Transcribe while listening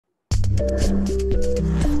Good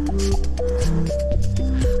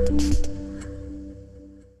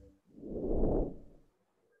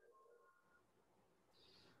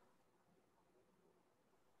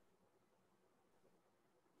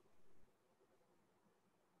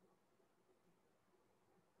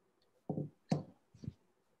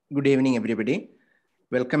evening, everybody.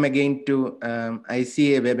 Welcome again to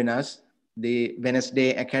ICA webinars, the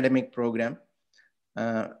Wednesday academic program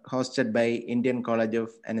hosted by Indian College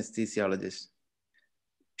of Anesthesiologists.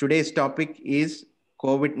 Today's topic is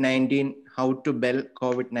COVID-19, how to bell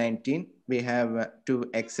COVID-19. We have two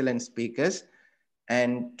excellent speakers.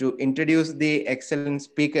 And to introduce the excellent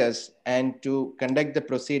speakers and to conduct the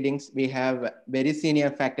proceedings, we have very senior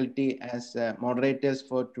faculty as moderators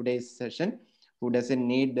for today's session, who doesn't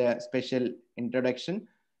need a special introduction.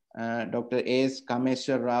 Dr. A.S.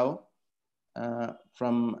 Kameswar Rao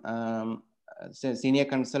from Senior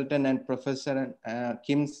Consultant and Professor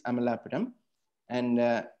KIMS Amalapuram,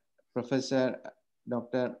 and Professor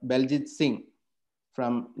Dr. Baljith Singh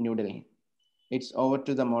from New Delhi. It's over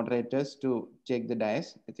to the moderators to take the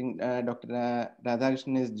dais. I think Dr.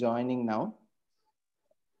 Radhakrishnan is joining now.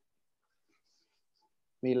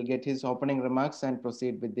 We'll get his opening remarks and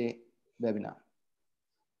proceed with the webinar.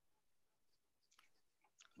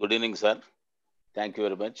 Good evening, sir. Thank you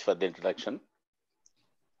very much for the introduction.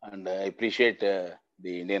 And I appreciate the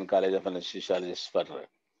Indian College of Anesthesiologists for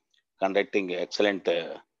conducting excellent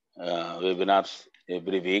webinars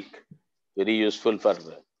every week. Very useful for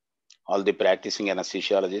all the practicing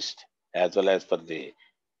anesthesiologists as well as for the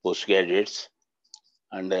postgraduates.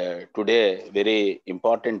 And today, very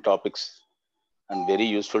important topics and very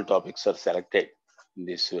useful topics are selected in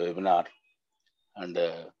this webinar. And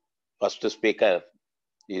first speaker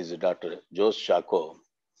is Dr. Chacko,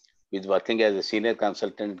 who is working as a senior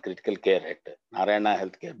consultant in critical care at Narayana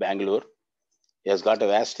Healthcare, Bangalore. He has got a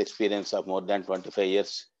vast experience of more than 25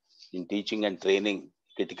 years in teaching and training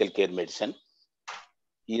critical care medicine.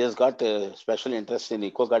 He has got a special interest in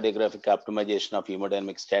echocardiographic optimization of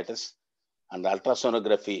hemodynamic status and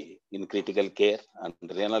ultrasonography in critical care and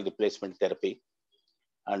renal replacement therapy.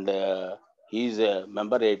 And he is a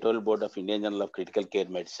member editorial board of Indian Journal of Critical Care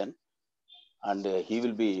Medicine. And he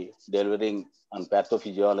will be delivering on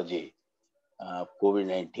pathophysiology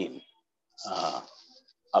COVID-19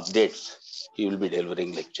 updates. He will be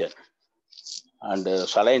delivering lecture. And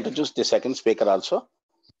shall I introduce the second speaker also?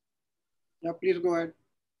 Yeah, please go ahead.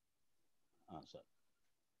 Sir.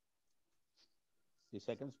 The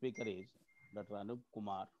second speaker is Dr. Anoop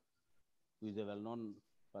Kumar, who is a well-known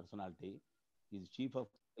personality. He is Chief of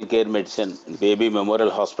Care Medicine in Baby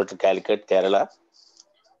Memorial Hospital, Calicut, Kerala.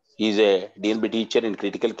 He is a DNB teacher in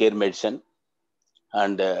critical care medicine,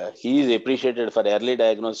 and he is appreciated for early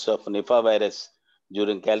diagnosis of Nipah virus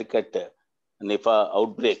during Calicut Nipah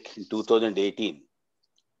outbreak in 2018.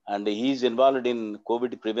 And he is involved in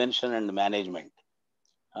COVID prevention and management.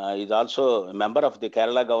 He is also a member of the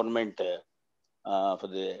Kerala government for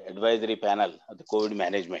the advisory panel of the COVID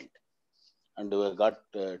management. And we got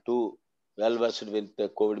two well-versed with the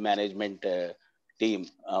COVID management team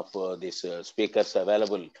of these speakers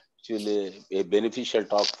available, which will be a beneficial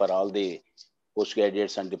talk for all the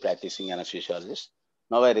postgraduates and the practicing anesthesiologists.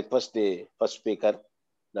 Now I request the first speaker,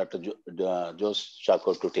 Dr.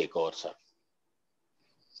 Chacko, to take over, sir.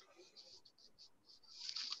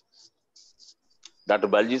 Dr.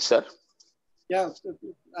 Baljith, sir. Yeah,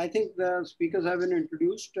 I think the speakers have been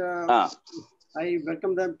introduced. I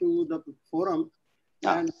welcome them to the forum.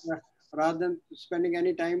 And rather than spending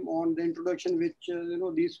any time on the introduction, which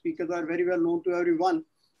these speakers are very well known to everyone,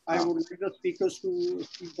 I would like the speakers to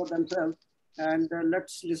speak for themselves, and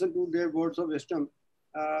let's listen to their words of wisdom.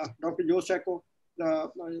 Dr. Chacko,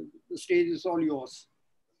 the stage is all yours.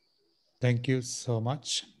 Thank you so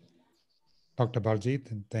much, Dr.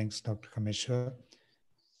 Baljith, and thanks, Dr. Kameswar.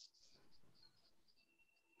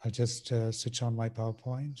 I'll just switch on my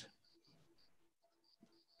PowerPoint.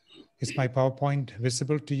 Is my PowerPoint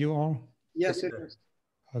visible to you all? Yes, it is.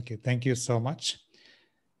 Okay, thank you so much.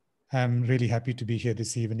 I'm really happy to be here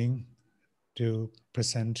this evening to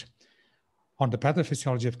present on the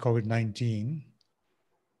pathophysiology of COVID-19,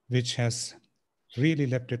 which has really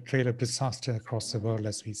left a trail of disaster across the world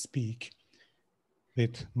as we speak,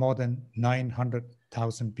 with more than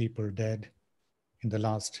 900,000 people dead in the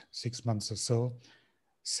last 6 months or so,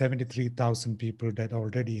 73,000 people dead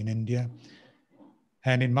already in India.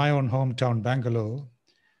 And in my own hometown, Bangalore,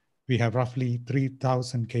 we have roughly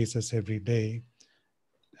 3,000 cases every day,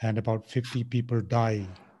 and about 50 people die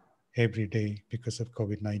every day because of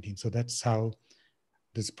COVID-19. So that's how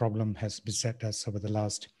this problem has beset us over the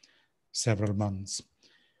last several months.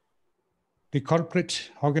 The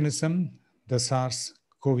culprit organism, the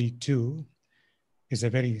SARS-CoV-2, is a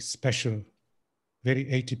very special, very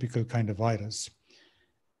atypical kind of virus.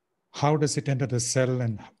 How does it enter the cell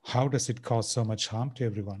and how does it cause so much harm to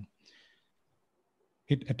everyone?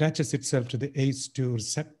 It attaches itself to the ACE2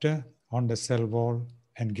 receptor on the cell wall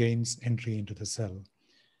and gains entry into the cell.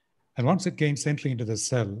 And once it gains entry into the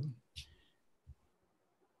cell,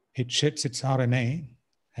 it sheds its RNA,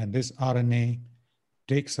 and this RNA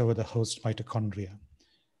takes over the host mitochondria.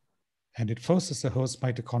 And it forces the host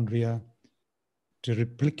mitochondria to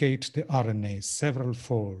replicate the RNA several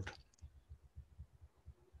fold.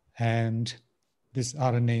 And this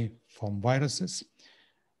RNA form viruses,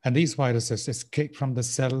 and these viruses escape from the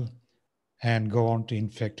cell and go on to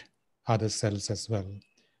infect other cells as well,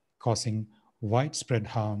 causing widespread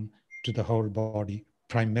harm to the whole body,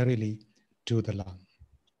 primarily to the lung.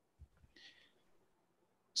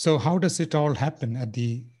 So how does it all happen at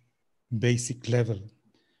the basic level?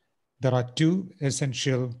 There are two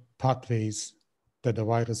essential pathways that the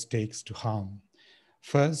virus takes to harm.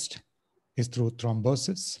 First is through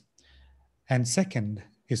thrombosis, and second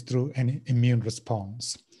is through an immune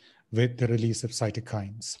response with the release of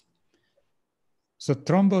cytokines. So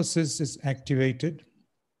thrombosis is activated.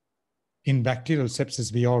 In bacterial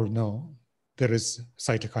sepsis, we all know there is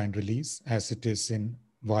cytokine release, as it is in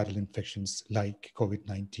viral infections like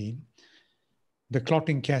COVID-19. The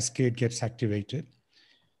clotting cascade gets activated.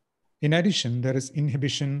 In addition, there is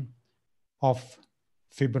inhibition of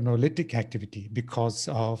fibrinolytic activity because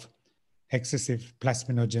of excessive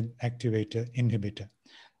plasminogen activator inhibitor.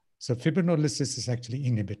 So fibrinolysis is actually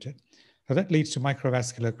inhibited. So that leads to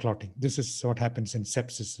microvascular clotting. This is what happens in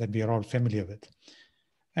sepsis that we are all familiar with.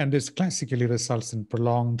 And this classically results in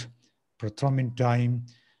prolonged prothrombin time,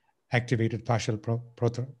 activated partial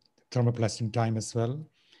thromboplastin time as well.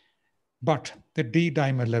 But the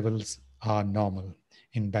D-dimer levels are normal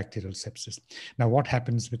in bacterial sepsis. Now, what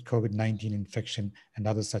happens with COVID-19 infection and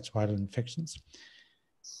other such viral infections?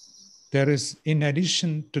 There is, in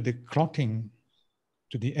addition to the clotting,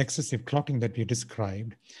 to the excessive clotting that we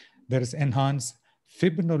described, there is enhanced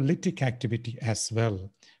fibrinolytic activity as well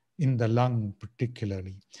in the lung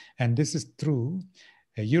particularly. And this is through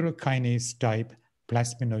a urokinase type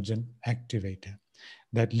plasminogen activator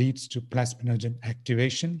that leads to plasminogen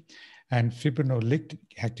activation and fibrinolytic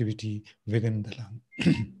activity within the lung.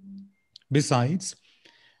 Besides,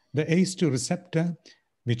 the ACE2 receptor,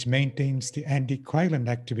 which maintains the anticoagulant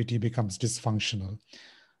activity, becomes dysfunctional.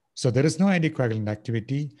 So there is no anticoagulant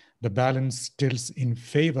activity. The balance tilts in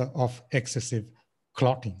favor of excessive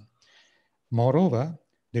clotting. Moreover,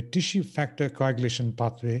 the tissue factor coagulation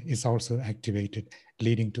pathway is also activated,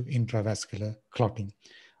 leading to intravascular clotting.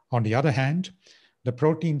 On the other hand, the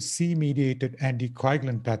protein C-mediated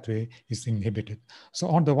anticoagulant pathway is inhibited. So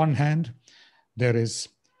on the one hand, there is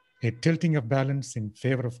a tilting of balance in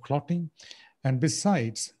favor of clotting, and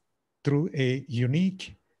besides, through a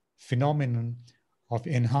unique phenomenon of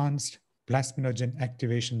enhanced plasminogen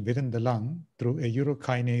activation within the lung through a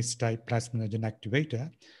urokinase type plasminogen activator,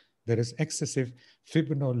 there is excessive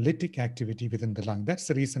fibrinolytic activity within the lung. That's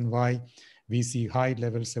the reason why we see high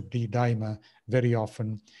levels of D-dimer very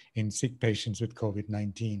often in sick patients with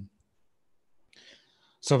COVID-19.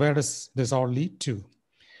 So where does this all lead to?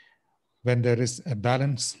 When there is a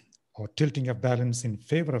balance or tilting of balance in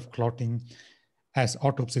favor of clotting, as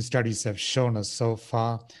autopsy studies have shown us so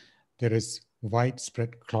far, there is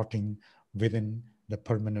widespread clotting within the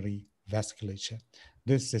pulmonary vasculature.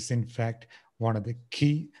 This is in fact one of the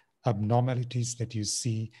key abnormalities that you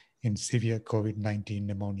see in severe COVID-19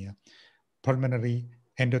 pneumonia. Pulmonary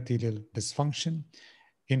endothelial dysfunction,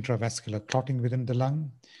 intravascular clotting within the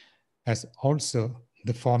lung, as also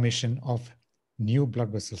the formation of new blood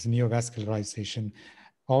vessels, neovascularization.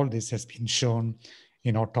 All this has been shown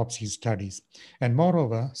in autopsy studies. And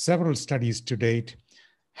moreover, several studies to date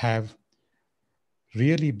have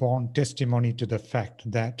really borne testimony to the fact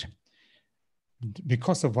that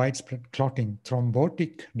because of widespread clotting,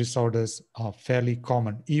 thrombotic disorders are fairly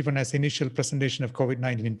common, even as initial presentation of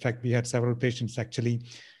COVID-19. In fact, we had several patients actually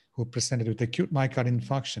who presented with acute myocardial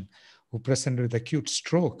infarction, who presented with acute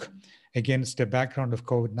stroke against a background of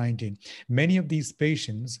COVID-19. Many of these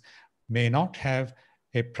patients may not have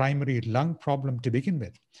a primary lung problem to begin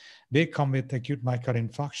with. They come with acute myocardial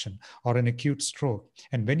infarction or an acute stroke.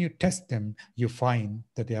 And when you test them, you find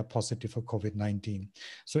that they are positive for COVID-19.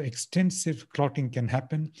 So extensive clotting can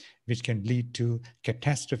happen, which can lead to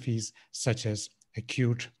catastrophes such as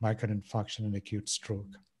acute myocardial infarction and acute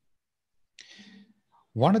stroke.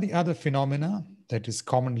 One of the other phenomena that is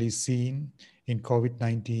commonly seen in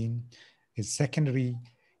COVID-19 is secondary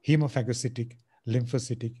hemophagocytic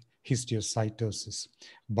lymphocytic histiocytosis,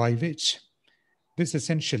 by which this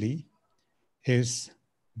essentially is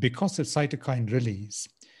because of cytokine release,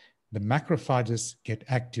 the macrophages get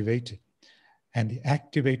activated, and the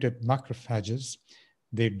activated macrophages,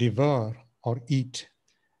 they devour or eat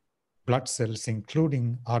blood cells,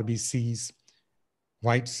 including RBCs,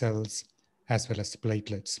 white cells, as well as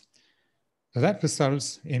platelets. So that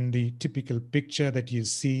results in the typical picture that you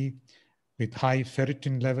see with high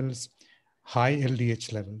ferritin levels, high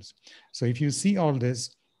LDH levels. So if you see all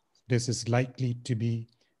this, this is likely to be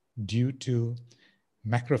due to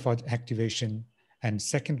macrophage activation and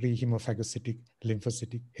secondary hemophagocytic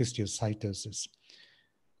lymphocytic histiocytosis.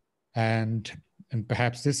 And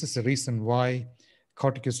perhaps this is the reason why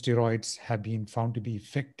corticosteroids have been found to be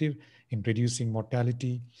effective in reducing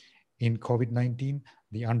mortality in COVID-19.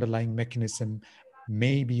 The underlying mechanism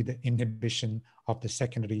may be the inhibition of the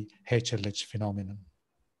secondary HLH phenomenon.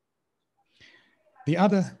 The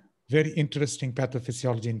other very interesting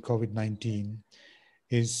pathophysiology in COVID-19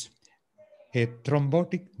 is a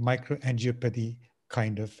thrombotic microangiopathy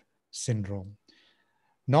kind of syndrome.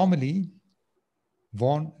 Normally,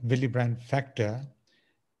 von Willebrand factor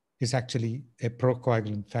is actually a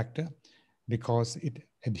procoagulant factor because it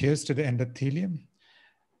adheres to the endothelium.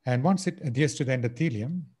 And once it adheres to the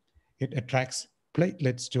endothelium, it attracts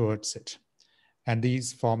platelets towards it. And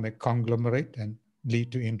these form a conglomerate and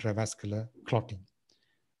lead to intravascular clotting.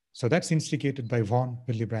 So that's instigated by von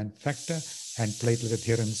Willebrand factor and platelet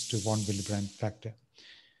adherence to von Willebrand factor.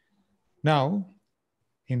 Now,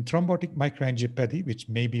 in thrombotic microangiopathy, which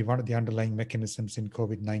may be one of the underlying mechanisms in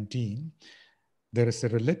COVID-19, there is a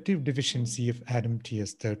relative deficiency of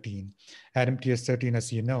ADAMTS13. ADAMTS13,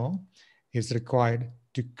 as you know, is required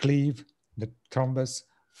to cleave the thrombus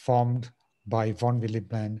formed by von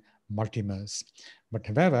Willebrand multimers. But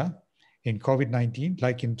however, in COVID-19,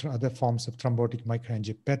 like in other forms of thrombotic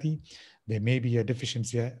microangiopathy, there may be a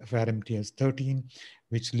deficiency of ADAMTS13,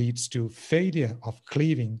 which leads to failure of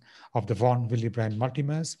cleaving of the von Willebrand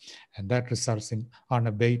multimers, and that results in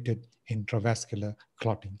unabated intravascular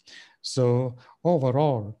clotting. So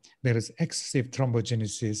overall, there is excessive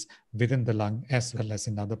thrombogenesis within the lung as well as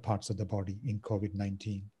in other parts of the body in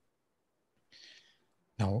COVID-19.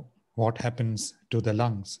 Now, what happens to the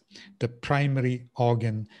lungs? The primary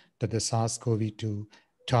organ that the SARS-CoV-2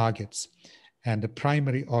 targets, and the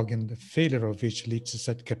primary organ, the failure of which leads to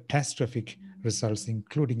such catastrophic results,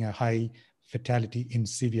 including a high fatality in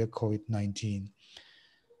severe COVID-19.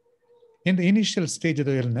 In the initial stage of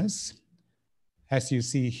the illness, as you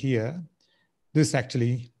see here, this is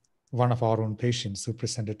actually one of our own patients who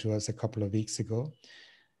presented to us a couple of weeks ago.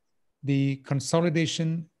 The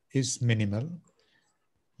consolidation is minimal.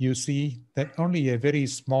 You see that only a very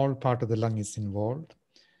small part of the lung is involved.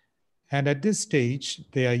 And at this stage,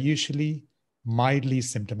 they are usually mildly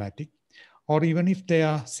symptomatic, or even if they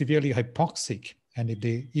are severely hypoxic, and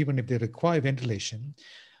even if they require ventilation,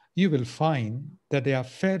 you will find that they are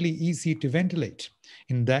fairly easy to ventilate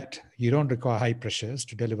in that you don't require high pressures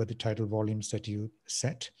to deliver the tidal volumes that you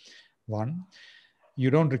set. One,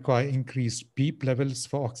 you don't require increased PEEP levels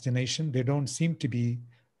for oxygenation. They don't seem to be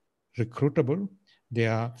recruitable. They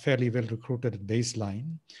are fairly well recruited at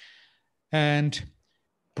baseline. And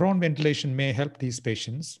prone ventilation may help these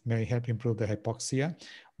patients, may help improve the hypoxia,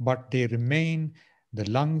 but the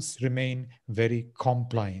lungs remain very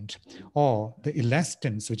compliant, or the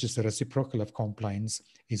elastance, which is the reciprocal of compliance,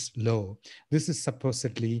 is low. This is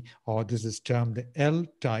supposedly, or this is termed the L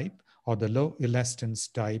type, or the low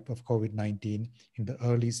elastance type of COVID-19 in the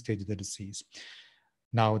early stage of the disease.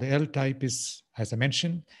 Now, the L type is, as I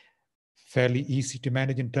mentioned, fairly easy to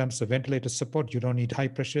manage in terms of ventilator support. You don't need high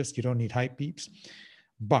pressures, you don't need high PEEPs,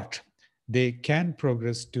 but they can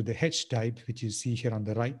progress to the H type, which you see here on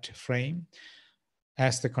the right frame.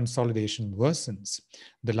 As the consolidation worsens,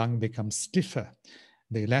 the lung becomes stiffer,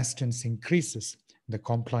 the elastance increases, the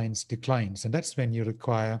compliance declines, and that's when you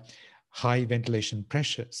require high ventilation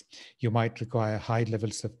pressures. You might require high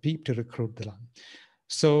levels of PEEP to recruit the lung.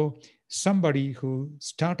 So somebody who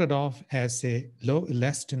started off as a low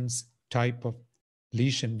elastance type of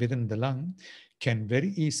lesion within the lung can very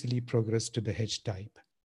easily progress to the H type.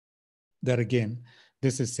 There again,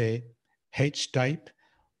 this is a H type,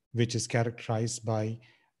 which is characterized by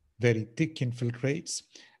very thick infiltrates,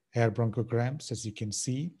 air bronchograms, as you can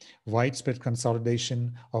see, widespread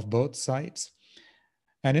consolidation of both sides.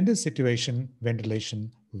 And in this situation,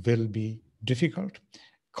 ventilation will be difficult,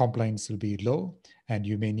 compliance will be low, and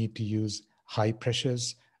you may need to use high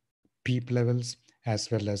pressures, PEEP levels,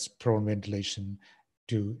 as well as prone ventilation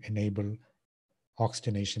to enable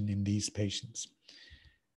oxygenation in these patients.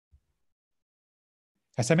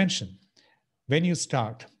 As I mentioned, when you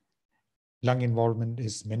start, lung involvement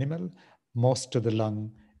is minimal. Most of the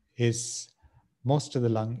lung is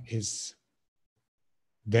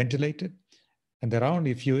ventilated, and there are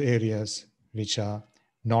only a few areas which are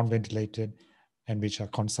non-ventilated and which are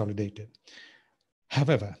consolidated.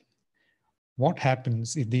 However, what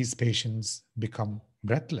happens if these patients become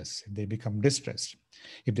breathless, if they become distressed,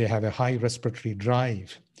 if they have a high respiratory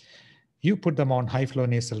drive? You put them on high flow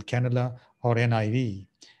nasal cannula or NIV,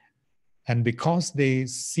 and because they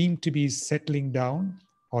seem to be settling down,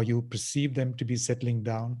 or you perceive them to be settling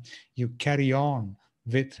down, you carry on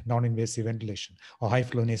with non-invasive ventilation or high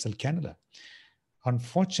flow nasal cannula.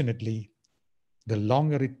 Unfortunately, the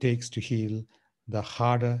longer it takes to heal, the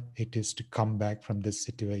harder it is to come back from this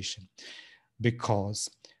situation, because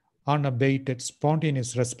unabated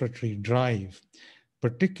spontaneous respiratory drive,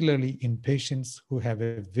 particularly in patients who have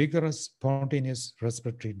a vigorous spontaneous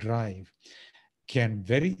respiratory drive, can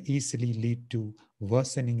very easily lead to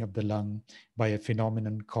worsening of the lung by a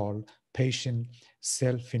phenomenon called patient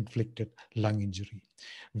self-inflicted lung injury.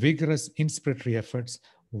 Vigorous inspiratory efforts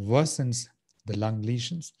worsens the lung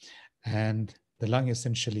lesions, and the lung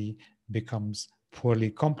essentially becomes poorly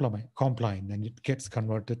compliant, and it gets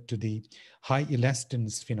converted to the high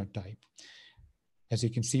elastance phenotype. As you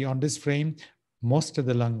can see on this frame, most of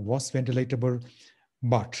the lung was ventilatable,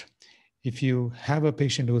 but if you have a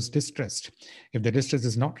patient who is distressed, if the distress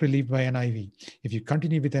is not relieved by NIV, if you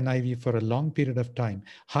continue with NIV for a long period of time,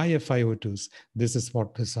 high FiO2s, this is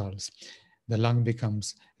what results. The lung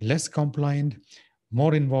becomes less compliant,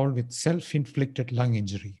 more involved with self-inflicted lung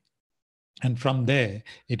injury. And from there,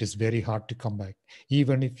 it is very hard to come back.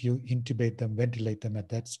 Even if you intubate them, ventilate them at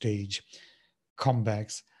that stage,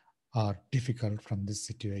 comebacks are difficult from this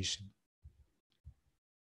situation.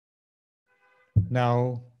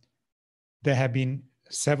 Now, there have been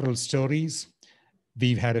several stories.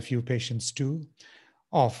 We've had a few patients too,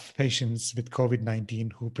 of patients with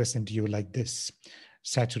COVID-19 who present to you like this: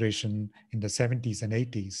 saturation in the 70s and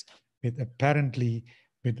 80s, with apparently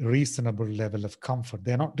with reasonable level of comfort.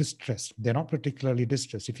 They're not distressed. They're not particularly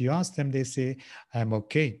distressed. If you ask them, they say, I'm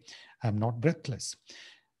okay. I'm not breathless.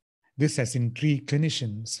 This has intrigued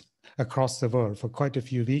clinicians across the world for quite a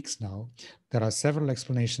few weeks now. There are several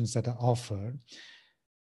explanations that are offered.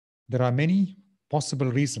 There are many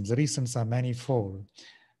possible reasons. The reasons are manifold,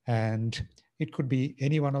 and it could be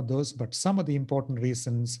any one of those, but some of the important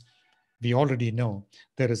reasons we already know.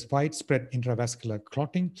 There is widespread intravascular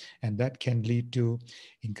clotting, and that can lead to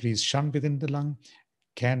increased shunt within the lung,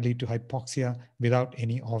 can lead to hypoxia without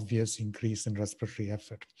any obvious increase in respiratory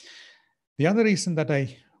effort. The other reason that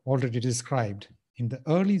I already described, in the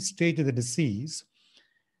early stage of the disease,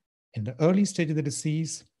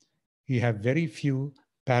 you have very few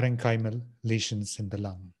parenchymal lesions in the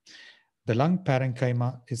lung. The lung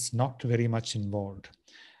parenchyma is not very much involved.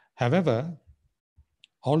 However,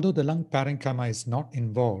 although the lung parenchyma is not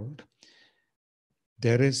involved,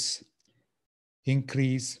 there is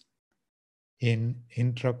increase in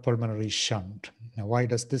intrapulmonary shunt. Now, why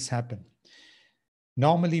does this happen?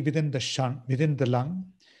 Normally, within the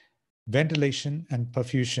lung, ventilation and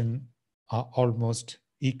perfusion are almost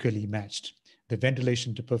equally matched. The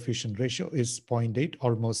ventilation to perfusion ratio is 0.8,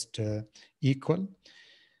 almost equal.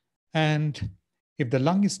 And if the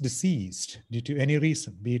lung is diseased due to any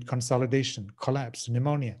reason, be it consolidation, collapse,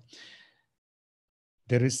 pneumonia,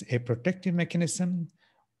 there is a protective mechanism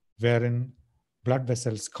wherein blood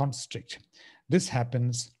vessels constrict. This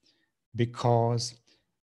happens because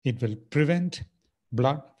it will prevent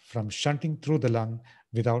blood from shunting through the lung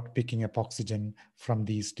without picking up oxygen from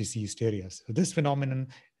these diseased areas. So this phenomenon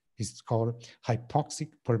is called hypoxic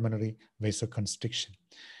pulmonary vasoconstriction.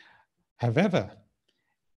 However,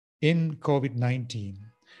 in COVID-19,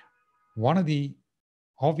 one of the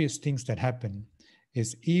obvious things that happen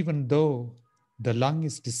is, even though the lung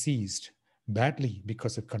is diseased badly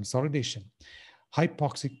because of consolidation,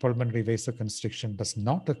 hypoxic pulmonary vasoconstriction does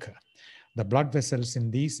not occur. The blood vessels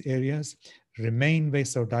in these areas remain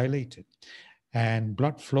vasodilated, and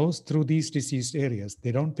blood flows through these diseased areas.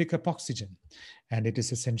 They don't pick up oxygen, and it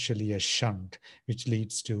is essentially a shunt, which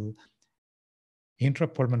leads to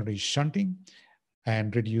intrapulmonary shunting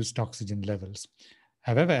and reduced oxygen levels.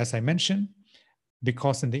 However, as I mentioned,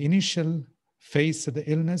 because in the initial phase of the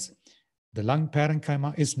illness, the lung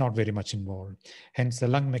parenchyma is not very much involved. Hence, the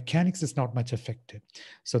lung mechanics is not much affected.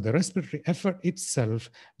 So the respiratory effort itself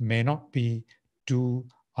may not be too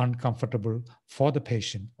uncomfortable for the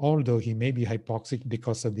patient, although he may be hypoxic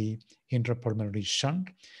because of the intrapulmonary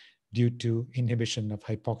shunt due to inhibition of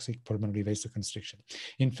hypoxic pulmonary vasoconstriction.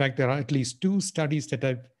 In fact, there are at least 2 studies that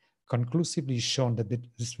have conclusively shown that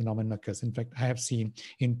this phenomenon occurs. In fact, I have seen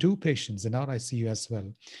in 2 patients in our ICU as well,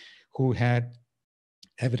 who had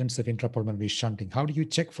evidence of intrapulmonary shunting. How do you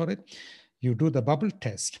check for it? You do the bubble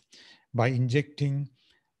test by injecting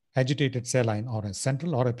agitated saline or a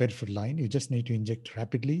central or a peripheral line. You just need to inject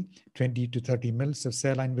rapidly. 20 to 30 mils of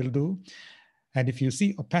saline will do. And if you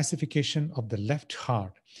see opacification of the left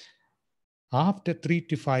heart after 3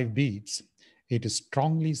 to 5 beats, it is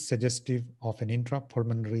strongly suggestive of an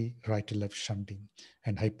intrapulmonary right to left shunting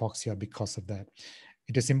and hypoxia because of that.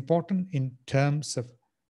 It is important in terms of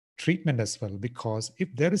treatment as well, because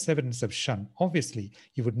if there is evidence of shunt, obviously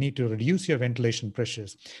you would need to reduce your ventilation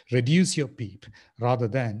pressures, reduce your PEEP, rather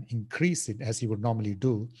than increase it as you would normally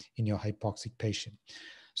do in your hypoxic patient.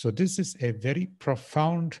 So this is a very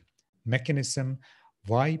profound mechanism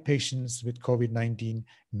why patients with COVID-19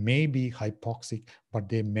 may be hypoxic, but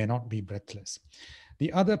they may not be breathless.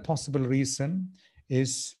 The other possible reason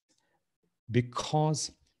is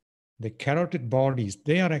because the carotid bodies,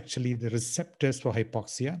 they are actually the receptors for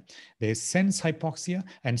hypoxia. They sense hypoxia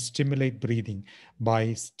and stimulate breathing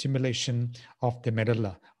by stimulation of the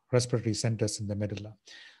medulla, respiratory centers in the medulla.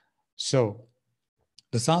 So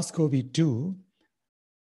the SARS-CoV-2,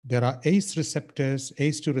 there are ACE receptors,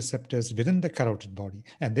 ACE2 receptors within the carotid body,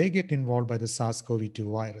 and they get involved by the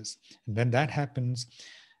SARS-CoV-2 virus. And when that happens,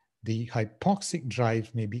 the hypoxic drive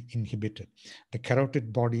may be inhibited. The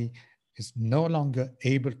carotid body is no longer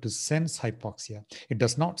able to sense hypoxia. It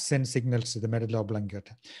does not send signals to the medulla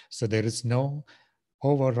oblongata. So there is no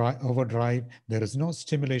overdrive, there is no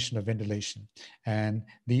stimulation of ventilation, and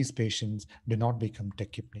these patients do not become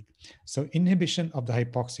tachypnic. So inhibition of the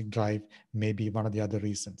hypoxic drive may be one of the other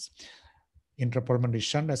reasons. Intrapulmonary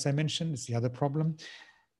shunt, as I mentioned, is the other problem.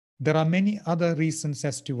 There are many other reasons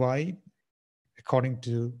as to why, according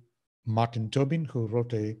to Martin Tobin, who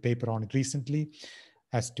wrote a paper on it recently,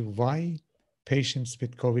 as to why patients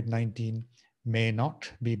with COVID-19 may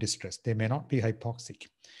not be distressed. They may not be hypoxic.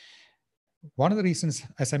 One of the reasons,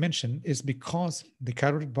 as I mentioned, is because the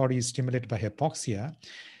carotid body is stimulated by hypoxia.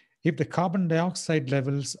 If the carbon dioxide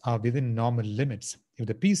levels are within normal limits, if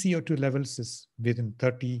the PCO2 levels is within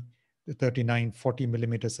 30, 39, 40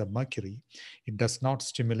 millimeters of mercury, it does not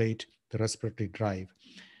stimulate the respiratory drive.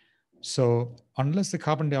 So unless the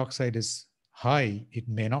carbon dioxide is high, it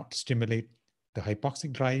may not stimulate the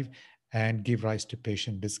hypoxic drive and give rise to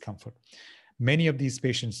patient discomfort. Many of these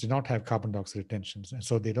patients do not have carbon dioxide retentions, and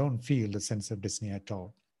so they don't feel the sense of dyspnea at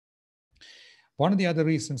all. One of the other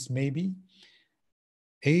reasons may be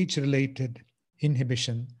age-related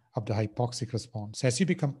inhibition of the hypoxic response. As you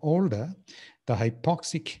become older, the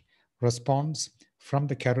hypoxic response from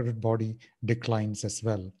the carotid body declines as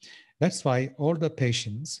well. That's why older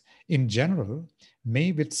patients in general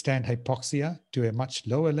may withstand hypoxia to a much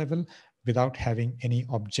lower level without having any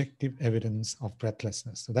objective evidence of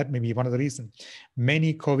breathlessness. So that may be one of the reasons.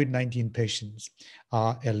 Many COVID-19 patients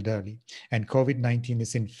are elderly, and COVID-19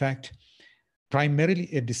 is in fact primarily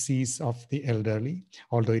a disease of the elderly,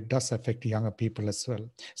 although it does affect younger people as well.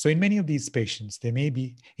 So in many of these patients, there may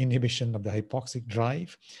be inhibition of the hypoxic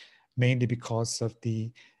drive, mainly because of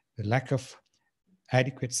the lack of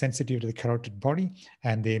adequate sensitivity to the carotid body,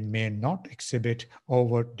 and they may not exhibit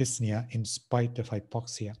overt dyspnea in spite of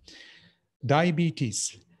hypoxia.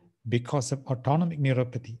 Diabetes, because of autonomic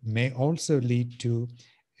neuropathy, may also lead to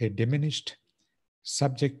a diminished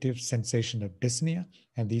subjective sensation of dyspnea.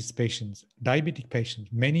 And these patients, diabetic patients,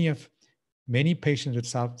 many patients with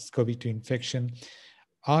SARS-CoV-2 infection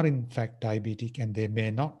are in fact diabetic, and they may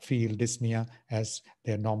not feel dyspnea as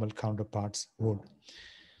their normal counterparts would.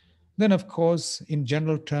 Then, of course, in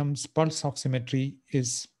general terms, pulse oximetry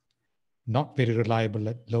is not very reliable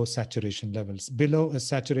at low saturation levels. Below a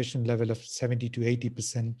saturation level of 70 to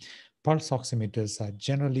 80%, pulse oximeters are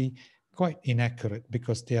generally quite inaccurate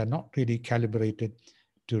because they are not really calibrated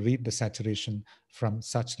to read the saturation from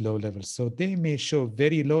such low levels. So they may show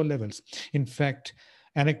very low levels. In fact,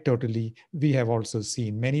 anecdotally, we have also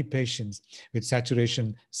seen many patients with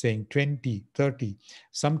saturation saying 20, 30,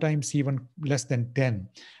 sometimes even less than 10,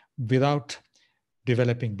 without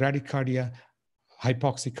developing bradycardia,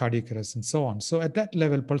 hypoxic cardiac arrest, and so on. So at that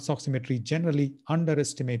level, pulse oximetry generally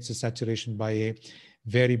underestimates the saturation by a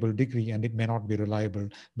variable degree, and it may not be reliable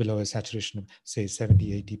below a saturation of, say,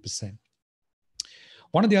 70, 80%.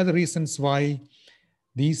 One of the other reasons why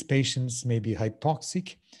these patients may be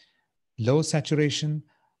hypoxic, low saturation,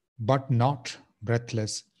 but not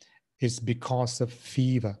breathless, is because of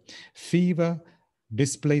fever. Fever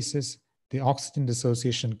displaces the oxygen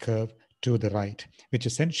dissociation curve to the right, which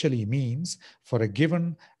essentially means for a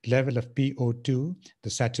given level of PO2, the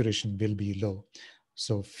saturation will be low.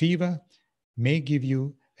 So fever may give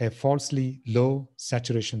you a falsely low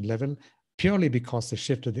saturation level, purely because the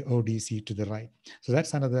shift of the ODC to the right. So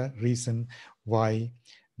that's another reason why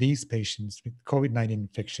these patients with COVID-19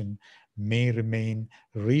 infection may remain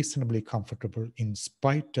reasonably comfortable in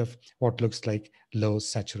spite of what looks like low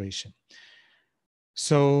saturation.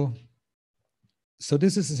 So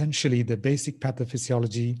this is essentially the basic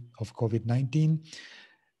pathophysiology of COVID-19.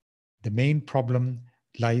 The main problem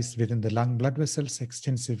lies within the lung blood vessels,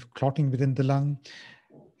 extensive clotting within the lung.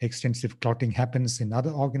 Extensive clotting happens in other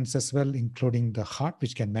organs as well, including the heart,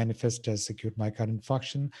 which can manifest as acute myocardial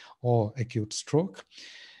infarction or acute stroke.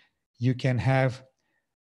 You can have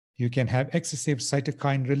excessive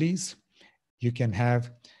cytokine release. You can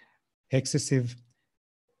have excessive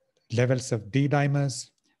levels of D-dimers,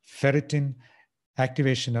 ferritin,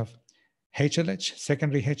 activation of HLH,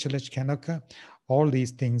 secondary HLH can occur. All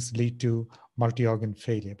these things lead to multi-organ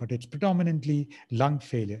failure, but it's predominantly lung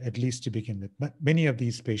failure, at least to begin with. But many of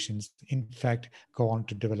these patients, in fact, go on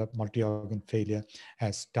to develop multi-organ failure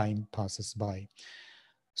as time passes by.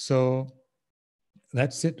 So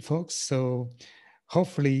that's it, folks. So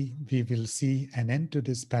hopefully we will see an end to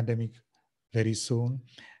this pandemic very soon.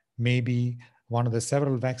 Maybe one of the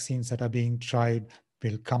several vaccines that are being tried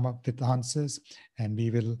will come up with answers, and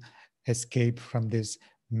we will escape from this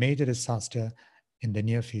major disaster in the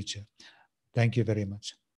near future. Thank you very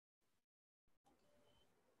much.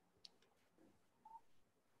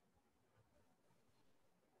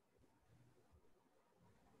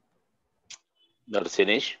 Dr.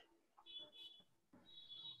 Sinesh?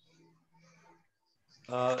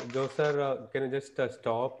 Joe sir, can you just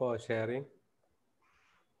stop sharing?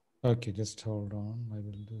 Okay, just hold on. I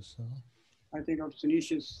will do so. I think Dr. Sinesh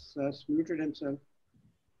has muted himself.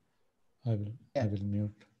 I will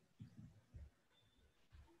mute.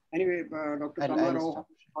 Anyway, Dr. Kumar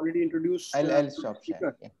already introduced. I'll stop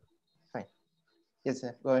sharing. Yeah. Fine. Yes,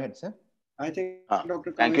 sir. Go ahead, sir. I think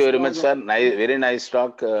Dr. Thank you very much, sir. Very nice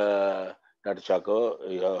talk, Dr. Chacko.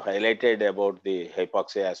 You have highlighted about the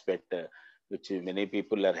hypoxia aspect, which many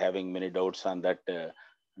people are having many doubts on that.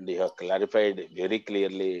 And you have clarified very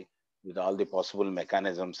clearly with all the possible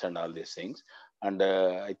mechanisms and all these things. And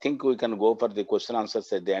I think we can go for the question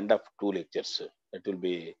answers at the end of 2 lectures. That will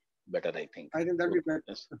be better, I think. I think that'll be better.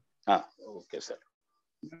 Yes. Okay, sir.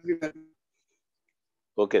 That'll be better.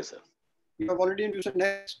 Okay, sir. You have already introduced the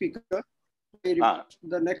next speaker.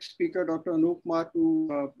 The next speaker, Dr. Anoop Kumar,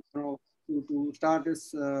 to start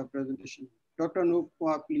his presentation. Dr. Anoop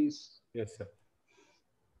Kumar, please. Yes, sir.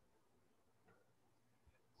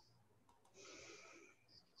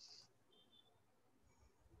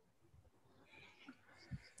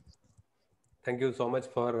 Thank you so much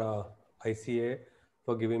for ICA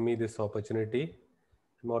for giving me this opportunity.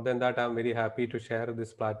 More than that, I'm very happy to share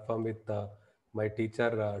this platform with my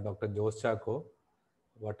teacher, Dr. Chacko.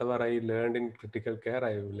 Whatever I learned in critical care,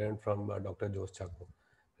 I learned from Dr. Chacko.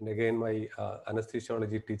 And again, my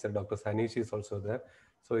anesthesiology teacher, Dr. Sanish, is also there.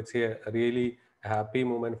 So it's a really happy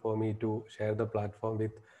moment for me to share the platform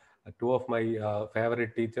with 2 of my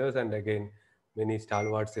favorite teachers, and again, many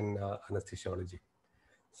stalwarts in anesthesiology.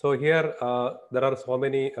 So here, there are so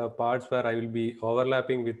many parts where I will be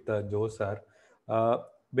overlapping with Joe sir.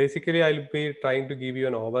 Basically, I'll be trying to give you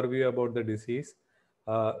an overview about the disease,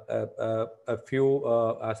 a few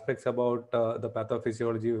aspects about the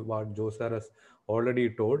pathophysiology, what Joe sir has already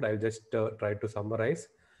told. I'll just try to summarize.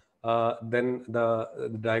 Then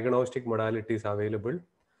the diagnostic modalities available,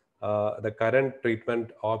 the current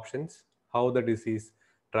treatment options, how the disease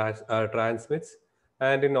transmits,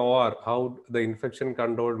 and in OR, how the infection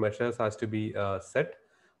control measures has to be set,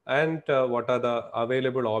 and what are the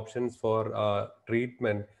available options for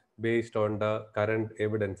treatment based on the current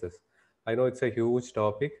evidences. I know it's a huge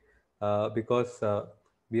topic because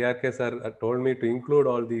BRK sir told me to include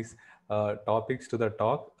all these topics to the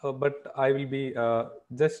talk, but I will be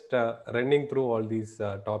just running through all these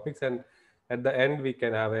topics, and at the end we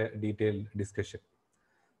can have a detailed discussion.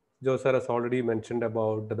 Joe sir has already mentioned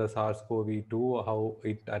about the SARS-CoV-2, how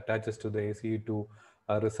it attaches to the ACE2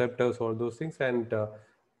 receptors, all those things. And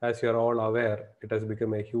as you're all aware, it has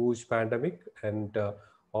become a huge pandemic, and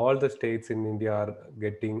all the states in India are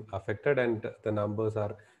getting affected, and the numbers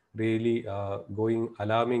are really going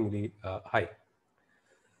alarmingly high.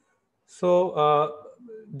 So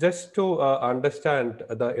just to understand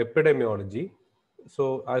the epidemiology,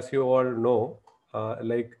 so as you all know,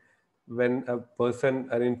 like when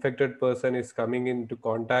an infected person is coming into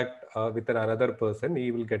contact with another person,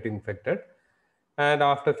 he will get infected. And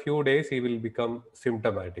after a few days, he will become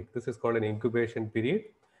symptomatic. This is called an incubation period.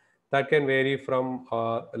 That can vary from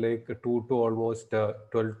like 2 to almost 12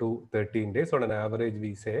 to 13 days. On an average,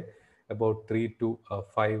 we say about 3 to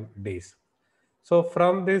 5 days. So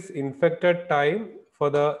from this infected time for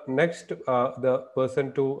the next the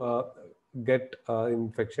person to get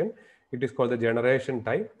infection, it is called the generation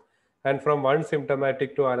time. And from one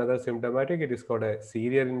symptomatic to another symptomatic, it is called a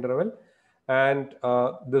serial interval. And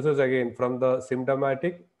this is again from the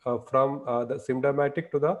symptomatic to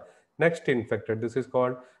the next infected. This is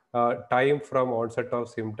called time from onset of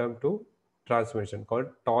symptom to transmission, called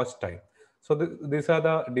TOS time. So these are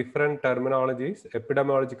the different terminologies,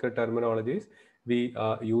 epidemiological terminologies we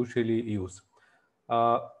usually use.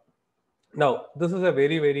 Now, this is a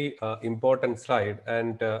very, very important slide,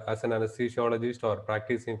 and as an anesthesiologist or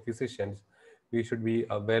practicing physicians, we should be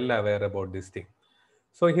well aware about this thing.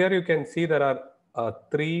 So here you can see there are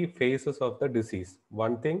three phases of the disease.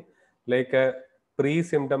 One thing like a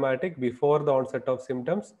pre-symptomatic before the onset of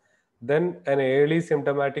symptoms, then an early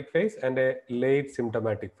symptomatic phase and a late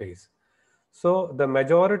symptomatic phase. So the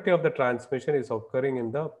majority of the transmission is occurring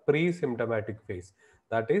in the pre-symptomatic phase.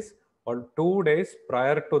 That is on 2 days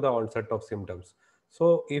prior to the onset of symptoms.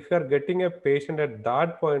 So if you are getting a patient at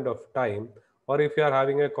that point of time, or if you are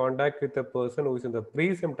having a contact with a person who is in the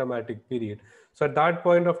pre-symptomatic period, so at that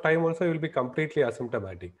point of time also you will be completely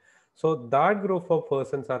asymptomatic. So that group of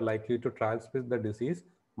persons are likely to transmit the disease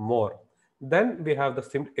more. Then we have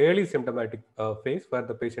the early symptomatic phase where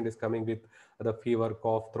the patient is coming with the fever,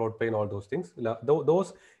 cough, throat pain, all those things.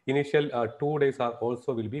 Those initial 2 days are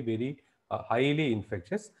also will be very highly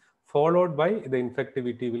infectious, followed by the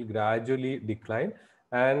infectivity will gradually decline.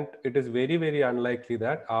 And it is very, very unlikely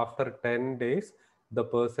that after 10 days, the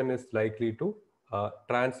person is likely to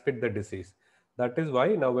transmit the disease. That is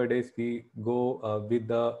why nowadays we go with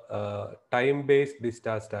the time-based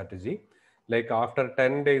discharge strategy. Like after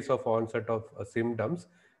 10 days of onset of symptoms,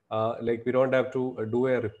 like we don't have to do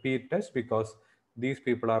a repeat test because these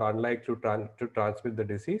people are unlikely to transmit the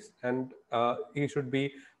disease, and he should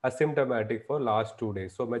be asymptomatic for last 2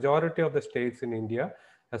 days. So majority of the states in India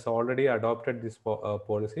has already adopted this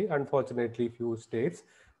policy. Unfortunately, few states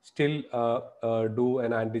still do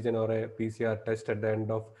an antigen or a PCR test at the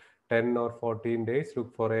end of 10 or 14 days,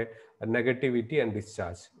 look for a negativity and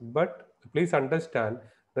discharge. But please understand,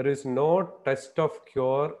 there is no test of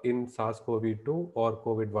cure in SARS-CoV-2 or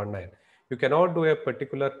COVID-19. You cannot do a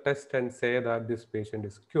particular test and say that this patient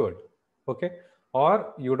is cured, okay?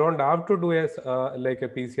 Or you don't have to do a like a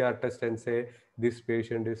PCR test and say this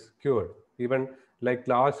patient is cured. Even like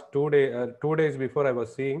last 2 days before, I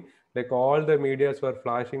was seeing like all the medias were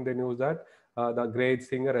flashing the news that the great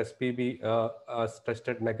singer SPB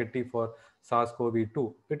tested negative for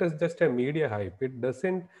SARS-CoV-2. It is just a media hype. It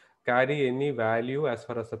doesn't carry any value as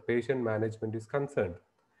far as the patient management is concerned.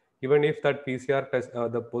 Even if that PCR test,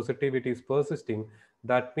 the positivity is persisting,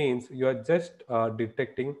 that means you are just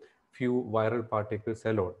detecting few viral particles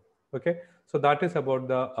alone. Okay, so that is about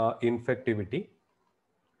the infectivity.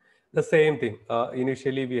 The same thing,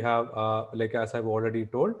 initially we have, like as I've already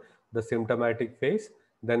told, the symptomatic phase,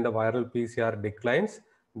 then the viral PCR declines,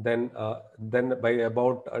 then by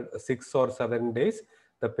about 6 or 7 days,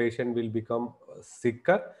 the patient will become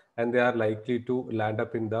sicker and they are likely to land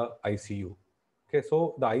up in the ICU. Okay,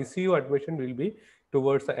 so the ICU admission will be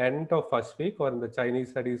towards the end of first week, or in the Chinese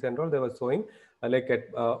studies and all, they were showing like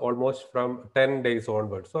at almost from 10 days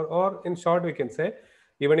onwards. Or in short, we can say,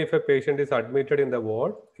 even if a patient is admitted in the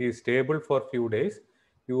ward, he is stable for a few days,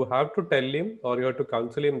 you have to tell him or you have to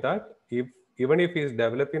counsel him that even if he is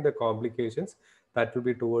developing the complications, that will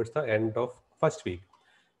be towards the end of first week.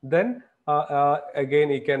 Then again,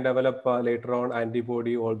 he can develop later on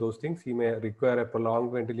antibody, all those things. He may require a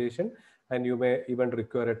prolonged ventilation, and you may even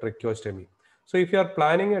require a tracheostomy. So if you are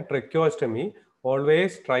planning a tracheostomy,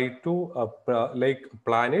 always try to like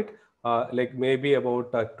plan it like maybe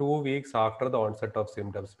about 2 weeks after the onset of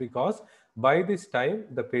symptoms, because by this time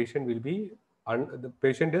the patient will be the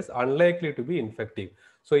patient is unlikely to be infective.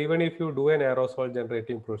 So even if you do an aerosol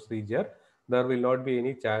generating procedure, there will not be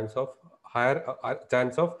any chance of higher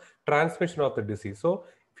chance of transmission of the disease. So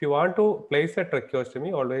if you want to place a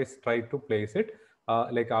tracheostomy, always try to place it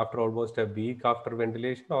like after almost a week after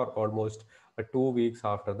ventilation, or almost 2 weeks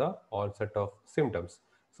after the onset of symptoms.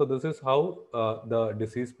 So this is how the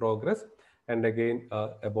disease progress, and again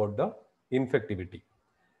about the infectivity.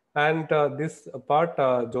 And this part,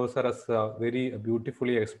 Joseph has very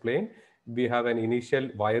beautifully explained. We have an initial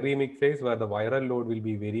viremic phase where the viral load will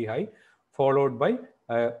be very high, followed by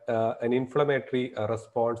an inflammatory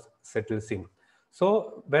response settles in.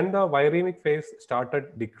 So when the viremic phase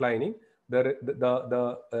started declining,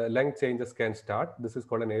 the lung changes can start. This is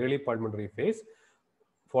called an early pulmonary phase,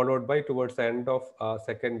 followed by towards the end of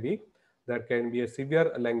second week, there can be a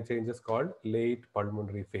severe lung changes called late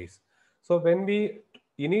pulmonary phase. So when we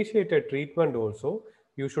initiate a treatment also,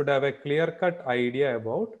 you should have a clear-cut idea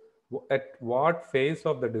about at what phase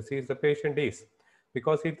of the disease the patient is.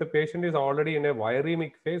 Because if the patient is already in a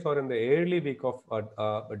viremic phase or in the early week of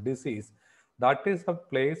a disease, that is a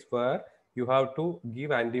place where you have to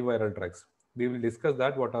give antiviral drugs. We will discuss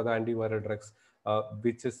that, what are the antiviral drugs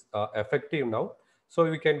which is effective now. So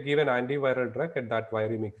we can give an antiviral drug at that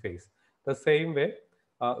viremic phase. The same way,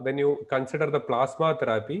 when you consider the plasma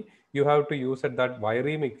therapy, you have to use at that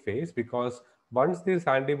viremic phase, because once this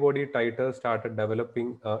antibody titers started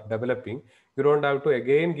developing, you don't have to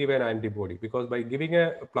again give an antibody, because by giving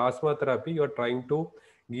a plasma therapy, you are trying to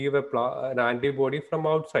give an antibody from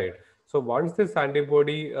outside. So once this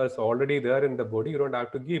antibody is already there in the body, you don't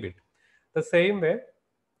have to give it. The same way,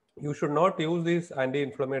 you should not use these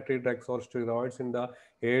anti-inflammatory drugs or steroids in the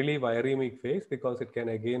early viremic phase, because it can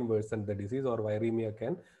again worsen the disease, or viremia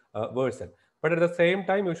can worsen. But at the same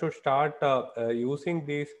time, you should start using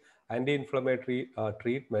these anti-inflammatory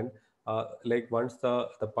treatment like once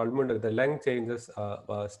the lung changes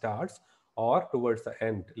starts, or towards the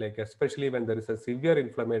end, like especially when there is a severe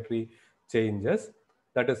inflammatory changes.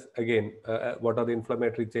 That is again, what are the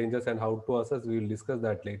inflammatory changes and how to assess, we will discuss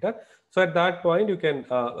that later. So at that point, you can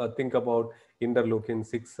think about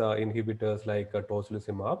interleukin-6 inhibitors like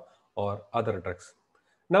tocilizumab or other drugs.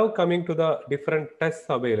 Now coming to the different tests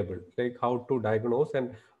available, like how to diagnose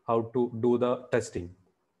and how to do the testing.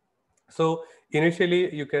 So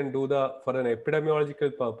initially, you can do for an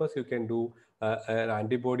epidemiological purpose, you can do an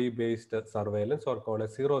antibody-based surveillance, or called a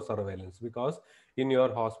sero surveillance, because in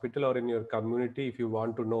your hospital or in your community, if you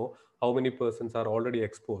want to know how many persons are already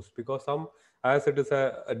exposed, because as it is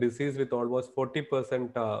a disease with almost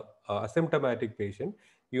 40% asymptomatic patient,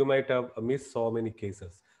 you might have missed so many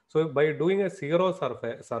cases. So by doing a sero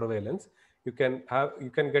surveillance, you can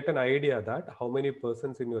get an idea that how many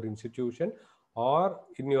persons in your institution or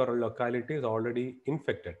in your locality is already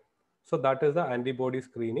infected. So that is the antibody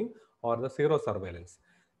screening or the sero surveillance.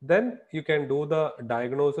 Then you can do the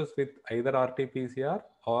diagnosis with either RT-PCR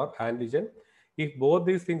or antigen. If both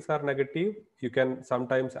these things are negative, you can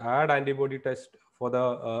sometimes add antibody test for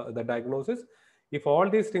the diagnosis. If all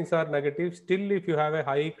these things are negative, still if you have a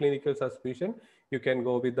high clinical suspicion, you can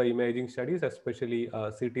go with the imaging studies, especially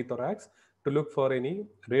CT thorax, to look for any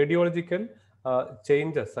radiological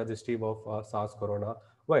changes suggestive of SARS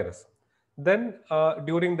coronavirus. Then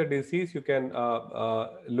during the disease, you can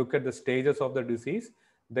look at the stages of the disease.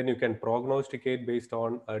 Then you can prognosticate based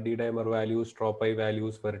on D-dimer values, TROP-I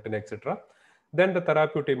values, ferritin, etc. Then the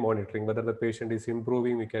therapeutic monitoring, whether the patient is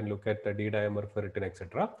improving, we can look at the D-dimer, ferritin,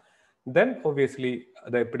 etc. Then obviously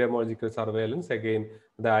the epidemiological surveillance, again,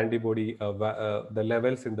 the antibody, the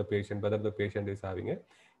levels in the patient, whether the patient is having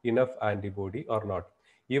enough antibody or not.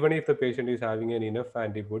 Even if the patient is having an enough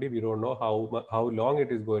antibody, we don't know how long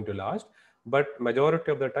it is going to last. But majority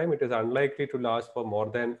of the time, it is unlikely to last for more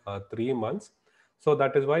than 3 months. So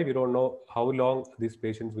that is why we don't know how long these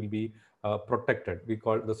patients will be protected. We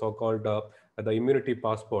call the so-called the immunity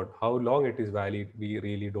passport. How long it is valid, we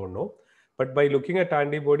really don't know. But by looking at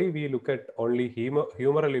antibody, we look at only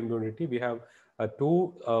humoral immunity. We have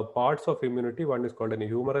two parts of immunity. One is called an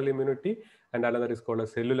humoral immunity and another is called a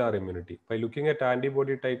cellular immunity. By looking at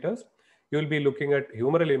antibody titers, you will be looking at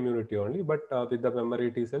humoral immunity only, but with the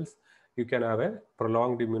memory T cells, you can have a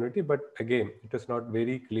prolonged immunity. But again, it is not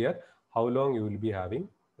very clear how long you will be having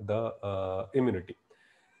the immunity.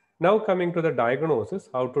 Now coming to the diagnosis,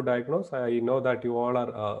 how to diagnose. I know that you all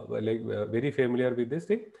are very familiar with this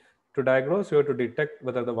thing. To diagnose, you have to detect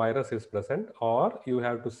whether the virus is present, or you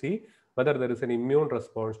have to see whether there is an immune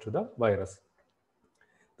response to the virus.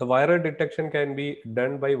 The viral detection can be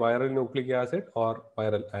done by viral nucleic acid or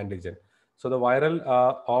viral antigen. So the viral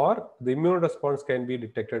or the immune response can be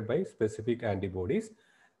detected by specific antibodies.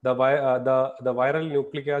 The viral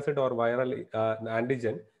nucleic acid or viral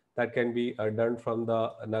antigen, that can be done from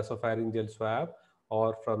the nasopharyngeal swab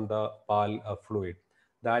or from the PAL fluid.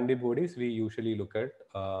 The antibodies we usually look at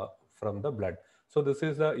from the blood. So this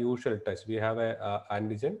is the usual test. We have a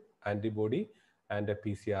antigen, antibody, and a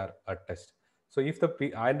PCR test. So if the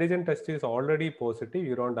antigen test is already positive,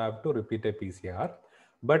 you don't have to repeat a PCR.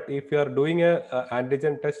 But if you are doing a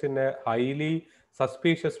antigen test in a highly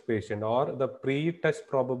suspicious patient, or the pre-test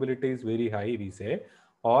probability is very high, we say,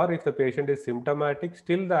 or if the patient is symptomatic,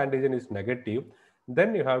 still the antigen is negative,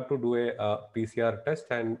 then you have to do a PCR test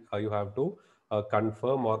and you have to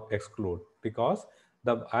confirm or exclude, because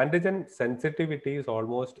the antigen sensitivity is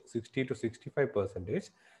almost 60 to 65%,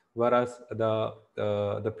 whereas the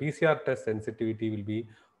PCR test sensitivity will be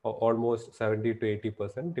almost 70 to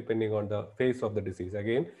 80%, depending on the phase of the disease.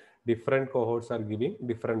 Again, different cohorts are giving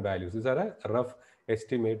different values. These are a rough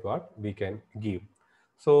estimate what we can give.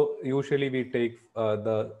 So usually we take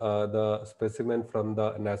the specimen from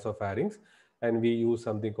the nasopharynx and we use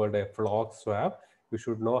something called a flock swab. You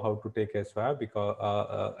should know how to take a swab because,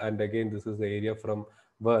 and again, this is the area from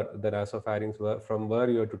where the nasopharynx, from where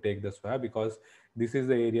you have to take the swab, because this is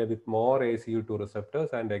the area with more ACU2 receptors,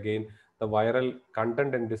 and again, the viral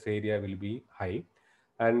content in this area will be high.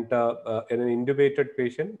 And in an intubated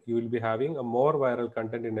patient, you will be having a more viral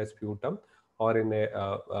content in a sputum or in a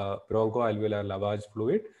bronchoalveolar lavage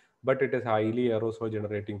fluid, but it is highly aerosol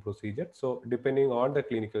generating procedure. So depending on the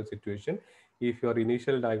clinical situation, if your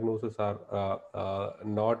initial diagnosis are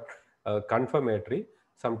not confirmatory,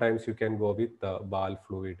 sometimes you can go with the ball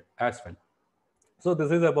fluid as well. So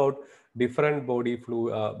this is about different body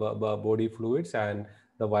fluids and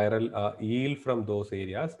the viral yield from those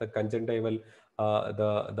areas. The conjunctival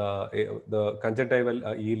the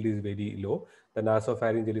conjunctival yield is very low. The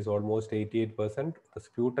nasopharyngeal is almost 88%. The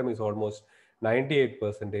sputum is almost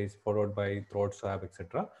 98%, followed by throat swab,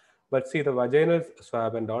 etc. But see, the vaginal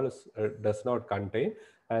swab and all does not contain,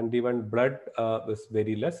 and even blood is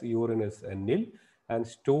very less. Urine is nil. And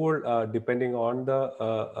stool, depending on the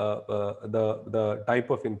type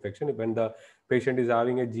of infection, when the patient is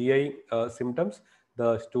having a GI symptoms,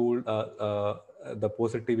 the stool, the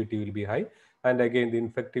positivity will be high, and again the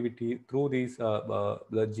infectivity through these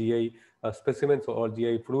the GI specimens or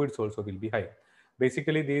GI fluids also will be high.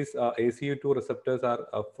 Basically, these ACU2 receptors are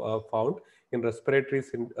found in respiratory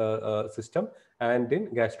system and in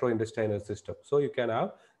gastrointestinal system. So you can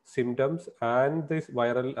have symptoms and this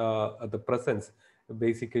viral the presence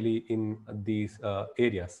basically in these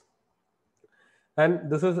areas. And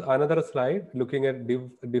this is another slide looking at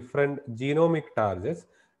different genomic targets.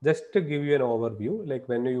 Just to give you an overview, like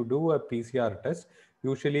when you do a PCR test,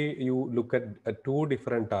 usually you look at two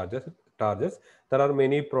different targets. There are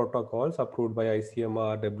many protocols approved by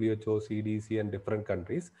ICMR, WHO, CDC, and different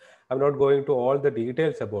countries. I'm not going to all the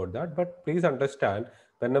details about that, but please understand,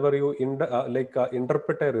 whenever you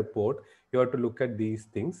interpret a report, you have to look at these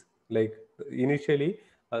things. Like initially,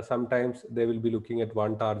 sometimes they will be looking at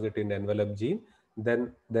one target in envelope gene,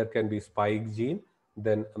 then there can be spike gene,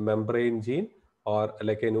 then a membrane gene, or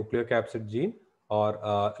like a nucleocapsid gene, or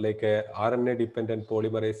like a RNA dependent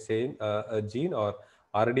polymerase chain gene, or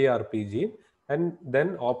RDRP gene, and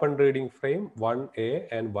then open reading frame 1A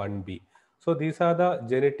and 1B. So these are the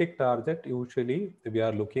genetic target usually we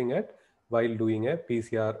are looking at while doing a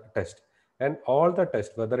PCR test. And all the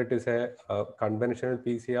tests, whether it is a conventional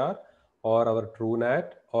PCR or our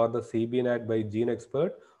TrueNat or the CBNat by Gene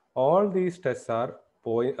Expert, all these tests are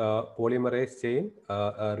polymerase chain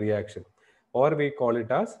reaction, or we call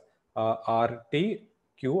it as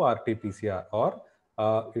RT-qRT-PCR, or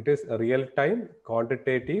it is a real-time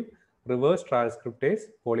quantitative reverse transcriptase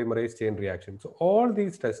polymerase chain reaction. So all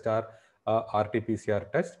these tests are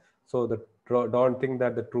RT-PCR tests. So don't think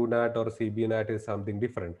that the TrueNat or CBNat is something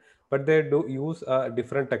different, but they do use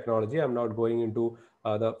different technology. I'm not going into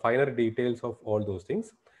the finer details of all those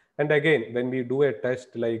things. And again, when we do a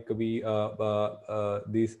test, like we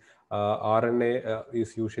this RNA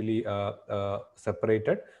is usually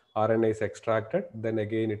separated, RNA is extracted, then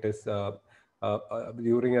again it is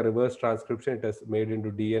during a reverse transcription, it is made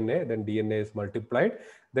into DNA, then DNA is multiplied,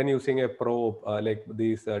 then using a probe like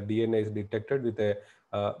these DNA is detected with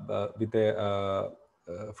a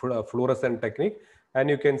fluorescent technique, and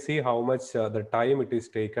you can see how much the time it is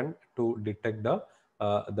taken to detect the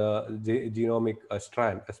genomic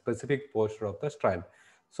strand, a specific portion of the strand.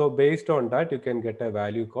 So based on that, you can get a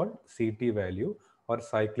value called CT value or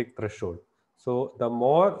cyclic threshold. So the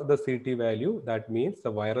more the CT value, that means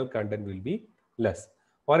the viral content will be less.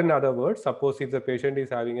 Or in other words, suppose if the patient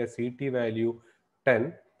is having a CT value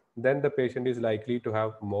 10, then the patient is likely to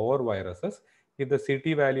have more viruses. If the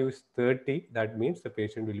CT value is 30, that means the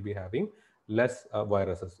patient will be having less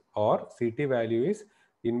viruses, or CT value is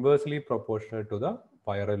inversely proportional to the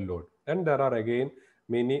viral load. And there are again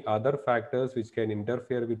many other factors which can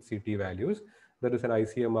interfere with CT values. There is an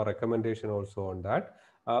ICMR recommendation also on that.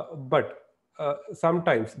 But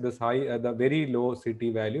sometimes this the very low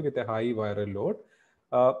CT value with a high viral load,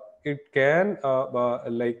 it can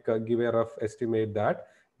give a rough estimate that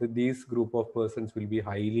these group of persons will be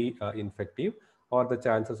highly infective, or the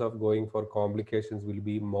chances of going for complications will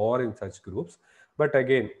be more in such groups. But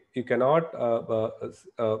again, you cannot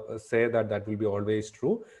say that that will be always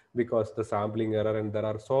true, because the sampling error, and there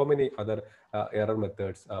are so many other error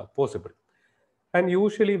methods possible. And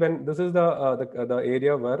usually when this is the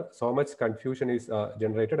area where so much confusion is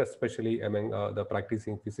generated, especially among the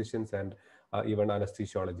practicing physicians and even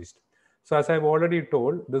anesthesiologists. So as I've already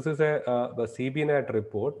told, this is a CBNat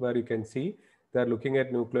report where you can see They are looking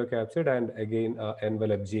at nucleocapsid and again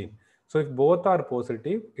envelope gene. So if both are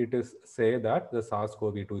positive, it is say that the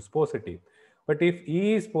SARS-CoV-2 is positive. But if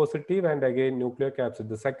E is positive and again nucleocapsid,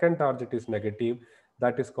 the second target is negative,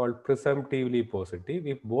 that is called presumptively positive.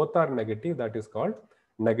 If both are negative, that is called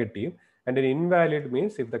negative. And an invalid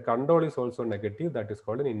means if the control is also negative, that is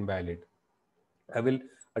called an invalid. I will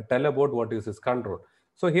tell about what is this control.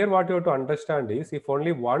 So here what you have to understand is if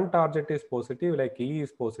only one target is positive, like E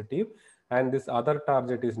is positive, and this other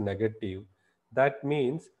target is negative, that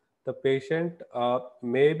means the patient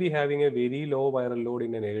may be having a very low viral load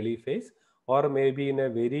in an early phase, or maybe in a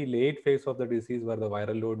very late phase of the disease where the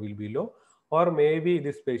viral load will be low, or maybe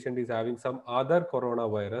this patient is having some other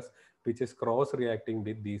coronavirus which is cross-reacting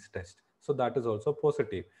with these tests. So that is also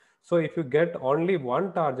positive. So if you get only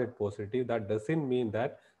one target positive, that doesn't mean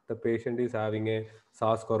that the patient is having a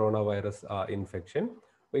SARS coronavirus infection.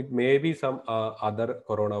 It may be some other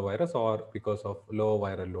coronavirus or because of low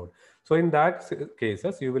viral load. So in that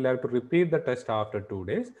cases, you will have to repeat the test after 2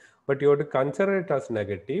 days, but you have to consider it as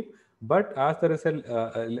negative. But as there is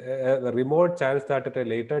a remote chance that at a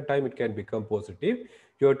later time it can become positive,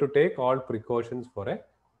 you have to take all precautions for a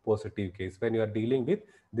positive case when you are dealing with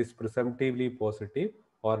this presumptively positive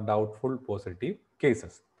or doubtful positive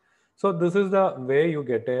cases. So this is the way you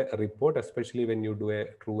get a report, especially when you do a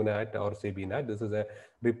TrueNat or CBNat. This is a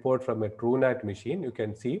report from a TrueNat machine. You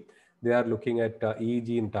can see they are looking at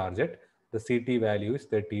EEG in target. The CT value is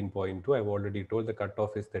 13.2. I've already told the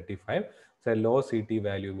cutoff is 35. So a low CT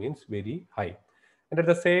value means very high. And at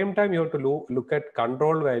the same time, you have to look at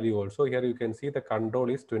control value also. Here you can see the control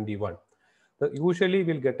is 21. Usually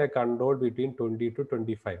we'll get a control between 20 to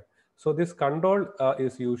 25. So this control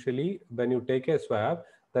is usually when you take a swab,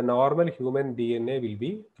 the normal human DNA will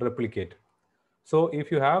be replicated. So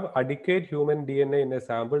if you have adequate human DNA in a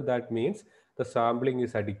sample, that means the sampling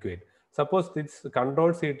is adequate. Suppose this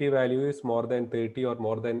control CT value is more than 30 or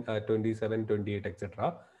more than 27, 28,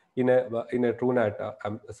 etc. In a TrueNat,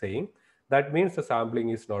 I'm saying, that means the sampling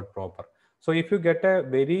is not proper. So if you get a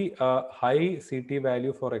very high CT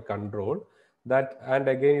value for a control, that and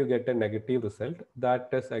again you get a negative result, that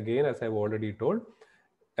is again, as I've already told,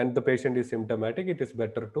 and the patient is symptomatic, it is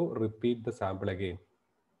better to repeat the sample again.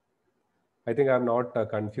 I think I'm not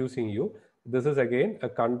confusing you. This is again a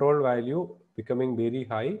control value becoming very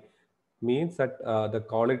high means that the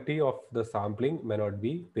quality of the sampling may not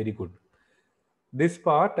be very good. This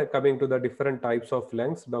part, coming to the different types of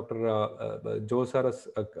lungs, Dr. Josar has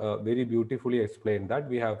very beautifully explained that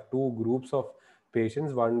we have two groups of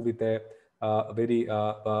patients, one with a very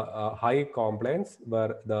high compliance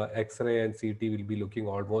where the X-ray and CT will be looking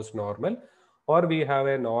almost normal, or we have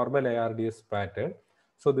a normal ARDS pattern.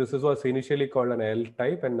 So this was initially called an L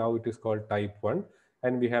type and now it is called type 1,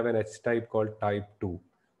 and we have an H type called type 2.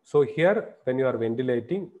 So here when you are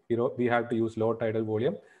ventilating, we have to use low tidal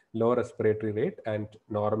volume, low respiratory rate and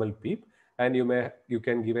normal PEEP, and you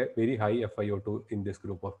can give a very high FiO2 in this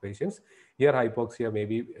group of patients. Here hypoxia may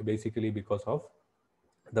be basically because of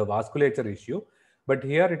the vasculature issue, but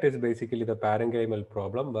here it is basically the parenchymal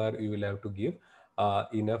problem where you will have to give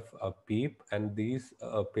enough PEEP, and these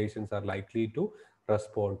patients are likely to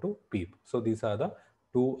respond to PEEP. So these are the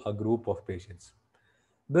two group of patients.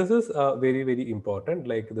 This is very, very important.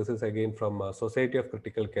 Like this is again from Society of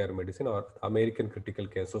Critical Care Medicine or American Critical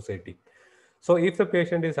Care Society. So if the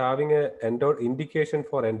patient is having an indication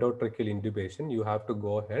for endotracheal intubation, you have to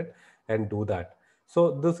go ahead and do that.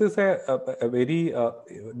 So this is a very,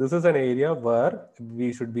 this is an area where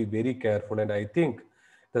we should be very careful. And I think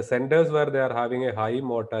the centers where they are having a high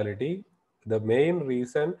mortality, the main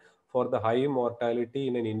reason for the high mortality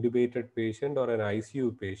in an intubated patient or an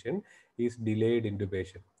ICU patient is delayed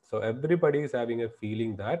intubation. So everybody is having a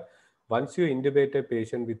feeling that once you intubate a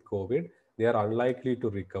patient with COVID, they are unlikely to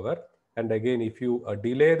recover. And again, if you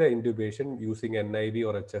delay the intubation using NIV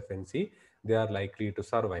or HFNC, they are likely to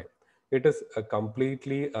survive. It is a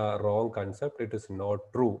completely wrong concept. It is not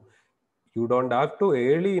true. You don't have to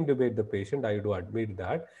early intubate the patient, I do admit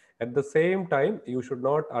that. At the same time, you should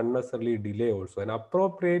not unnecessarily delay also. An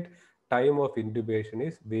appropriate time of intubation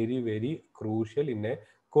is very, very crucial in a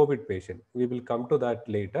COVID patient. We will come to that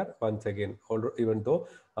later once again, even though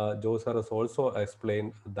Josar has also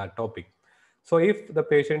explained that topic. So if the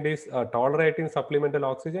patient is tolerating supplemental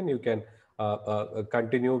oxygen, you can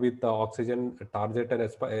continue with the oxygen target and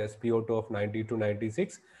SpO2 of 90 to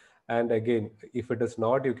 96. And again, if it is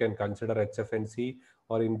not, you can consider HFNC,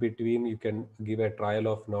 or in between, you can give a trial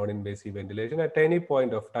of non-invasive ventilation at any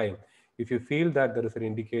point of time. If you feel that there is an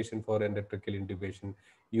indication for endotracheal intubation,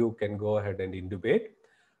 you can go ahead and intubate.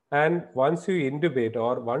 And once you intubate,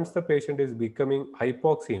 or once the patient is becoming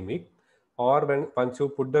hypoxemic, or once you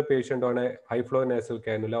put the patient on a high flow nasal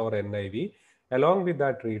cannula or NIV, along with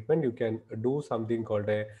that treatment, you can do something called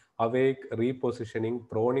a awake repositioning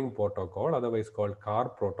proning protocol, otherwise called CAR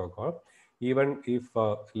protocol. Even if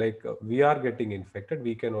we are getting infected,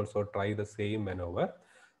 we can also try the same maneuver.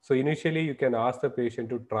 So initially you can ask the patient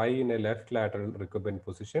to try in a left lateral recumbent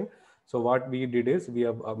position. So what we did is we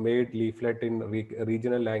have made leaflet in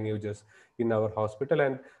regional languages in our hospital,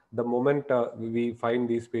 and the moment we find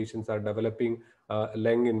these patients are developing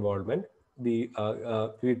lung involvement, we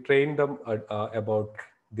train them about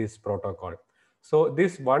this protocol. So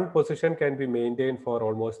this one position can be maintained for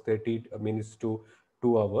almost 30 minutes to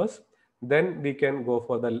 2 hours. Then we can go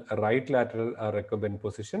for the right lateral recumbent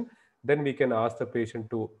position. Then we can ask the patient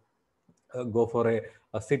to go for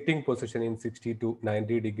a sitting position in 60 to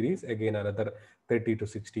 90 degrees, again another 30 to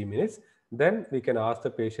 60 minutes. Then we can ask the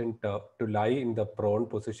patient to lie in the prone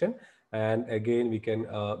position, and again we can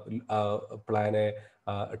plan a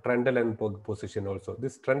Trendelenburg position also.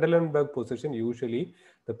 This Trendelenburg position, usually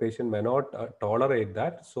the patient may not tolerate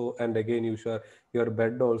that. So, and again, your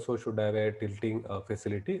bed also should have a tilting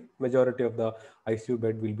facility. Majority of the ICU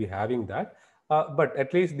bed will be having that. But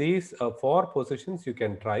at least these 4 positions you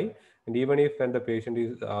can try. And even if when the patient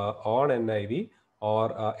is on NIV or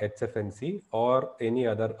HFNC or any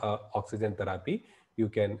other oxygen therapy, you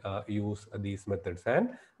can use these methods. And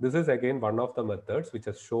this is again one of the methods which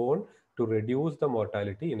has shown to reduce the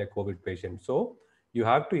mortality in a COVID patient. So you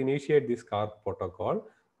have to initiate this CAR protocol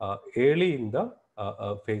early in the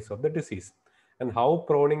phase of the disease. And how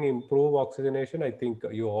proning improve oxygenation, I think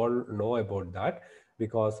you all know about that,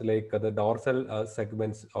 because like the dorsal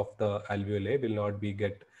segments of the alveoli will not be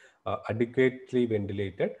get adequately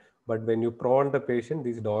ventilated. But when you prone the patient,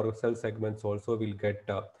 these dorsal segments also will get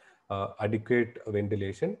adequate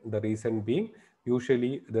ventilation. The reason being,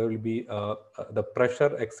 usually there will be the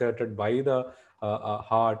pressure exerted by the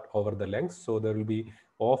heart over the lungs. So there will be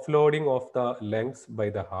offloading of the lungs by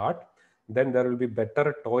the heart. Then there will be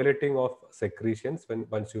better toileting of secretions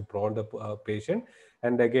once you prone the patient.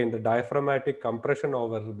 And again, the diaphragmatic compression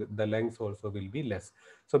over the lungs also will be less.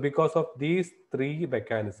 So because of these 3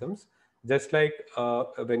 mechanisms, just like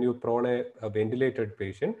when you prone a ventilated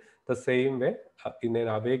patient, the same way in an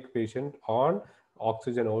awake patient on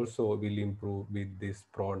oxygen also will improve with these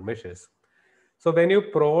prone measures. So when you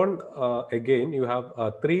prone, again, you have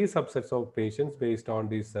 3 subsets of patients based on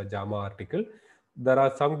this JAMA article. There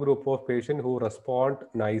are some group of patients who respond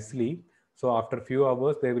nicely. So after a few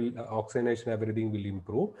hours, they will oxygenation, everything will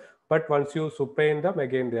improve. But once you supine them,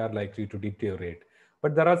 again, they are likely to deteriorate.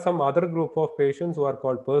 But there are some other group of patients who are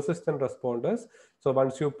called persistent responders. So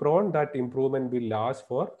once you prone, that improvement will last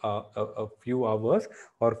for a few hours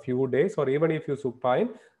or few days, or even if you supine,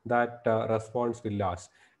 that response will last.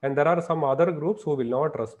 And there are some other groups who will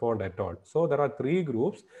not respond at all. So there are 3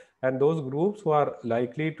 groups, and those groups who are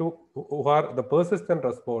likely to, who are the persistent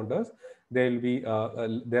responders, they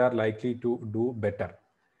are likely to do better.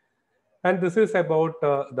 And this is about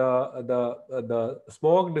the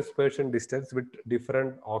smoke dispersion distance with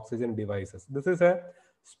different oxygen devices. This is a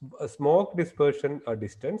smoke dispersion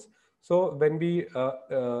distance. So when we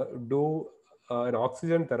do an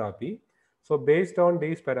oxygen therapy, so based on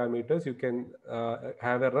these parameters, you can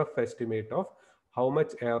have a rough estimate of how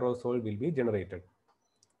much aerosol will be generated.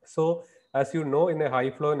 So as you know, in a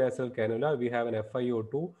high flow nasal cannula, we have an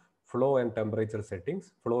FiO2 flow and temperature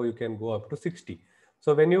settings. Flow, you can go up to 60.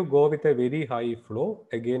 So when you go with a very high flow,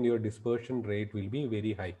 again, your dispersion rate will be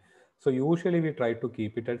very high. So usually we try to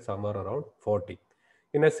keep it at somewhere around 40.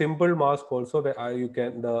 In a simple mask also, you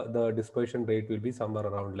can the dispersion rate will be somewhere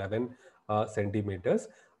around 11 centimeters.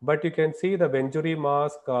 But you can see the Venturi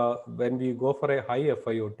mask, when we go for a high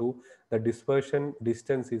FiO2, the dispersion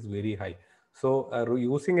distance is very high. So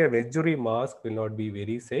using a Venturi mask will not be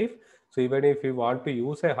very safe. So even if you want to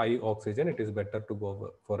use a high oxygen, it is better to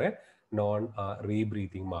go for a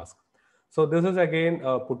non-rebreathing mask. So this is again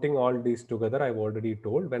putting all these together. I've already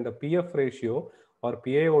told, when the PF ratio or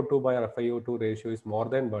PaO2 by FiO2 ratio is more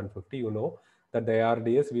than 150, you know that the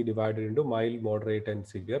ARDS we divided into mild, moderate, and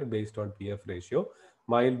severe based on PF ratio.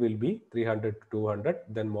 Mild will be 300 to 200,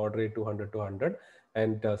 then moderate 200 to 100,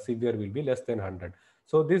 and severe will be less than 100.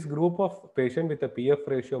 So this group of patient with a PF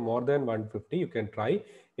ratio more than 150, you can try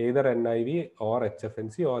either NIV or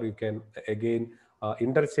HFNC, or you can again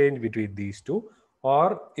interchange between these two.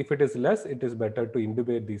 Or if it is less, it is better to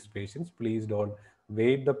intubate these patients. Please don't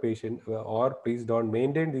wait the patient, or please don't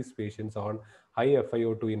maintain these patients on high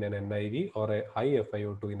FiO2 in an NIV or a high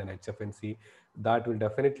FiO2 in an HFNC. That will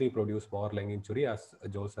definitely produce more lung injury, as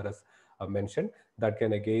Joe sir has mentioned. That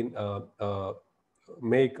can again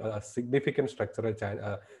make significant structural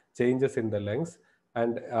changes in the lungs.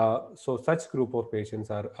 And so such group of patients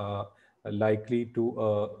are likely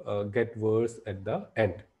to get worse at the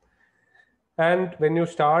end. And when you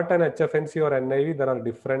start an HFNC or NIV, there are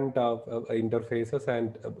different interfaces,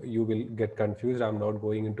 and you will get confused. I'm not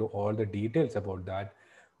going into all the details about that.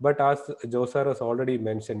 But as Josar has already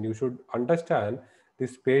mentioned, you should understand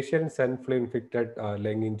this patient self-inflicted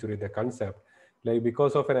lung injury, the concept. Like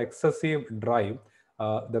because of an excessive drive,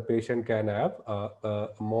 the patient can have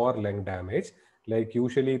more lung damage. Like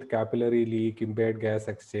usually the capillary leak, impaired gas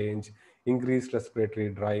exchange, increased respiratory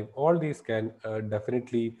drive, all these can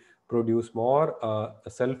definitely produce more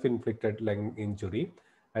self-inflicted lung injury,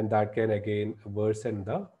 and that can again worsen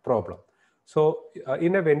the problem. So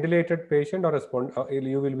in a ventilated patient or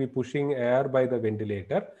you will be pushing air by the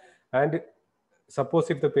ventilator, and suppose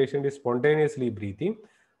if the patient is spontaneously breathing,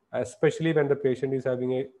 especially when the patient is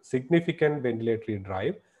having a significant ventilatory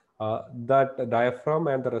drive, that diaphragm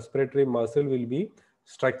and the respiratory muscle will be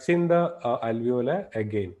stretching the alveoli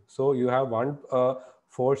again. So you have one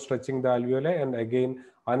force stretching the alveoli, and again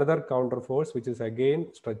another counter force which is again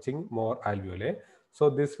stretching more alveoli. So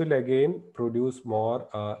this will again produce more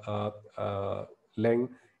lung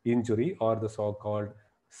injury, or the so-called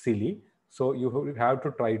SILI. So you have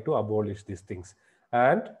to try to abolish these things.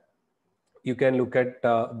 And you can look at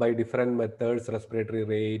by different methods: respiratory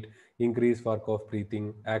rate, increased work of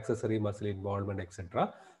breathing, accessory muscle involvement,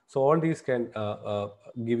 etc. So all these can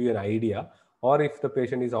give you an idea. Or if the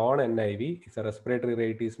patient is on NIV, if the respiratory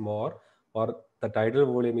rate is more, or the tidal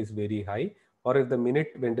volume is very high, or if the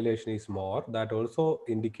minute ventilation is more, that also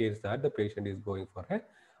indicates that the patient is going for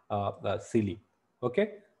a SILI.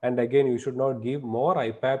 Okay. And again, you should not give more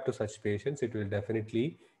IPAP to such patients. It will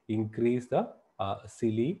definitely increase the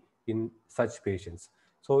SILI in such patients.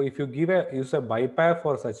 So if you use a BiPAP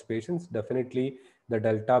for such patients, definitely the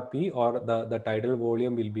delta P, or the tidal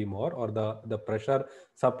volume will be more, or the pressure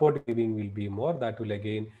support giving will be more. That will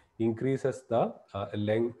again increases the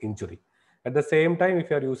lung injury. At the same time, if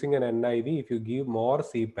you are using an NIV, if you give more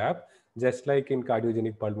CPAP, just like in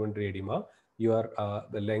cardiogenic pulmonary edema, your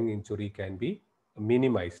the lung injury can be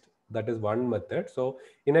minimized. That is one method. So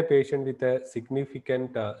in a patient with a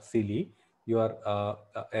significant SILI, your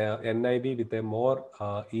NIV with a more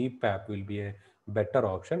EPAP will be a better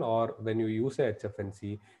option. Or when you use a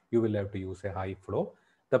HFNC, you will have to use a high flow.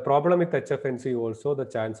 The problem with HFNC also, the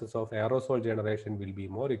chances of aerosol generation will be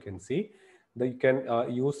more. You can see that you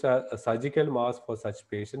can use a surgical mask for such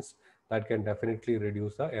patients. That can definitely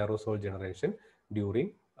reduce the aerosol generation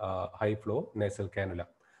during high flow nasal cannula.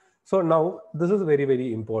 So now this is very,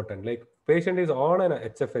 very important. Like patient is on an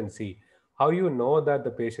HFNC, how you know that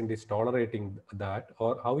the patient is tolerating that,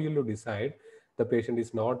 or how will you decide the patient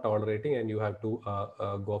is not tolerating and you have to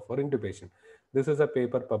go for intubation. This is a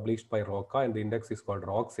paper published by Roca, and the index is called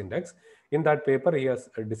ROX index. In that paper, he has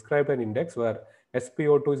described an index where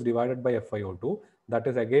SpO2 is divided by FiO2. That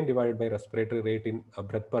is again divided by respiratory rate in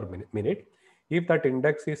breath per minute. If that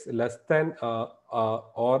index is less than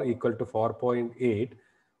or equal to 4.8,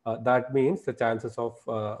 that means the chances of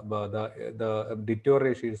the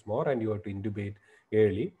deterioration is more, and you have to intubate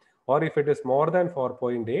early. Or if it is more than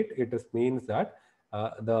 4.8, it means that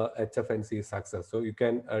the HFNC is success. So you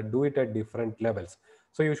can do it at different levels.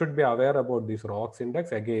 So you should be aware about this ROX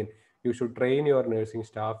index. Again, you should train your nursing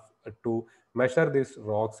staff to measure this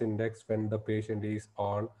ROX index when the patient is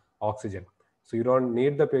on oxygen. So you don't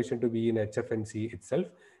need the patient to be in HFNC itself.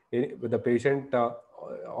 With the patient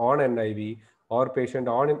on NIV, or patient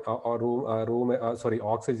on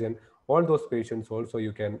oxygen, all those patients also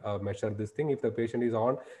you can measure this thing. If the patient is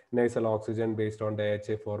on nasal oxygen based on the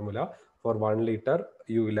AHA formula, for 1 liter,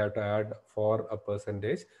 you will have to add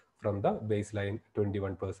 4% from the baseline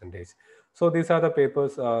 21%. So these are the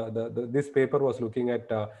papers. This paper was looking at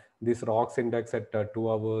this ROX index at 2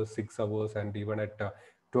 hours, 6 hours, and even at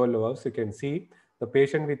 12 hours. You can see the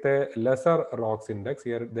patient with a lesser ROX index,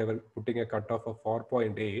 here they were putting a cutoff of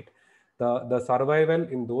 4.8. The survival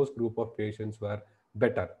in those group of patients were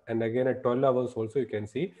better. And again, at 12 hours also, you can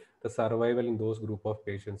see the survival in those group of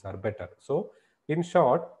patients are better. So in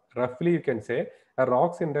short, roughly you can say a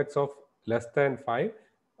ROX index of less than 5,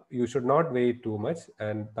 you should not wait too much,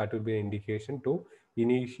 and that will be an indication to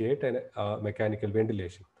initiate a mechanical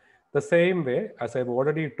ventilation. The same way, as I've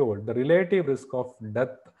already told, the relative risk of death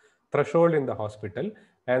threshold in the hospital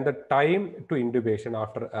and the time to intubation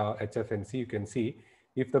after HFNC, you can see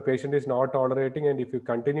if the patient is not tolerating, and if you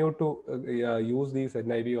continue to use these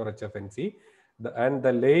NIV or HFNC,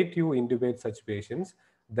 the late you intubate such patients,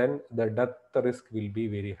 then the death risk will be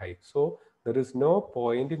very high. So there is no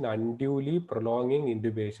point in unduly prolonging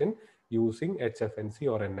intubation using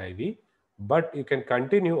HFNC or NIV. But you can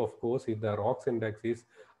continue, of course, if the ROX index is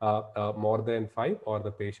more than 5 or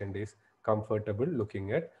the patient is comfortable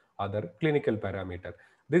looking at other clinical parameter.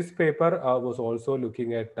 This paper was also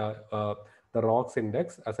looking at the ROX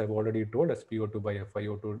index, as I've already told, SpO2 by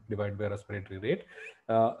FiO2 divided by respiratory rate.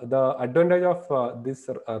 The advantage of this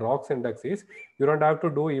ROX index is you don't have to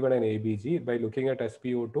do even an ABG. By looking at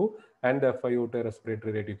SpO2 and the FiO2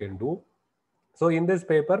 respiratory rate, you can do. So in this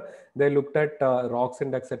paper, they looked at ROX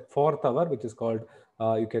index at 4th hour, which is called,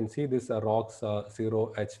 you can see this ROX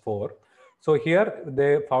 0H4. So here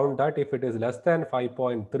they found that if it is less than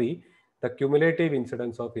 5.3, the cumulative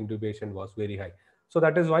incidence of intubation was very high. So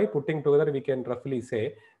that is why, putting together, we can roughly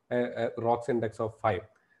say a ROX index of 5.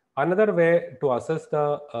 Another way to assess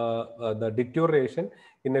the deterioration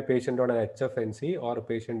in a patient on an HFNC or a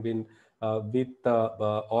patient with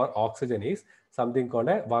or oxygen is something called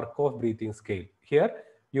a Workhoff breathing scale. Here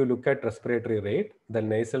you look at respiratory rate, the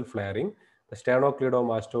nasal flaring, the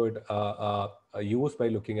sternocleidomastoid used by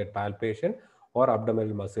looking at palpation, or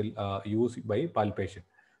abdominal muscle used by palpation.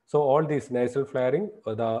 So all these nasal flaring,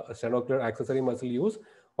 the sternocleidomastoid accessory muscle use,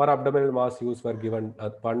 or abdominal mass use were given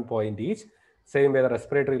 1 point each. Same way, the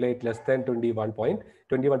respiratory rate less than 21 to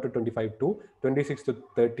 25 to 26 to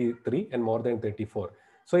 33 and more than 34.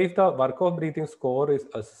 So if the Workhoff breathing score is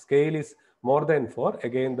a scale is more than 4,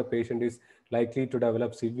 again the patient is likely to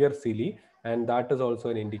develop severe CLE, and that is also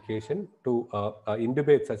an indication to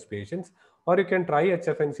intubate such patients. Or you can try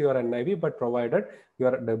HFNC or NIV, but provided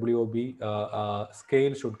your WOB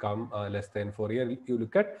scale should come less than 4. Here you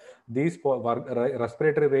look at these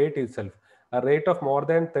respiratory rate itself. A rate of more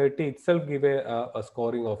than 30 itself give a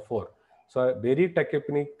scoring of 4. So a very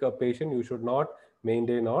tachypneic patient, you should not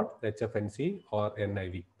maintain on HFNC or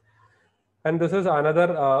NIV. And this is another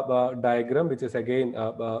diagram, which is again,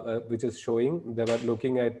 which is showing they were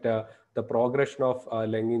looking at the progression of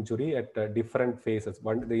lung injury at different phases.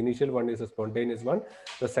 The initial one is a spontaneous one.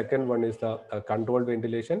 The second one is the controlled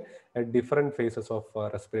ventilation at different phases of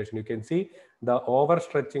respiration. You can see the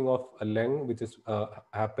overstretching of a lung, which is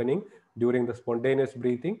happening during the spontaneous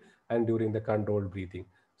breathing and during the controlled breathing.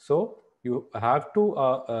 So you have to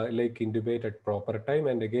like intubate at proper time.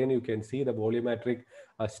 And again, you can see the volumetric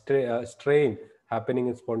strain happening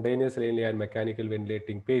in spontaneously and mechanical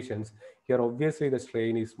ventilating patients. Here, obviously, the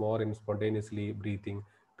strain is more in spontaneously breathing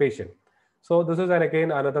patient. So this is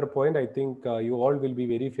again another point. I think you all will be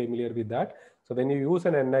very familiar with that. So when you use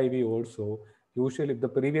an NIV also, usually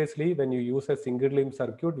previously when you use a single limb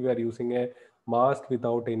circuit, we are using a mask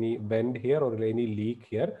without any bend here or any leak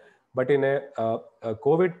here. But in a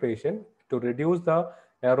COVID patient, to reduce the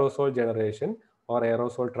aerosol generation or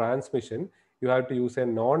aerosol transmission, you have to use a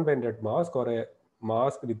non-bended mask or a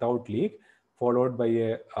mask without leak, followed by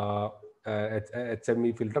a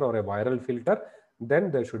HME filter or a viral filter. Then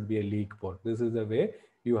there should be a leak port. This is the way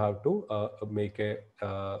you have to make a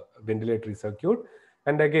ventilatory circuit.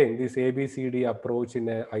 And again, this ABCD approach in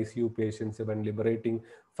a ICU patients when liberating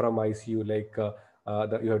from ICU, like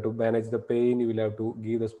you have to manage the pain, you will have to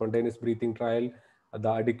give the spontaneous breathing trial, the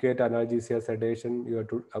adequate analgesia sedation, you have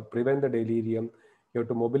to prevent the delirium, you have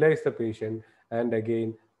to mobilize the patient, and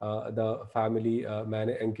again, the family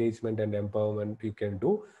engagement and empowerment you can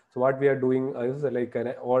do. So what we are doing is like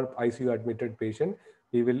an all ICU admitted patient,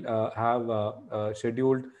 we will have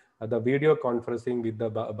scheduled the video conferencing with the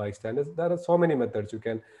bystanders. There are so many methods. You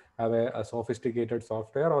can have a sophisticated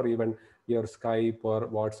software, or even your Skype or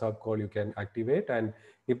WhatsApp call you can activate. And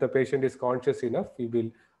if the patient is conscious enough, we will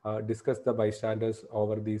discuss the bystanders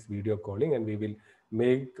over these video calling, and we will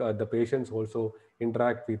make the patients also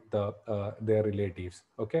interact with their relatives.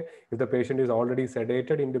 Okay, if the patient is already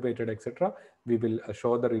sedated, intubated, etc., we will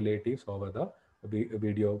show the relatives over the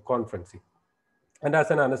video conferencing. And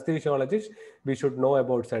as an anesthesiologist, we should know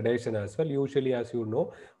about sedation as well. Usually, as you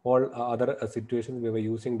know, all other situations we were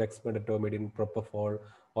using dexmedetomidine, propofol,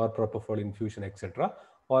 or propofol infusion, etc.,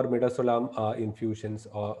 or midazolam infusions,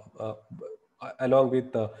 or along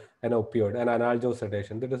with an opioid and analgesic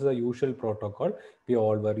sedation. That is the usual protocol we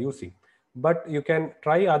all were using. But you can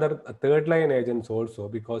try other third line agents also,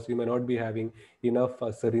 because you may not be having enough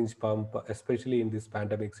syringe pump, especially in this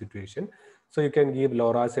pandemic situation. So you can give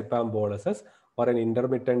lorazepam boluses, or an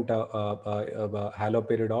intermittent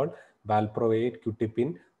haloperidol, valproate,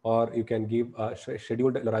 Q-tipin, or you can give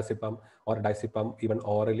scheduled lorazepam or diazepam even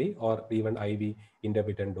orally, or even IV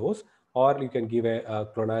intermittent dose, or you can give a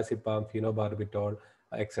clonazepam, phenobarbital,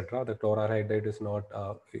 etc. The chlorhydrate is not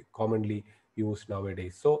commonly used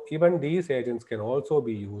nowadays. So even these agents can also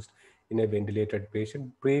be used in a ventilated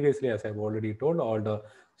patient. Previously, as I've already told, all the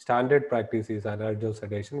standard practice is analgesic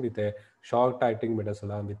sedation with a short-acting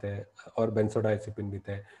midazolam with a or benzodiazepine with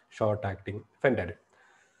a short-acting fentanyl.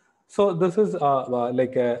 So this is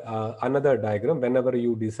like another diagram. Whenever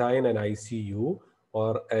you design an ICU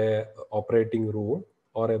or a operating room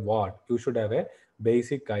or a ward, you should have a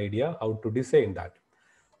basic idea how to design that.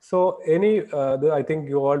 So I think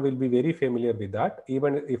you all will be very familiar with that.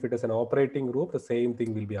 Even if it is an operating room, the same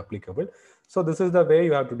thing will be applicable. So this is the way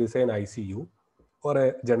you have to design ICU or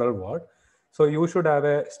a general ward. So you should have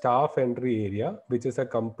a staff entry area, which is a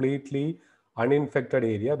completely uninfected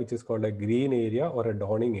area, which is called a green area or a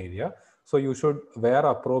dawning area. So you should wear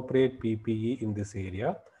appropriate PPE in this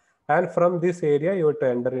area. And from this area, you have to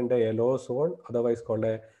enter in the yellow zone, otherwise called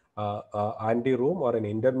a anti-room or an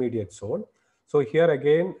intermediate zone. So here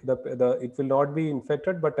again, it will not be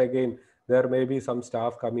infected, but again, there may be some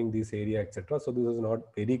staff coming this area, etc. So this is not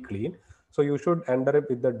very clean. So you should enter it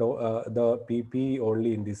with the PPE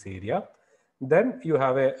only in this area. Then you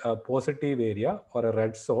have a positive area or a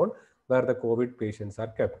red zone where the COVID patients are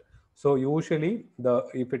kept. So usually,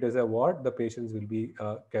 if it is a ward, the patients will be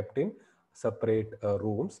kept in separate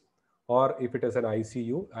rooms. Or if it is an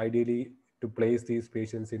ICU, ideally to place these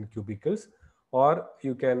patients in cubicles, or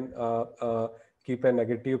you can keep a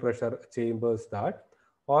negative pressure chambers that,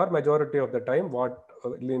 or majority of the time, what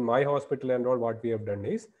in my hospital and all, what we have done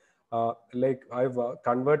is, like I've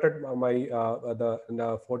converted my the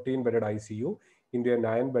 14-bedded ICU into a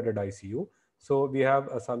 9-bedded ICU. So we have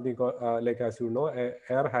something called, like as you know, a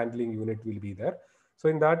air handling unit will be there. So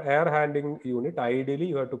in that air handling unit, ideally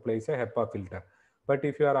you have to place a HEPA filter. But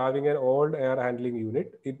if you are having an old air handling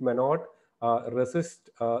unit, it may not resist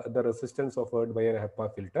the resistance offered by a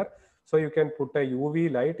HEPA filter. So you can put a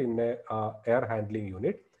UV light in a air handling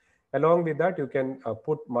unit. Along with that, you can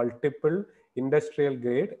put multiple industrial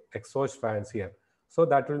grade exhaust fans here. So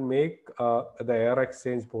that will make the air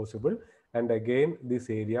exchange possible. And again, this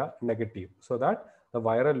area negative, so that the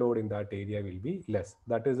viral load in that area will be less.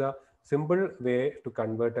 That is a simple way to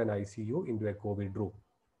convert an ICU into a COVID room.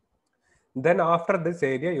 Then after this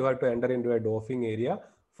area, you have to enter into a doffing area.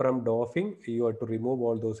 From doffing, you have to remove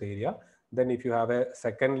all those area. Then if you have a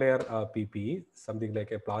second layer PPE, something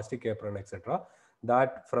like a plastic apron, etc.,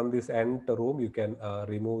 that from this end room, you can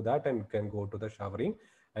remove that and you can go to the showering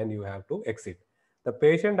and you have to exit. The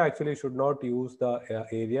patient actually should not use the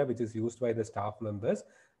area which is used by the staff members.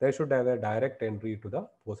 They should have a direct entry to the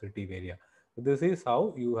positive area. This is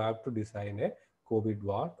how you have to design a COVID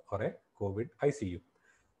ward or a COVID ICU.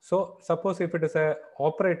 So suppose if it is a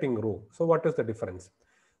operating room, so what is the difference?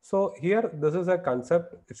 So here, this is a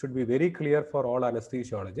concept, it should be very clear for all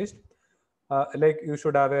anesthesiologists. Like you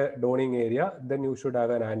should have a dawning area, then you should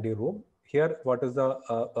have an anti room. Here, what is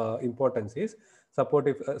the importance is,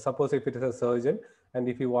 suppose if it is a surgeon and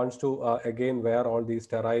if he wants to again wear all these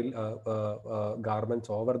sterile garments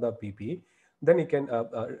over the PPE, then he can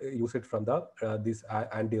use it from the this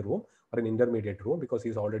anti room or an intermediate room because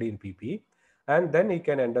he's already in PPE, and then he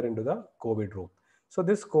can enter into the COVID room. So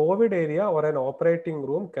this COVID area or an operating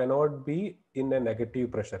room cannot be in a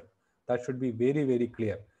negative pressure. That should be very, very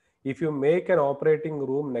clear. If you make an operating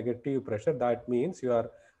room negative pressure, that means you are,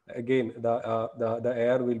 again, the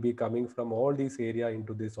air will be coming from all these area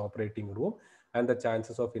into this operating room and the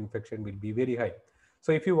chances of infection will be very high.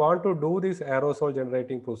 So if you want to do this aerosol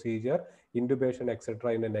generating procedure, intubation,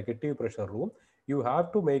 etc. in a negative pressure room, you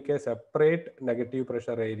have to make a separate negative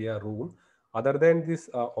pressure area room other than this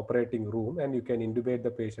operating room, and you can intubate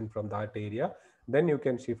the patient from that area. Then you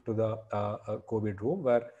can shift to the COVID room,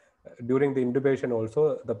 where during the intubation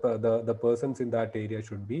also the persons in that area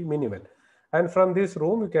should be minimal. And from this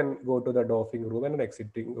room, you can go to the doffing room and an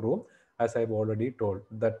exiting room, as I've already told.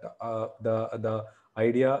 That the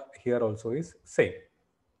idea here also is same.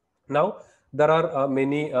 Now, there are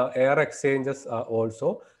many air exchanges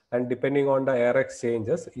also, and depending on the air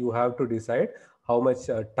exchanges, you have to decide how much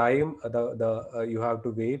time you have to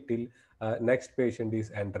wait till next patient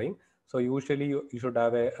is entering. So usually you should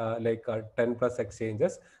have a like 10 plus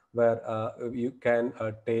exchanges where you can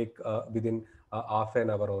take within half an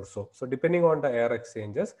hour or so. So depending on the air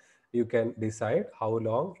exchanges, you can decide how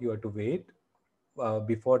long you have to wait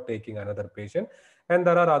before taking another patient. And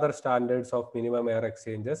there are other standards of minimum air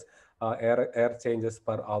exchanges, air changes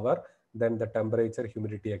per hour, then the temperature,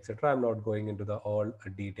 humidity, etc. I'm not going into the all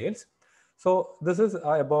details. So this is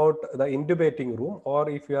about the intubating room, or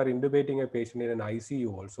if you are intubating a patient in an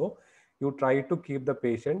ICU also, you try to keep the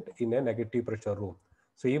patient in a negative pressure room.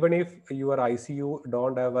 So even if your ICU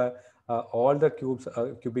don't have all the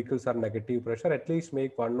cubicles are negative pressure, at least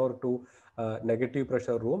make 1 or 2 negative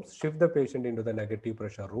pressure rooms, shift the patient into the negative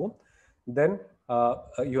pressure room. Then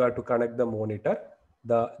you have to connect the monitor.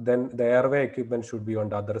 then the airway equipment should be on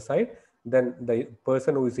the other side. Then the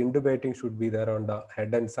person who is intubating should be there on the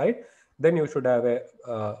head and side. Then you should have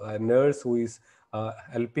a nurse who is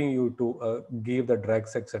helping you to give the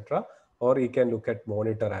drugs, etc. Or he can look at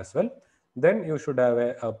monitor as well. Then you should have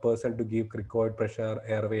a person to give cricoid pressure,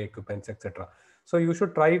 airway equipments, etc. So you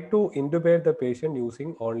should try to intubate the patient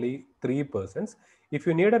using only 3 persons. If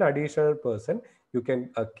you need an additional person, you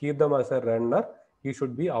can keep them as a runner. He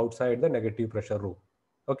should be outside the negative pressure room.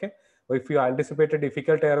 Okay. If you anticipate a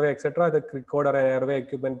difficult airway, etc., the cricoid or airway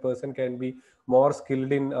equipment person can be more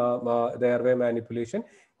skilled in the airway manipulation.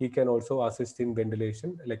 He can also assist in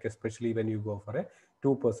ventilation, like especially when you go for a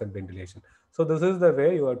 2% ventilation. So this is the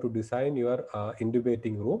way you have to design your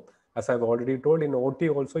intubating room. As I've already told, in OT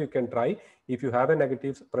also you can try. If you have a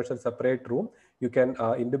negative pressure separate room, you can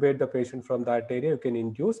intubate the patient from that area, you can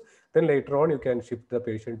induce. Then later on, you can shift the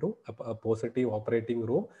patient to a positive operating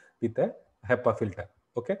room with a HEPA filter.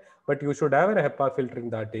 Okay, but you should have a HEPA filter in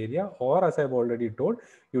that area, or as I've already told,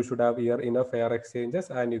 you should have enough air exchanges,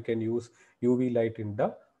 and you can use UV light in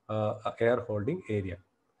the air holding area.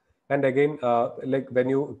 And again, like when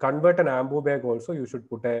you convert an ambu bag also, you should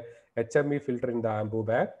put a HME filter in the ambu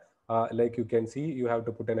bag. Like you can see, you have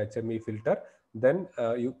to put an HME filter. Then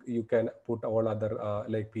you can put all other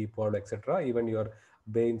like people, etc. Even your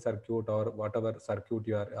vein circuit or whatever circuit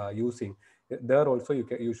you are using. There also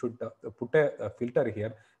you should put a filter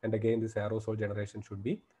here. And again, this aerosol generation should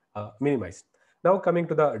be minimized. Now coming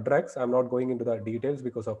to the drugs, I'm not going into the details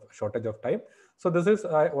because of shortage of time. So this is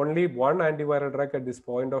only one antiviral drug at this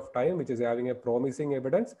point of time, which is having a promising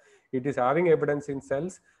evidence. It is having evidence in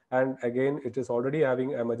cells, and again, it is already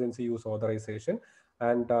having emergency use authorization,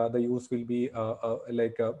 and the use will be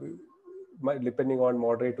depending on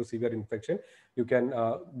moderate to severe infection. You can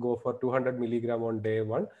go for 200 milligram on day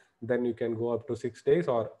 1, then you can go up to 6 days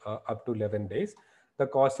or up to 11 days. The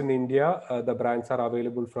cost in India, the brands are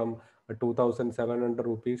available from 2,700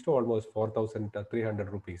 rupees to almost 4,300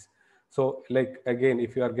 rupees. So like again,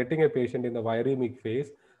 if you are getting a patient in the viremic phase,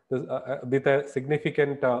 with a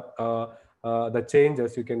significant the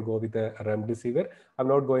changes, you can go with a remdesivir. I'm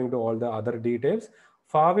not going to all the other details.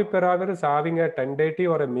 Favipiravir is having a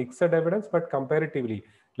tentative or a mixed evidence, but comparatively,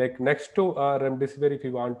 like next to remdesivir, if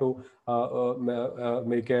you want to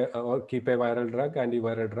make a or keep a viral drug,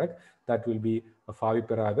 antiviral drug, that will be a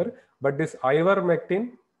favipiravir. But this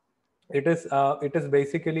ivermectin, it is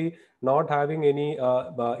basically not having any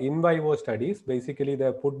in vivo studies. Basically,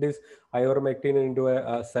 they put this ivermectin into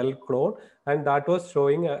a cell clone, and that was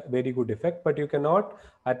showing a very good effect. But you cannot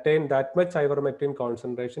attain that much ivermectin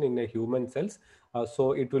concentration in a human cells,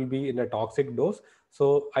 so it will be in a toxic dose.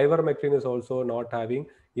 So ivermectin is also not having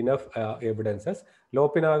enough evidences.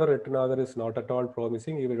 Lopinavir, ritonavir is not at all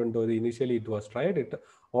promising, even though initially it was tried.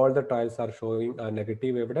 All the trials are showing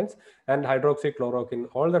negative evidence, and hydroxychloroquine,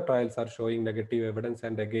 all the trials are showing negative evidence.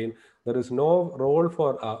 And again, there is no role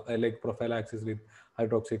for like prophylaxis with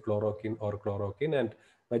hydroxychloroquine or chloroquine, and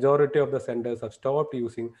majority of the centers have stopped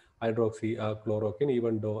using hydroxychloroquine,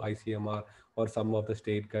 even though ICMR or some of the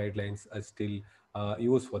state guidelines are still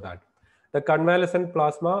used for that. The convalescent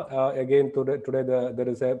plasma, again, today there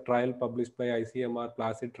is a trial published by ICMR,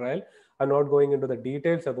 Placid trial. I'm not going into the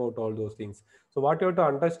details about all those things. So what you have to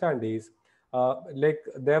understand is, like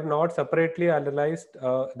they have not separately analyzed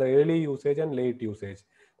the early usage and late usage.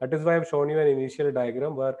 That is why I've shown you an initial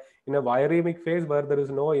diagram where in a viremic phase where there is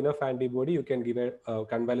no enough antibody, you can give a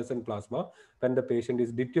convalescent plasma when the patient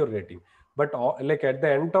is deteriorating. But like at the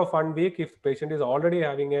end of 1 week, if the patient is already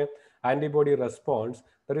having a antibody response,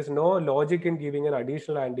 there is no logic in giving an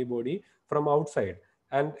additional antibody from outside.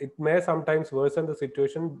 And it may sometimes worsen the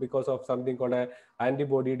situation because of something called a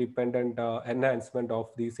antibody dependent enhancement of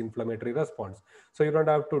these inflammatory response. So you don't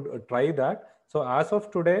have to try that. So as of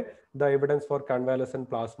today, the evidence for convalescent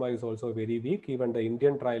plasma is also very weak. Even the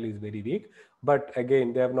Indian trial is very weak. But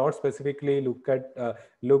again, they have not specifically looked at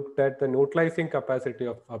the neutralizing capacity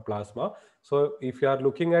of plasma. So if you are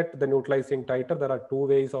looking at the neutralizing titer, there are 2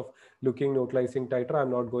 ways of looking neutralizing titer. I'm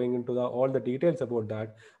not going into all the details about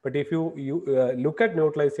that. But if you look at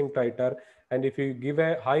neutralizing titer, and if you give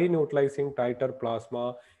a high neutralizing titer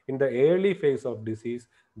plasma in the early phase of disease,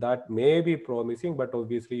 that may be promising, but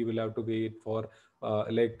obviously you will have to wait for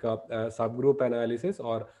subgroup analysis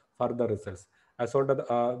or further results. As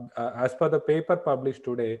per the paper published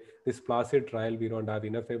today, this Placid trial, we don't have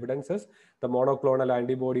enough evidences. The monoclonal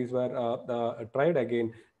antibodies were tried,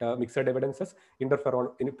 again, mixed evidences.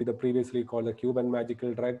 Interferon, the previously called the Cuban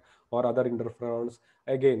magical drug or other interferons,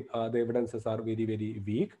 again, the evidences are very, very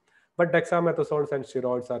weak. But dexamethasones and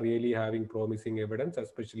steroids are really having promising evidence,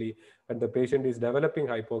 especially when the patient is developing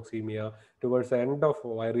hypoxemia towards the end of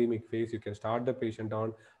viremic phase. You can start the patient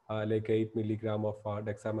on like 8 milligram of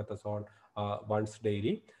dexamethasone once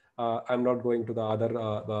daily. I'm not going to the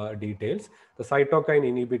other details. The cytokine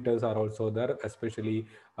inhibitors are also there, especially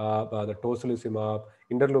the tocilizumab,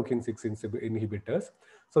 interleukin-6 inhibitors.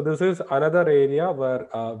 So this is another area where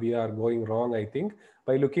we are going wrong, I think.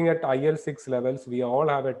 By looking at IL-6 levels, we all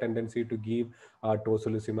have a tendency to give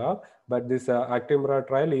tocilizumab. But this Actimra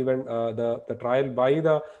trial, even the trial by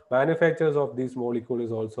the manufacturers of this molecule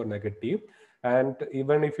is also negative. And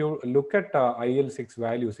even if you look at IL-6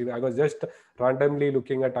 values, I was just randomly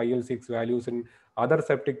looking at IL-6 values in other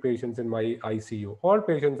septic patients in my ICU. All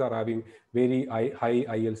patients are having very high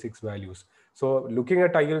IL-6 values. So looking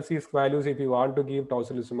at IL-6 values, if you want to give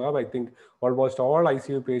tocilizumab, I think almost all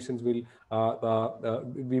ICU patients will,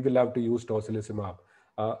 we will have to use tocilizumab.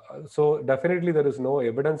 So definitely there is no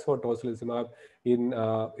evidence for tocilizumab in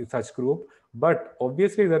such group. But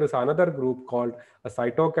obviously there is another group called a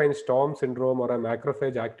cytokine storm syndrome or a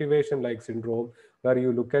macrophage activation like syndrome, where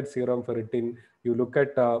you look at serum ferritin, you look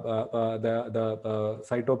at the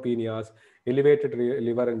cytopenias, elevated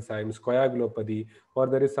liver enzymes, coagulopathy, or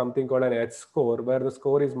there is something called an H score, where the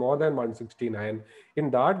score is more than 169.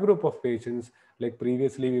 In that group of patients, like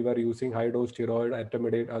previously we were using high dose steroid,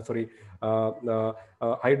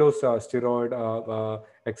 high dose steroid,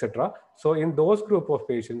 etc. So in those group of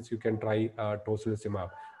patients, you can try tocilizumab,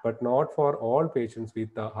 but not for all patients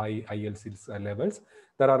with high IL-6 levels.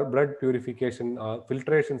 There are blood purification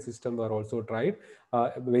filtration systems are also tried,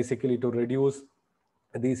 basically to reduce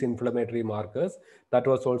these inflammatory markers. That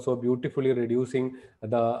was also beautifully reducing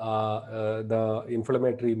the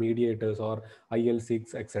inflammatory mediators or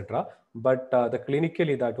IL-6, etc. But the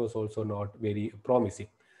clinically that was also not very promising.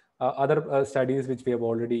 Other studies which we have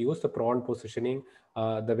already used, the prone positioning,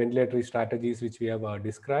 the ventilatory strategies which we have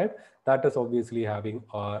described, that is obviously having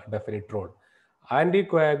a definite role.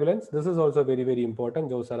 Anticoagulants, this is also very, very important.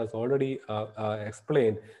 Joe sir has already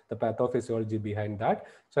explained the pathophysiology behind that.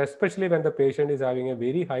 So especially when the patient is having a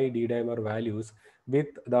very high D-dimer values with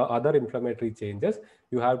the other inflammatory changes,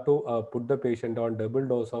 you have to put the patient on double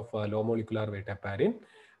dose of low molecular weight heparin.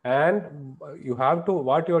 And you have to,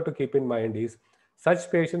 what you have to keep in mind is,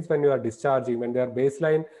 such patients, when you are discharging, when their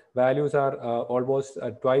baseline values are almost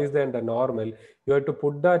twice than the normal, you have to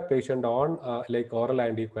put that patient on like oral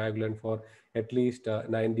anticoagulant for at least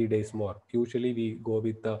 90 days more. Usually we go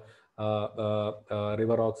with the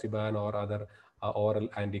rivaroxaban or other oral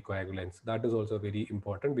anticoagulants. That is also very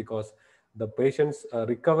important, because the patients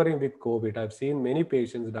recovering with COVID, I've seen many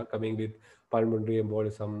patients that are coming with pulmonary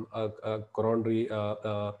embolism, coronary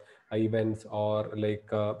events, or like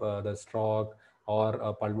the stroke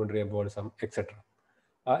or pulmonary embolism, etc.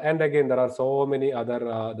 And again, there are so many other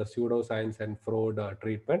the pseudoscience and fraud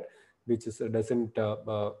treatment, which doesn't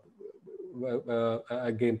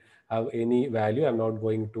again have any value. I'm not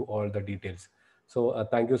going to all the details. So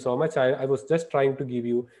thank you so much. I was just trying to give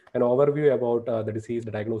you an overview about the disease,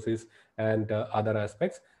 the diagnosis, and other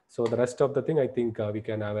aspects. So the rest of the thing, I think we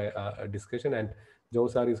can have a discussion. And Joe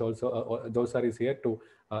sir is also Joe sir is here to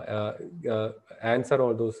answer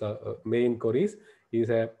all those main queries. He's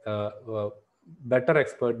a better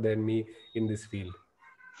expert than me in this field.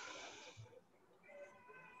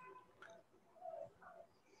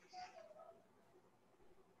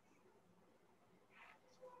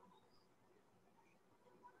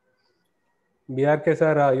 BRK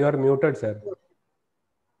sir, you are muted, sir.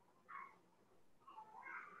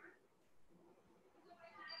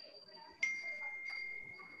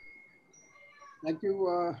 Thank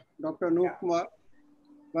you, Dr. Anoop Kumar.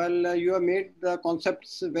 Well, you have made the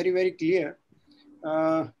concepts very, very clear.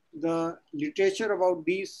 The literature about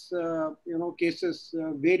these, cases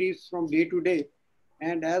varies from day to day.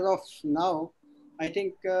 And as of now, I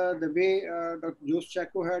think the way Dr.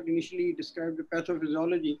 Chacko had initially described the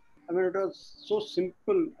pathophysiology, I mean, it was so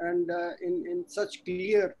simple and in such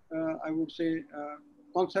clear, I would say,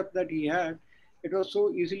 concept that he had. It was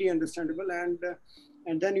so easily understandable.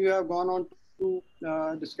 And then you have gone on to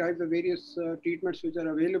describe the various treatments which are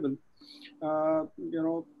available,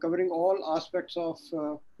 covering all aspects of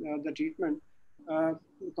the treatment.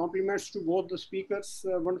 Compliments to both the speakers,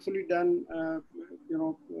 wonderfully done,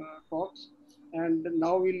 talks. And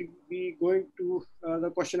now we'll be going to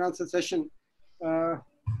the question answer session.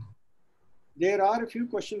 There are a few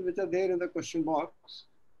questions which are there in the question box.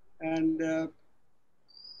 And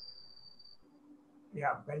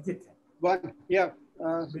yeah, Baljith. One, yeah.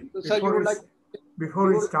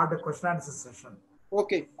 Before we start the question answer session.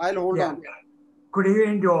 Okay, I'll hold on. Good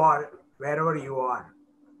evening to all, wherever you are.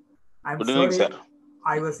 I'm Good evening, sorry, sir.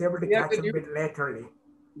 I was able to catch a bit laterly.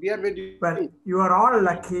 We are with you. Well, you are all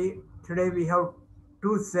lucky. Today we have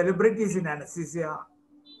two celebrities in anesthesia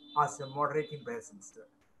as a moderating persons.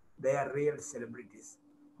 They are real celebrities.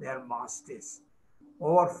 They are masters.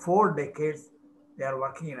 Over 4 decades, they are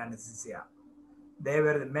working in anesthesia. They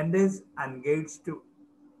were the mentors and guides to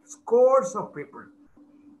scores of people.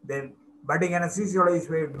 Then budding anesthesiologists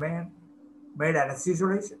were made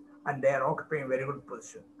anesthesiologists, and they are occupying a very good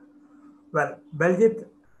position. Well, Baljith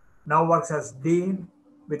now works as dean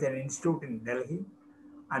with an institute in Delhi,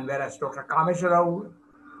 and whereas Dr. Kameswar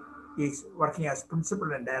is working as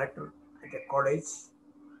principal and director at a college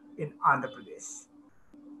in Andhra Pradesh.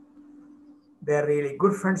 They are really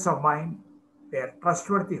good friends of mine. They are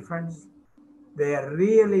trustworthy friends. They are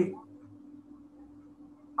really,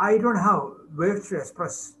 I don't have words to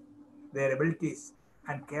express their abilities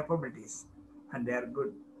and capabilities, and they are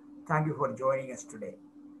good. Thank you for joining us today.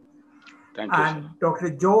 Thank you, and sir.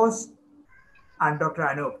 Dr. Jose and Dr.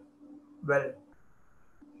 Anoop. Well,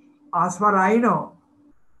 as far as I know,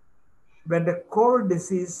 when the COVID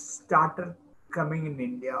disease started coming in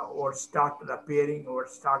India or started appearing or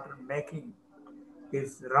started making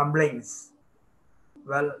its rumblings,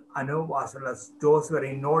 well, Anoop as well as those were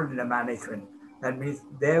involved in the management. That means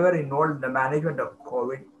they were involved in the management of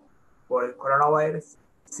COVID or coronavirus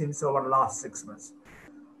since over the last 6 months.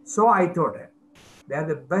 So I thought they are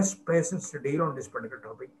the best persons to deal on this particular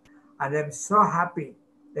topic. And I'm so happy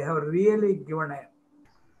they have really given a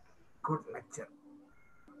good lecture.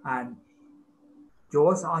 And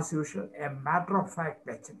Jose, as usual, a matter-of-fact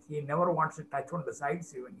lecture. He never wants to touch on the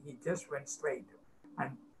sides even. He just went straight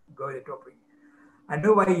and go to the topic.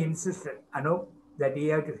 Anoop, I insisted, Anoop, that he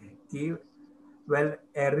had to give, well,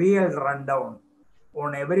 a real rundown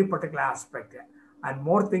on every particular aspect and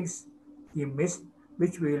more things he missed,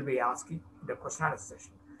 which we will be asking in the question and answer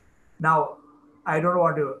session. Now, I don't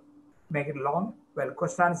want to make it long. Well,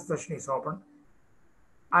 question and answer session is open.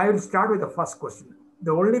 I will start with the first question.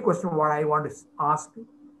 The only question what I want to ask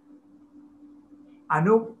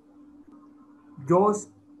Anoop, Jose,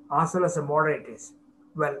 as well as the moderators.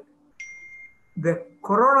 Well, the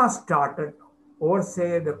corona started, or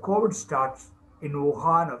say the COVID starts in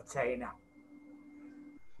Wuhan of China.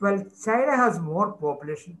 Well, China has more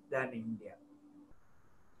population than India.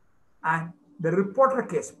 And the reporter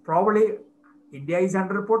case, probably India is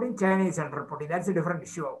underreporting, China is underreporting. That's a different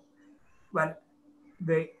issue. Well,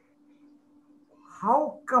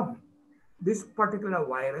 how come this particular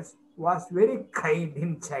virus was very kind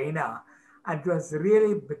in China and was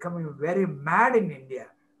really becoming very mad in India?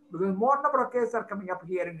 Because more number of cases are coming up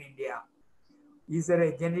here in India. Is there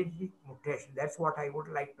a genetic mutation? That's what I would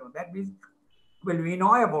like to know. That means, well, we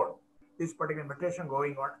know about this particular mutation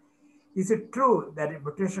going on. Is it true that a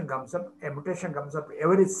mutation comes up? A mutation comes up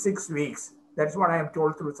every 6 weeks. That's what I am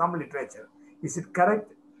told through some literature. Is it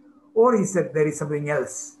correct? Or is it there is something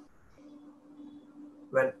else?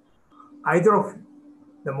 Well, either of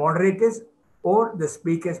the moderators or the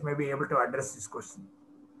speakers may be able to address this question.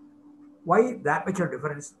 Why that much of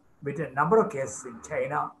difference between number of cases in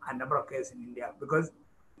China and number of cases in India? Because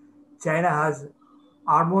China has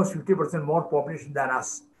almost 50% more population than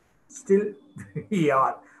us. Still, we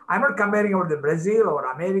are. I'm not comparing with the Brazil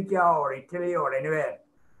or America or Italy or anywhere.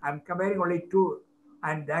 I'm comparing only two,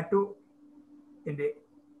 and that too in the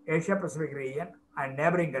Asia Pacific region and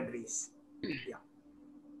neighboring countries. Yeah.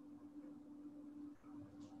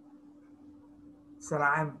 Sir,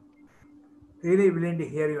 I'm really willing to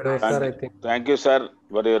hear your answer. Thank you, sir,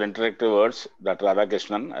 for your interactive words, Dr.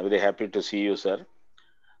 Radhakrishnan. I'm very happy to see you, sir.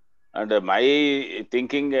 And my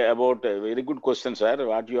thinking about a very good question, sir.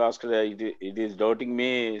 What you asked, it is doubting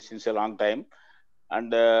me since a long time.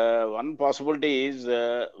 And one possibility is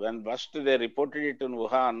when first they reported it in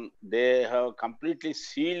Wuhan, they have completely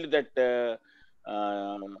sealed that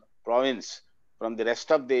province from the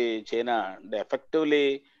rest of the China. They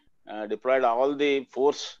effectively deployed all the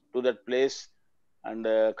force to that place and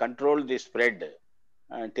controlled the spread.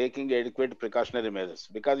 And taking adequate precautionary measures.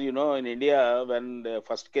 Because, you know, in India, when the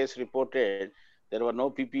first case reported, there were no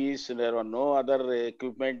PPEs, there were no other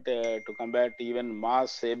equipment to combat, even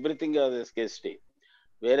masks, everything was scarcity.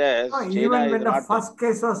 Whereas China even is when not. The first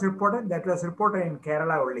case was reported, that was reported in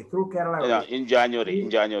Kerala only, through Kerala Yeah, only. in January. In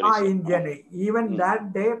January. Even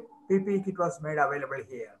that day, PPE kit was made available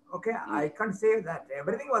here. Okay, I can't say that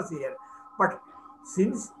everything was here. But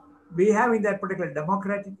since we have in that particular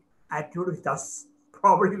democratic attitude with us,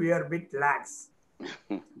 probably we are a bit lax.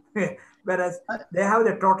 Whereas they have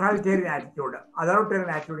the totalitarian attitude, authoritarian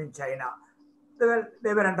attitude in China.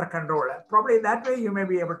 They were under control. Probably that way you may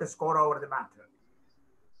be able to score over the matter.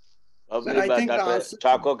 Probably, Sir, I but think the Dr. answer,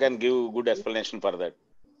 Chacko can give good explanation for that.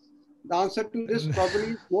 the answer to this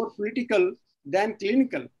probably is more political than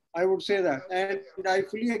clinical. I would say that. And I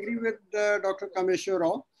fully agree with Dr.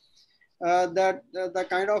 Kameswar that the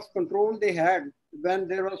kind of control they had when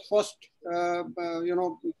there was first,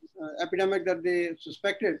 epidemic that they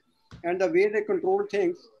suspected, and the way they controlled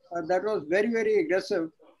things, that was very, very aggressive,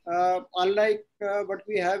 unlike what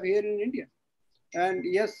we have here in India. And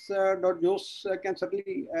yes, Dr. Jose can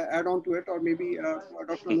certainly add on to it, or maybe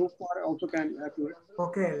Dr. Anoop also can add to it.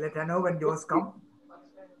 Okay, let us know when Jose come.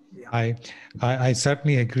 Yeah. I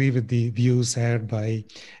certainly agree with the views shared by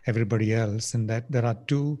everybody else, and that there are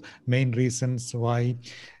two main reasons why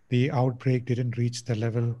the outbreak didn't reach the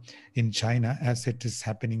level in China as it is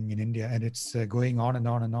happening in India, and it's going on and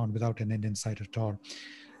on and on without an end in sight at all.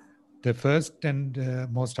 The first and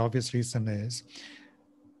most obvious reason is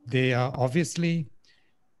they are obviously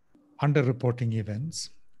underreporting events.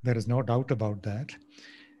 There is no doubt about that.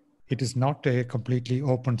 It is not a completely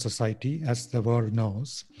open society, as the world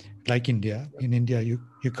knows, like India. In India,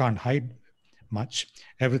 you can't hide much.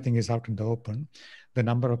 Everything is out in the open. The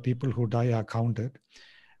number of people who die are counted,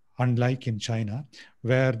 unlike in China,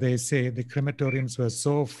 where they say the crematoriums were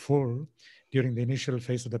so full during the initial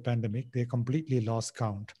phase of the pandemic, they completely lost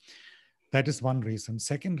count. That is one reason.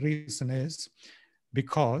 Second reason is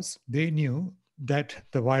because they knew that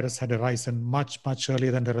the virus had arisen much, much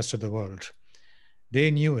earlier than the rest of the world. They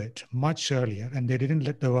knew it much earlier, and they didn't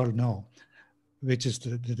let the world know, which is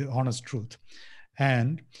the honest truth.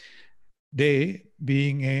 And they,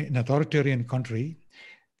 being an authoritarian country,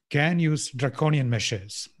 can use draconian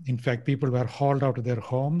measures. In fact, people were hauled out of their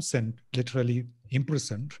homes and literally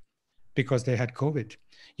imprisoned because they had COVID.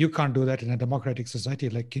 You can't do that in a democratic society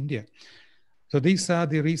like India. So these are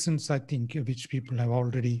the reasons, I think, which people have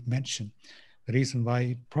already mentioned. The reason why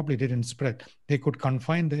it probably didn't spread. They could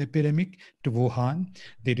confine the epidemic to Wuhan.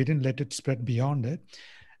 They didn't let it spread beyond it.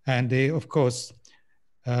 And they, of course,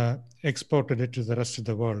 exported it to the rest of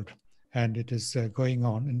the world. And it is going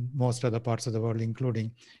on in most other parts of the world,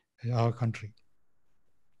 including our country.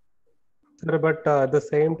 Sir, but at the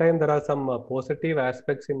same time, there are some positive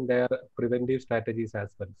aspects in their preventive strategies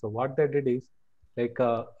as well. So what they did is, like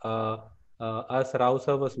as Rao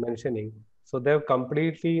sir was mentioning, so they've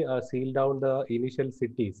completely sealed down the initial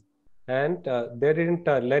cities, and they didn't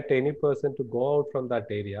let any person to go out from that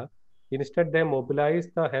area. Instead, they mobilized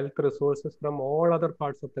the health resources from all other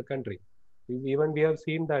parts of the country. Even we have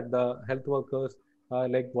seen that the health workers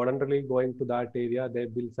like voluntarily going to that area. They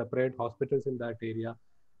build separate hospitals in that area,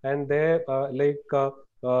 and they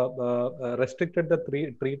restricted the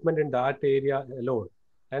treatment in that area alone.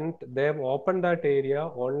 And they have opened that area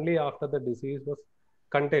only after the disease was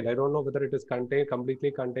contained. I don't know whether it is contained,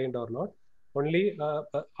 completely contained or not. Only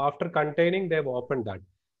after containing, they have opened that.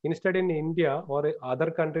 Instead, in India or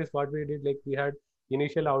other countries, what we did, like we had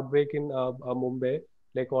initial outbreak in Mumbai,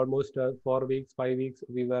 like almost 4 weeks, 5 weeks,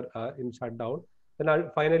 we were in shutdown.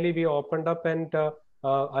 Then finally, we opened up and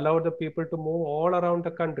allowed the people to move all around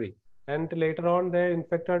the country. And later on, they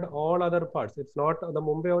infected all other parts. It's not the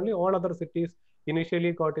Mumbai only, all other cities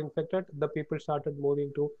initially got infected. The people started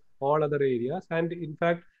moving to all other areas. And in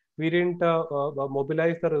fact, we didn't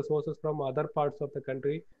mobilize the resources from other parts of the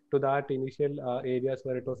country to that initial areas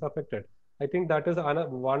where it was affected. I think that is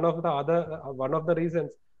one of the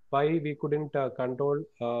reasons why we couldn't control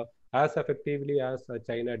as effectively as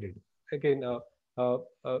China did. Again,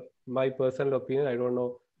 my personal opinion, I don't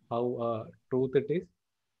know how truth it is.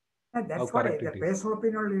 And that's why the personal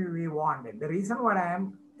opinion we want. The reason why I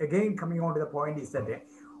am again coming on to the point is that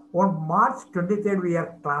on March 23rd, we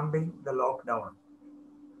are clamping the lockdown.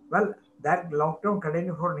 Well, that lockdown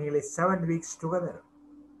continued for nearly 7 weeks together.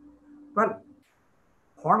 Well,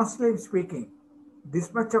 honestly speaking,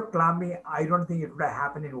 this much of clamping, I don't think it would have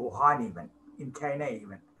happened in Wuhan even, in China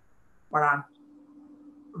even. But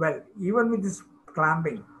well, even with this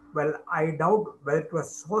clamping, well, I doubt whether it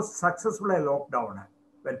was so successful a lockdown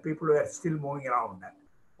when people were still moving around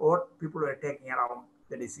or people were taking around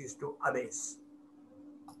the disease to others.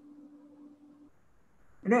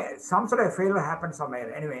 You know, some sort of failure happened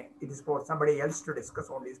somewhere. Anyway, it is for somebody else to discuss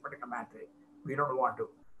on this particular matter. We don't want to.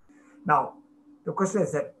 Now, the question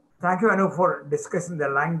is that, thank you, Anoop, for discussing the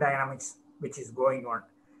lung dynamics which is going on.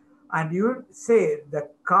 And you say the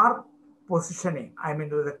carb positioning, I mean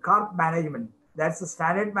the carb management, that's the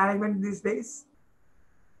standard management these days?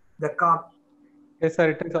 The carb? Yes,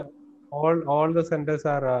 sir, it is. All the centers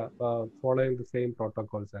are following the same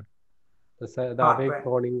protocol, sir. The awake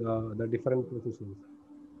proning, the different positions.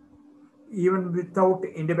 Even without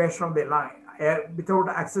intubation of the lung, without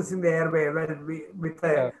accessing the airway, with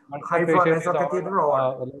a high flow catheter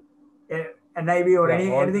or NIV or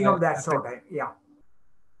anything of that sort. Yeah.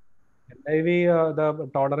 NIV, the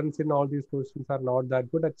tolerance in all these questions are not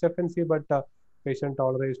that good. HFNC, but patient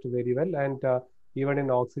tolerates very well. And even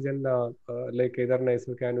in oxygen, like either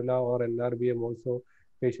nasal cannula or NRBM also,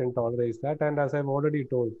 patient tolerates that. And as I've already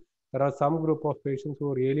told, there are some group of patients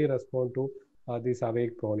who really respond to this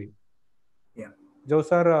awake proning. Yeah. Joe,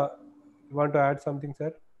 sir, you want to add something,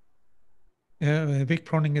 sir? Awake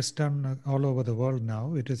proning is done all over the world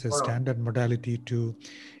now. It is a standard modality to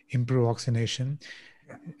improve oxygenation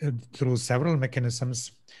through several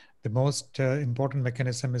mechanisms. The most important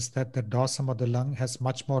mechanism is that the dorsum of the lung has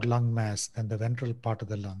much more lung mass than the ventral part of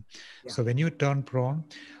the lung. Yeah. So when you turn prone,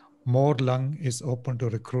 more lung is open to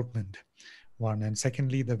recruitment, one. And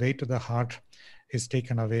secondly, the weight of the heart is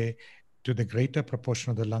taken away to the greater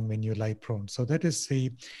proportion of the lung when you lie prone. So that is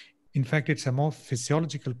in fact, it's a more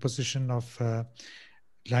physiological position of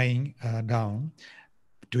lying down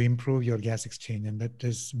to improve your gas exchange. And that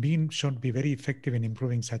has been shown to be very effective in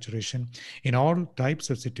improving saturation in all types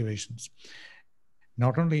of situations,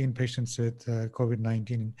 not only in patients with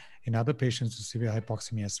COVID-19, in other patients with severe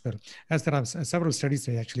hypoxemia as well, as there are several studies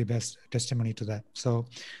that actually bear testimony to that. So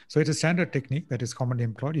it's a standard technique that is commonly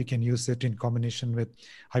employed. You can use it in combination with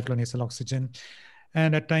high flow nasal oxygen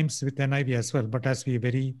and at times with NIV as well. But as we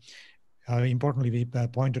very importantly, we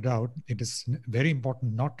pointed out, it is very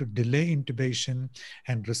important not to delay intubation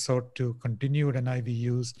and resort to continued NIV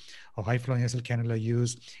use or high flow nasal cannula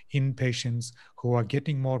use in patients who are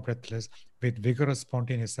getting more breathless with vigorous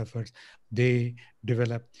spontaneous efforts. They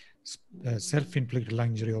develop self-inflicted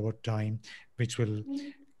lung injury over time, which will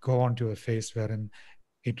go on to a phase wherein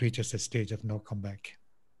it reaches a stage of no comeback.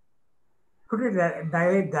 Could you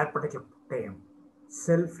dilate that particular term?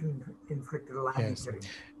 Self-inflicted lung injury.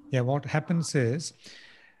 Yeah, what happens is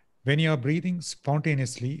when you are breathing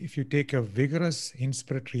spontaneously, if you take a vigorous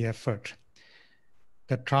inspiratory effort,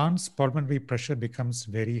 the transpulmonary pressure becomes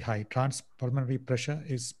very high. Transpulmonary pressure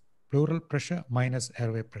is pleural pressure minus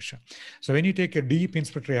airway pressure. So when you take a deep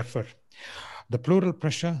inspiratory effort, the pleural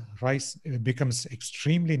pressure becomes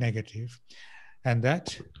extremely negative, and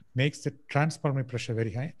that makes the transpulmonary pressure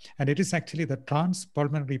very high. And it is actually the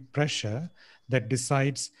transpulmonary pressure that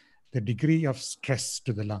decides the degree of stress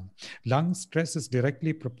to the lung. Lung stress is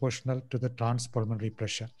directly proportional to the transpulmonary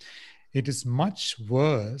pressure. It is much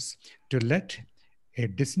worse to let a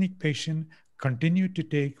dyspneic patient continue to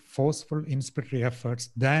take forceful inspiratory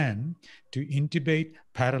efforts than to intubate,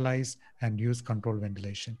 paralyze, and use controlled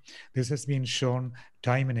ventilation. This has been shown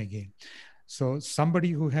time and again. So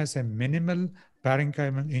somebody who has a minimal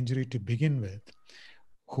parenchymal injury to begin with,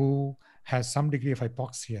 who has some degree of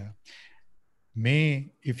hypoxia, may,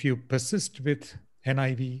 if you persist with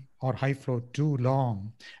NIV or high flow too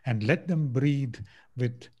long and let them breathe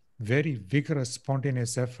with very vigorous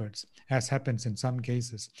spontaneous efforts, as happens in some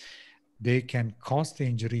cases, they can cause the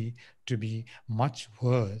injury to be much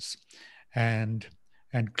worse and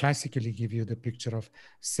classically give you the picture of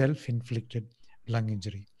self-inflicted lung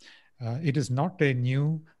injury. It is not a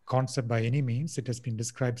new concept by any means. It has been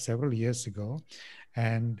described several years ago,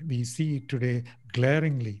 and we see it today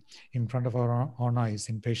glaringly in front of our own eyes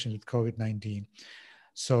in patients with COVID-19.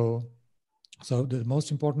 So the most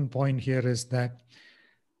important point here is that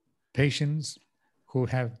patients who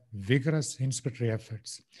have vigorous inspiratory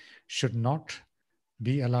efforts should not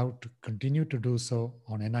be allowed to continue to do so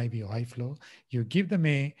on NIV or high flow. You give them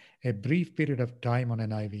a brief period of time on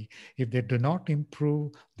NIV. If they do not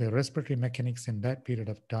improve their respiratory mechanics in that period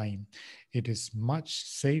of time, it is much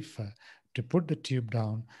safer to put the tube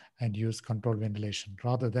down and use controlled ventilation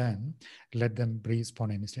rather than let them breathe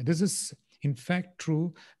spontaneously. This is in fact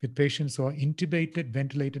true with patients who are intubated,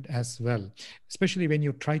 ventilated as well, especially when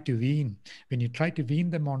you try to wean. When you try to wean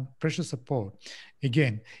them on pressure support,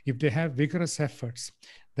 again, if they have vigorous efforts,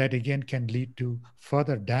 that again can lead to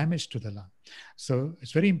further damage to the lung. So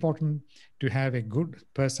it's very important to have a good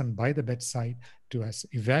person by the bedside to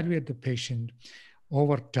evaluate the patient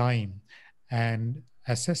over time and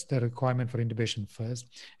assess the requirement for intubation first,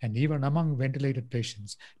 and even among ventilated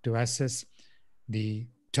patients to assess the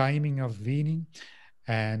timing of weaning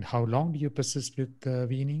and how long do you persist with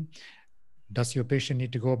weaning. Does your patient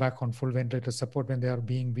need to go back on full ventilator support when they are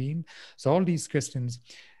being weaned? So all these questions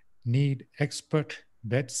need expert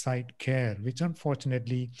bedside care, which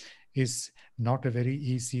unfortunately is not a very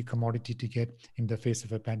easy commodity to get in the face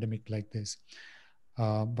of a pandemic like this.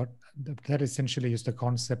 But that essentially is the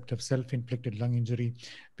concept of self-inflicted lung injury,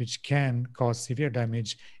 which can cause severe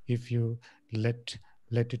damage if you let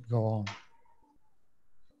it go on.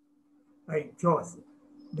 Right, Joss.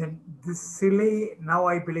 Then this silly, now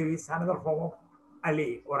I believe, is another form of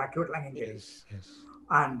ALI or acute lung injury. Yes, yes.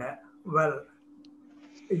 And Well,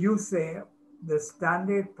 you say the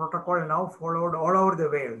standard protocol now followed all over the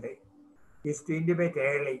world is to intubate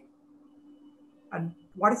early. And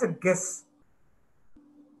what is a guess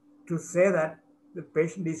to say that the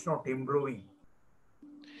patient is not improving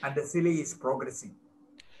and the CILI is progressing?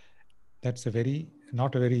 That's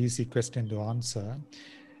not a very easy question to answer.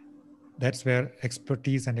 That's where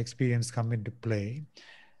expertise and experience come into play.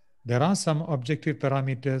 There are some objective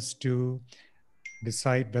parameters to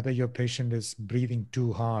decide whether your patient is breathing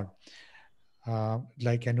too hard.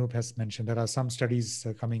 Like Anoop has mentioned, there are some studies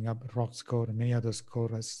coming up, rock score and many other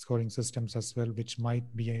scoring systems as well, which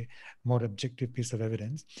might be a more objective piece of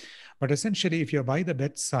evidence. But essentially, if you're by the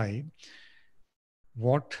bedside,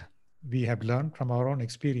 what we have learned from our own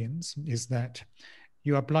experience is that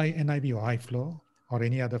you apply NIV or high flow or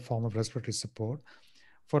any other form of respiratory support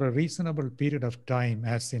for a reasonable period of time,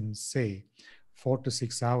 as in, say, 4 to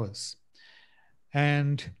 6 hours.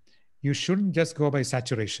 And you shouldn't just go by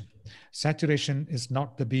saturation. Saturation is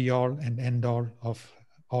not the be all and end all of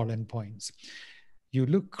all endpoints. You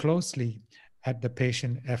look closely at the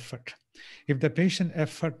patient effort. If the patient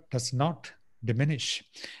effort does not diminish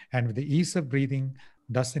and with the ease of breathing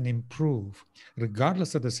doesn't improve,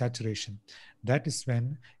 regardless of the saturation, that is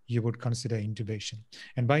when you would consider intubation.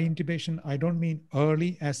 And by intubation, I don't mean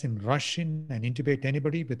early as in rush in and intubate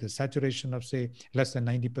anybody with a saturation of, say, less than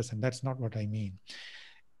 90%. That's not what I mean.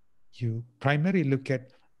 You primarily look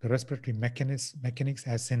at the respiratory mechanics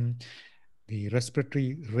as in the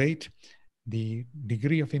respiratory rate, the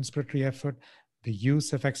degree of inspiratory effort, the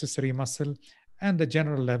use of accessory muscle, and the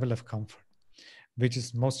general level of comfort, which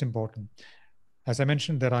is most important. As I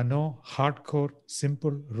mentioned, there are no hardcore,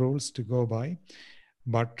 simple rules to go by,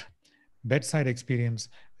 but bedside experience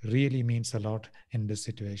really means a lot in this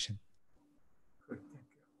situation. Good, thank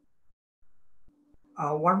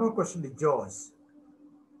you. One more question to George.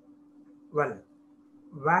 Well,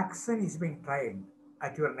 vaccine is being tried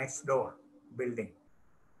at your next door building.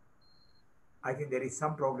 I think there is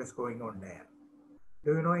some progress going on there.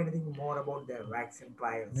 Do you know anything more about the vaccine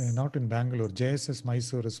trials? Not in Bangalore. JSS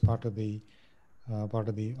Mysore is part of the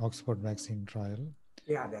Oxford vaccine trial.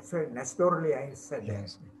 Yeah, that's why next door only I said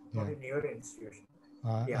yes. that, not in your institution.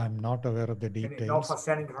 I'm not aware of the details. No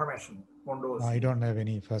first-hand information on those. I don't have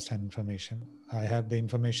any first-hand information. I have the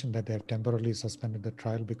information that they have temporarily suspended the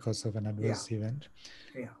trial because of an adverse event.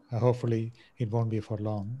 Yeah. Hopefully, it won't be for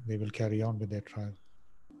long. They will carry on with their trial.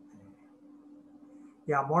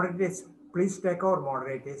 Yeah, moderators, please take over,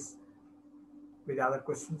 moderators, with other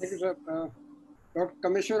questions. Thank you, sir. Dr.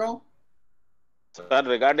 Kameswar? Sir,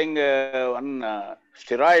 regarding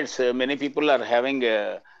steroids, many people are having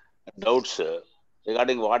doubts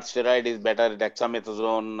regarding what steroid is better,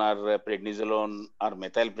 dexamethasone or prednisolone or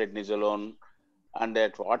methylprednisolone, and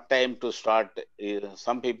at what time to start.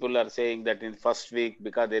 Some people are saying that in first week,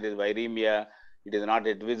 because there is viremia, it is not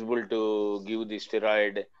advisable to give the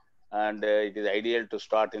steroid, and it is ideal to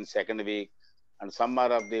start in second week. And some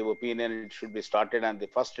are of the opinion it should be started on the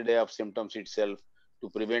first day of symptoms itself to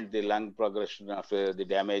prevent the lung progression of the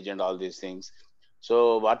damage and all these things.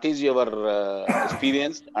 So what is your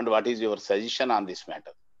experience and what is your suggestion on this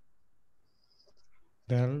matter?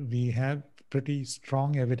 Well, we have pretty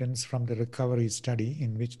strong evidence from the recovery study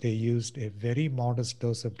in which they used a very modest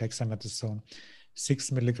dose of dexamethasone,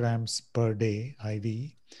 6 milligrams per day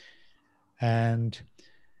IV. And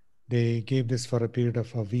they gave this for a period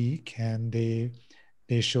of a week, and they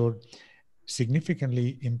showed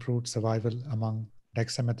significantly improved survival among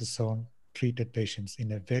dexamethasone treated patients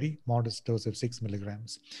in a very modest dose of 6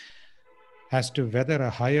 milligrams. As to whether a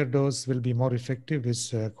higher dose will be more effective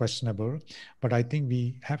is questionable, but I think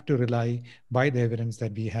we have to rely by the evidence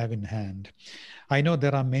that we have in hand. I know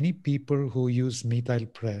there are many people who use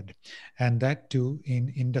methylpred, and that too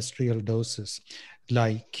in industrial doses,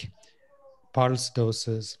 like pulse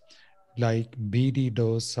doses, like BD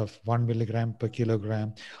dose of 1 milligram per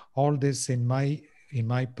kilogram. All this, in my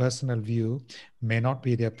personal view, may not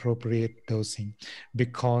be the appropriate dosing,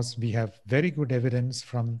 because we have very good evidence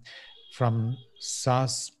from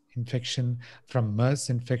SARS infection, from MERS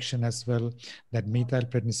infection as well, that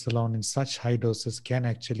methylprednisolone in such high doses can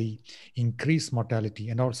actually increase mortality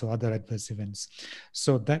and also other adverse events.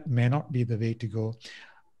 So that may not be the way to go.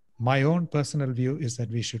 My own personal view is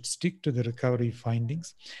that we should stick to the recovery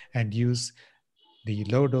findings and use the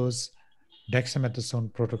low dose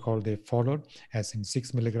dexamethasone protocol they followed, as in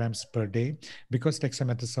 6 milligrams per day, because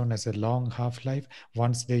dexamethasone has a long half-life.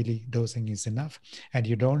 Once daily dosing is enough, and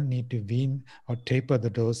you don't need to wean or taper the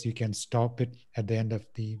dose. You can stop it at the end of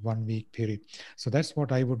the 1 week period. So that's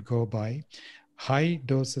what I would go by. High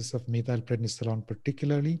doses of methylprednisolone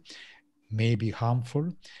particularly, may be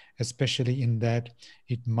harmful, especially in that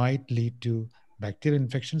it might lead to bacterial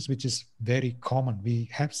infections, which is very common. We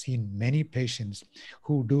have seen many patients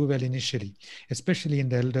who do well initially, especially in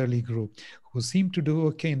the elderly group, who seem to do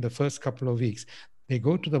okay in the first couple of weeks. They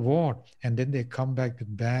go to the ward and then they come back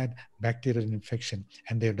with bad bacterial infection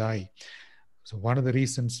and they die. So one of the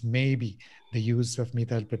reasons may be the use of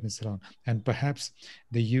methylprednisolone, and perhaps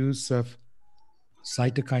the use of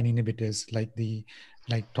cytokine inhibitors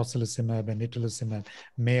like tocilizumab and itolizumab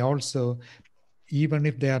may also, even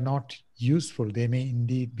if they are not useful, they may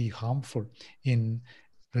indeed be harmful in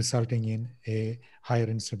resulting in a higher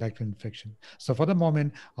incidence of bacterial infection. So for the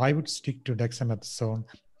moment, I would stick to dexamethasone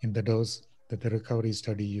in the dose that the recovery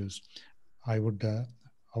study used. I would,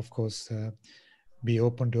 of course, be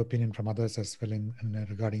open to opinion from others as well in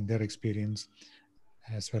regarding their experience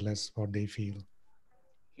as well as what they feel.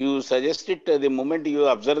 You suggested the moment you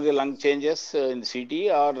observe the lung changes in the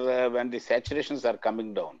CT or when the saturations are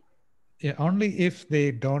coming down? Yeah, only if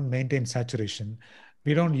they don't maintain saturation.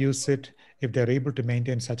 We don't use it if they're able to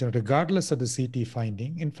maintain saturation, regardless of the CT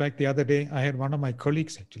finding. In fact, the other day, I had one of my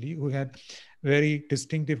colleagues actually who had very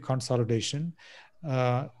distinctive consolidation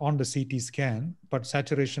on the CT scan, but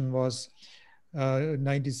saturation was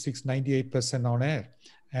 96, 98% on air.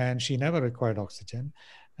 And she never required oxygen.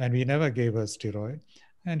 And we never gave her steroid.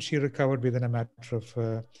 And she recovered within a matter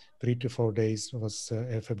of 3 to 4 days, was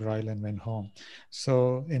febrile and went home.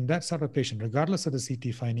 So in that sort of patient, regardless of the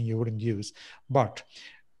CT finding, you wouldn't use. But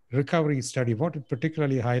recovery study, what it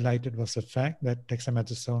particularly highlighted was the fact that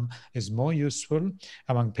dexamethasone is more useful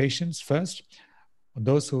among patients, first,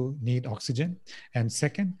 those who need oxygen, and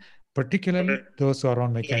second, particularly those who are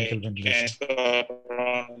on mechanical ventilation.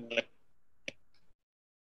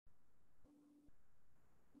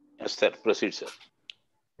 Yes, sir. Proceed, sir.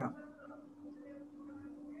 Yeah.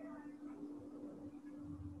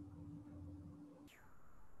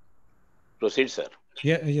 Proceed, sir.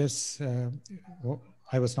 Yeah, yes.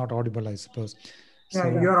 I was not audible, I suppose. Yeah,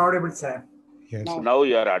 so, you're audible, sir. Yes. Now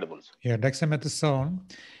you are audible, sir. Yeah, dexamethasone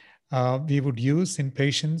we would use in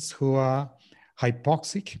patients who are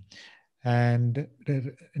hypoxic. And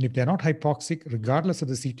if they're not hypoxic, regardless of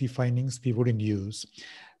the CT findings, we wouldn't use.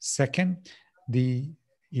 Second, the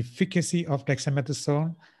efficacy of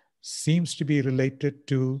dexamethasone seems to be related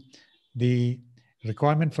to the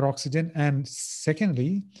requirement for oxygen, and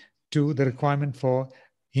secondly, to the requirement for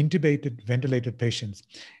intubated, ventilated patients.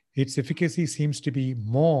 Its efficacy seems to be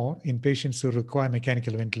more in patients who require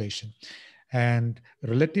mechanical ventilation and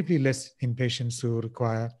relatively less in patients who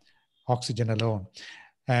require oxygen alone.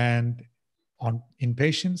 And in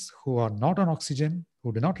patients who are not on oxygen,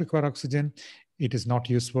 who do not require oxygen, it is not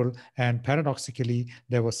useful. And paradoxically,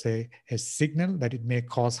 there was a signal that it may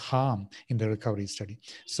cause harm in the recovery study.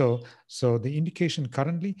 So the indication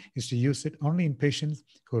currently is to use it only in patients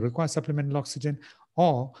who require supplemental oxygen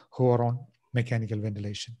or who are on mechanical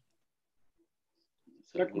ventilation.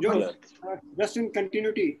 Joe, just in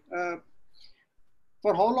continuity,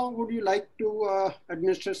 for how long would you like to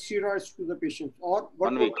administer steroids to the patient? Or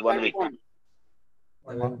what 1 week, 1 week.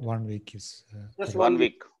 1 week is... just 1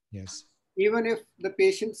 week. Yes. Even if the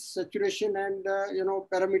patient's saturation and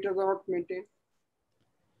parameters are not maintained?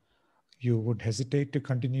 You would hesitate to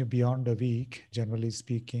continue beyond a week, generally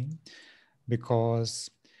speaking, because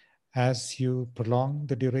as you prolong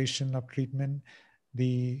the duration of treatment,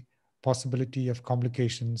 the possibility of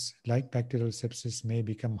complications like bacterial sepsis may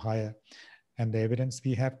become higher. And the evidence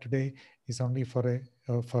we have today is only for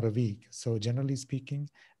a week. So generally speaking,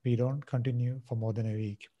 we don't continue for more than a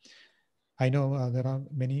week. I know there are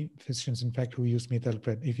many physicians, in fact, who use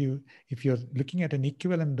methylpred. If you're looking at an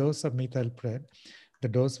equivalent dose of methylpred, the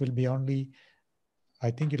dose will be only, I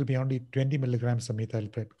think it'll be only 20 milligrams of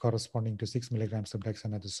methylpred corresponding to 6 milligrams of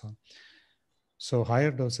dexamethasone. So higher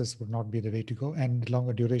doses would not be the way to go, and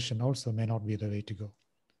longer duration also may not be the way to go.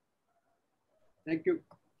 Thank you.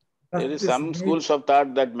 There is some schools of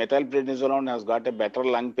thought that methylprednisolone has got a better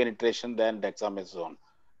lung penetration than dexamethasone.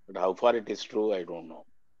 But how far it is true, I don't know.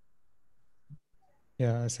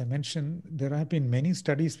 Yeah, as I mentioned, there have been many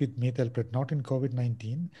studies with methylpred, not in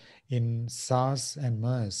COVID-19, in SARS and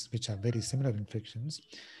MERS, which are very similar infections.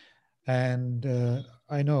 And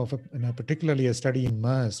I know of particularly a study in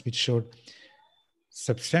MERS, which showed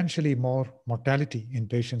substantially more mortality in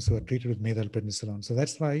patients who are treated with methylprednisolone. So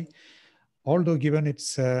that's why, although given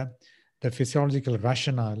its the physiological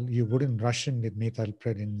rationale, you wouldn't rush in with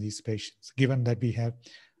methylpred in these patients, given that we have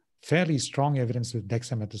fairly strong evidence with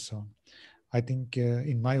dexamethasone. I think,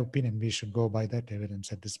 in my opinion, we should go by that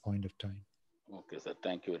evidence at this point of time. Okay, sir.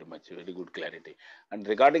 Thank you very much. Very good clarity. And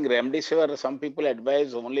regarding remdesivir, some people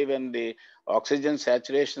advise only when the oxygen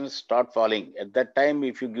saturations start falling. At that time,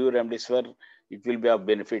 if you give remdesivir, it will be of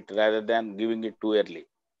benefit rather than giving it too early.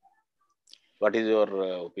 What is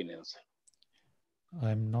your opinion, sir?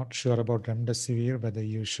 I'm not sure about remdesivir, whether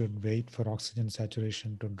you should wait for oxygen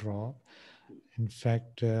saturation to drop. In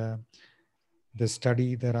fact, the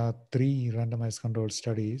study, there are 3 randomized controlled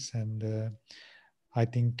studies, and I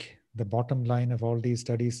think the bottom line of all these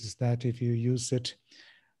studies is that if you use it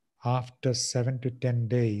after 7 to 10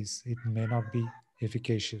 days, it may not be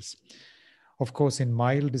efficacious. Of course, in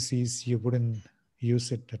mild disease, you wouldn't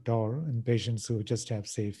use it at all in patients who just have,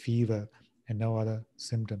 say, fever and no other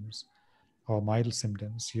symptoms or mild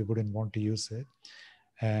symptoms, you wouldn't want to use it.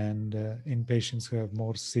 And in patients who have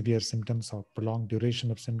more severe symptoms or prolonged duration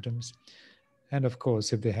of symptoms, and of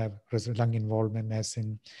course, if they have lung involvement, as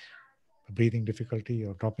in breathing difficulty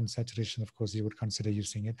or drop in saturation, of course, you would consider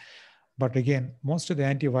using it. But again, most of the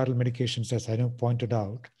antiviral medications, as I know pointed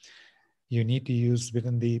out, you need to use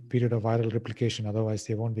within the period of viral replication, otherwise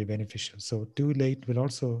they won't be beneficial. So too late will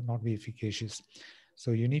also not be efficacious.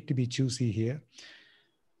 So you need to be choosy here.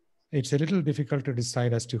 It's a little difficult to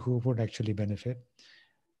decide as to who would actually benefit.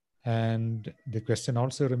 And the question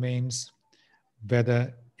also remains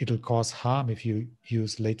whether it'll cause harm if you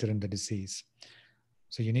use later in the disease.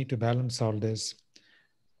 So you need to balance all this.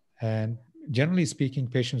 And generally speaking,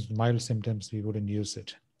 patients with mild symptoms, we wouldn't use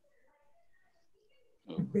it.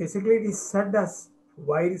 Basically, it is said as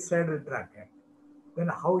virucidal drug. Then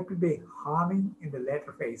how it will be harming in the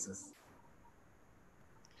later phases?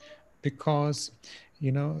 Because,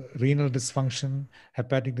 renal dysfunction,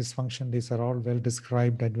 hepatic dysfunction, these are all well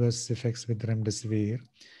described adverse effects with remdesivir.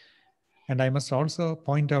 And I must also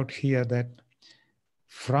point out here that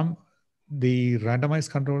from the randomized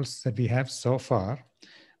controls that we have so far,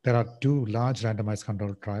 there are 2 large randomized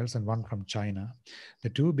controlled trials and 1 from China. The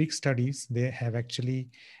 2 big studies, they have actually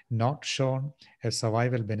not shown a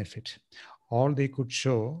survival benefit. All they could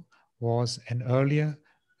show was an earlier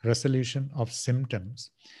resolution of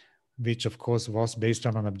symptoms, which of course was based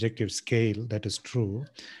on an objective scale, that is true.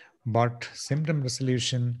 But symptom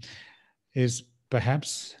resolution is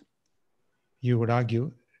perhaps, you would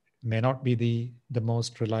argue, may not be the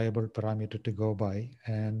most reliable parameter to go by,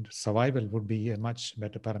 and survival would be a much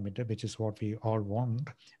better parameter, which is what we all want.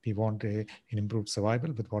 We want an improved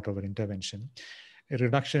survival with whatever intervention. A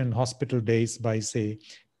reduction in hospital days by, say,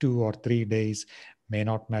 2 or 3 days may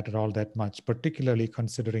not matter all that much, particularly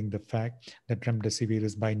considering the fact that remdesivir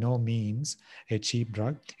is by no means a cheap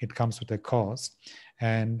drug. It comes with a cost,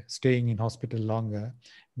 and staying in hospital longer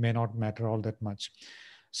may not matter all that much.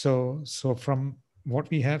 So from what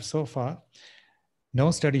we have so far,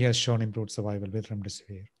 no study has shown improved survival with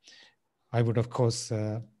remdesivir. I would, of course,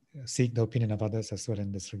 seek the opinion of others as well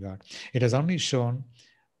in this regard. It has only shown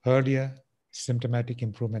earlier symptomatic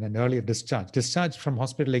improvement and earlier discharge. Discharge from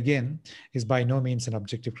hospital, again, is by no means an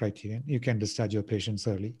objective criterion. You can discharge your patients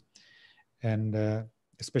early, and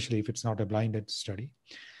especially if it's not a blinded study.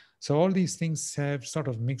 So all these things have sort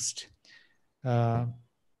of mixed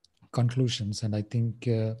conclusions, and I think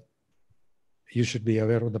you should be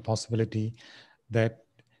aware of the possibility that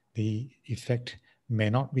the effect may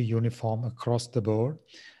not be uniform across the board,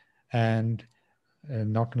 and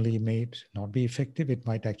not only may it not be effective, it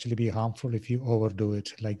might actually be harmful if you overdo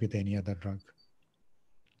it, like with any other drug.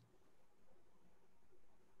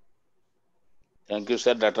 Thank you,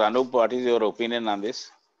 sir. Dr. Anoop, what is your opinion on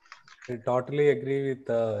this? I totally agree with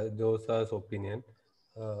Josa's opinion.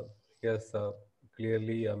 Yes,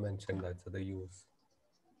 clearly mentioned that the use.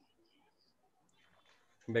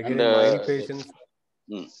 Again, in mild patients,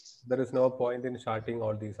 there is no point in starting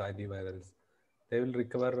all these antivirals. They will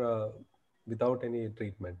recover without any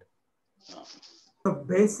treatment. So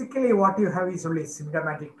basically what you have is only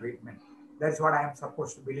symptomatic treatment. That's what I am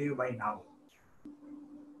supposed to believe by now.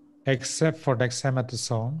 Except for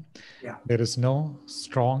dexamethasone, there is no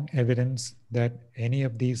strong evidence that any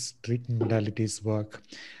of these treatment modalities work.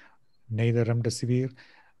 Neither remdesivir,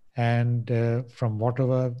 and from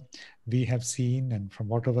whatever we have seen and from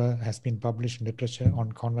whatever has been published in literature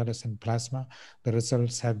on convalescent plasma, the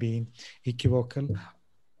results have been equivocal.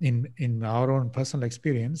 In our own personal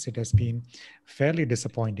experience, it has been fairly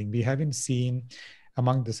disappointing. We haven't seen,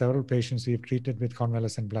 among the several patients we've treated with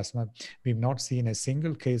convalescent plasma, we've not seen a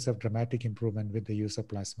single case of dramatic improvement with the use of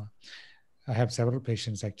plasma. I have several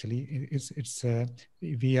patients actually.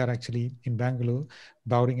 We are actually in Bangalore,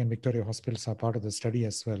 Bowring and Victoria hospitals are part of the study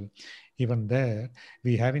as well. Even there,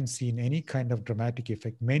 we haven't seen any kind of dramatic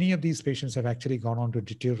effect. Many of these patients have actually gone on to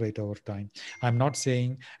deteriorate over time. I'm not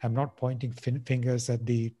pointing fingers at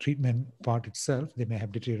the treatment part itself. They may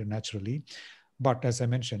have deteriorated naturally. But as I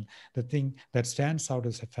mentioned, the thing that stands out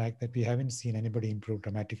is the fact that we haven't seen anybody improve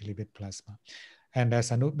dramatically with plasma. And as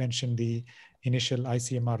Anoop mentioned, the initial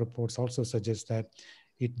ICMR reports also suggest that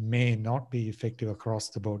it may not be effective across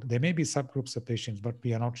the board. There may be subgroups of patients, but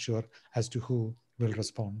we are not sure as to who will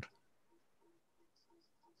respond.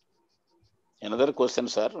 Another question,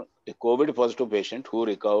 sir. A COVID positive patient who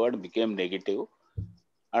recovered became negative,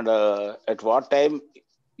 and at what time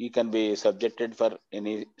he can be subjected for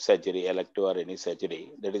any surgery, elective or any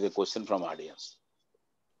surgery? That is a question from audience.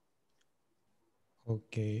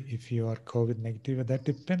 Okay, if you are COVID negative, that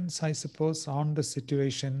depends, I suppose, on the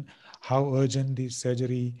situation, how urgent the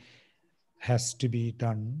surgery has to be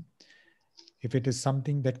done. If it is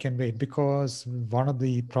something that can wait, because one of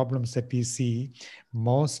the problems that we see,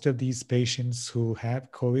 most of these patients who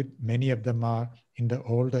have COVID, many of them are in the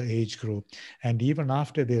older age group. And even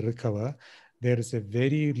after they recover, there is a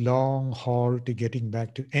very long haul to getting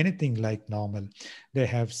back to anything like normal. They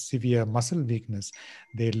have severe muscle weakness.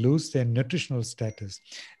 They lose their nutritional status.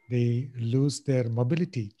 They lose their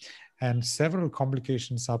mobility. And several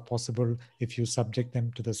complications are possible if you subject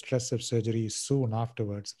them to the stress of surgery soon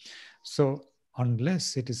afterwards. So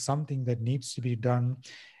unless it is something that needs to be done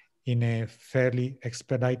in a fairly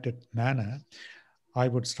expedited manner, I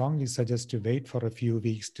would strongly suggest to wait for a few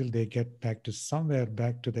weeks till they get back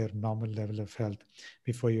to their normal level of health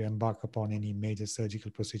before you embark upon any major surgical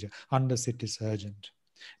procedure, unless it is urgent.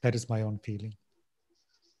 That is my own feeling.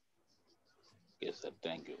 Yes, sir.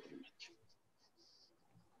 Thank you very much.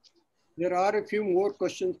 There are a few more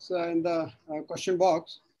questions in the question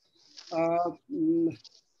box.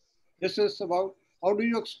 This is about, how do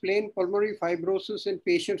you explain pulmonary fibrosis in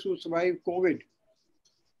patients who survive COVID?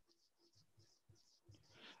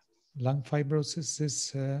 Lung fibrosis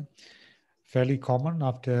is fairly common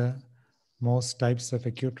after most types of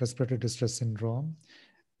acute respiratory distress syndrome.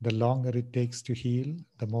 The longer it takes to heal,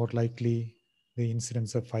 the more likely the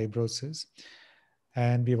incidence of fibrosis.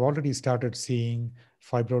 And we've already started seeing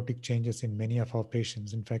fibrotic changes in many of our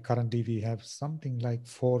patients. In fact, currently we have something like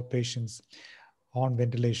 4 patients on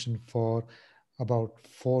ventilation for about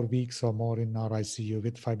 4 weeks or more in our ICU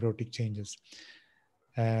with fibrotic changes.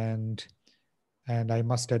 And I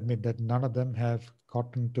must admit that none of them have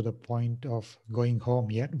gotten to the point of going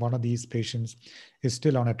home yet. One of these patients is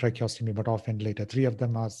still on a tracheostomy, but off ventilator. 3 of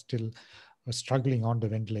them are still struggling on the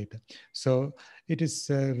ventilator. So it is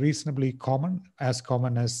reasonably common as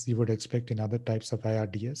you would expect in other types of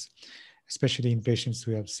IRDS, especially in patients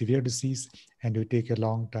who have severe disease and who take a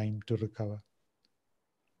long time to recover.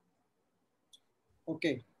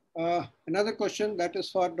 Okay. Another question that is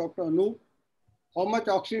for Dr. Anoop. How much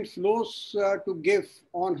oxygen flows to give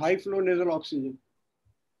on high flow nasal oxygen?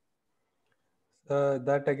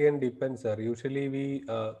 That again depends, sir. Usually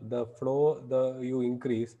the flow you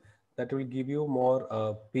increase, that will give you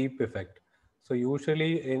more PEEP effect. So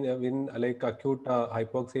usually in like acute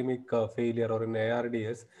hypoxemic failure or in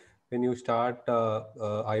ARDS, when you start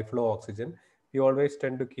high flow oxygen, you always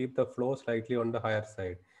tend to keep the flow slightly on the higher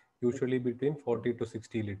side, usually between 40 to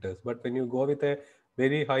 60 liters. But when you go with a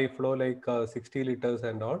very high flow like 60 liters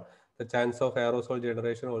and all, the chance of aerosol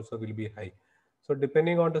generation also will be high. So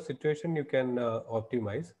depending on the situation, you can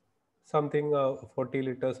optimize. Something 40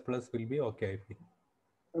 liters plus will be okay, I think.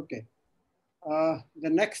 Okay. The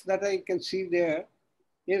next that I can see there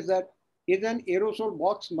is that, is an aerosol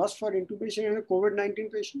box must for intubation in a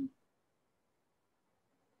COVID-19 patient?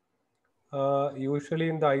 Usually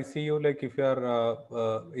in the ICU, like if you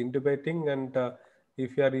are intubating and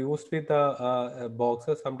if you are used with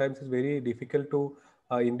boxes, sometimes it's very difficult to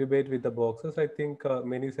intubate with the boxes. I think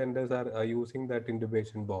many centers are using that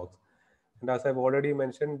intubation box. And as I've already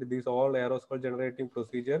mentioned, these all aerosol generating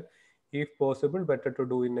procedure, if possible, better to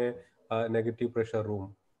do in a negative pressure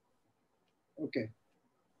room. Okay.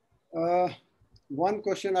 One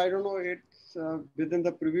question, I don't know it's within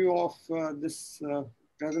the preview of this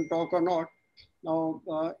present talk or not. Now,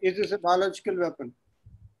 is this a biological weapon?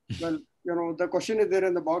 Well, you know, the question is there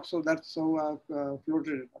in the box, so that's how I've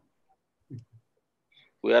floated it up.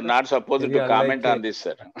 We are not supposed to comment on this,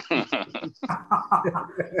 sir.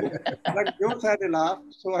 But Jose had a laugh,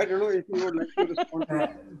 so I don't know if you would like to respond to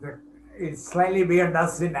it. It's slightly beyond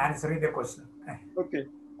us in answering the question. Okay,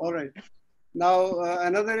 all right. Now,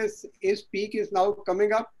 another is peak is now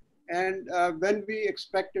coming up, and when we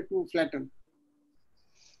expect it to flatten?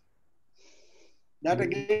 That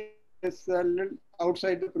again is a little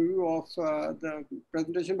outside the preview of the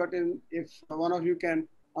presentation, but if one of you can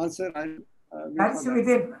answer, that's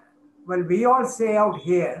within. Well, we all say out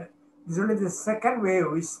here, this is only the second wave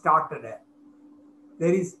we started.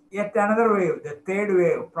 There is yet another wave, the third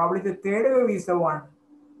wave. Probably the third wave is the one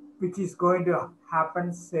which is going to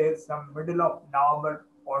happen, say, some middle of November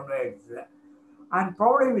onwards. And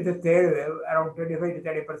probably with the third wave, around 25 to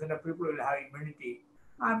 30% of people will have immunity.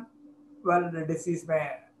 And, well, the disease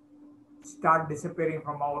may start disappearing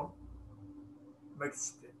from our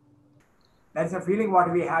midst. That's a feeling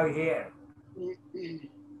what we have here.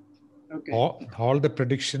 Okay. All the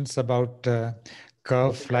predictions about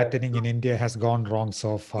curve flattening in India has gone wrong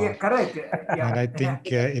so far. Yeah, correct. Yeah. And I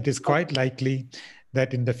think it is quite likely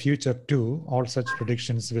that in the future too, all such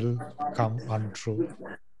predictions will come untrue.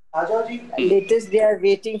 Latest, they are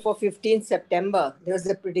waiting for 15th September. There was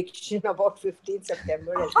a prediction about 15th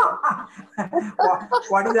September as well.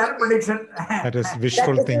 What is that prediction? That is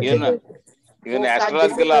wishful thinking. Even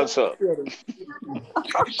astrological also.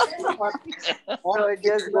 So it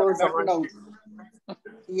just goes on.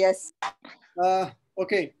 Yes.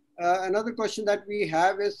 Okay. Another question that we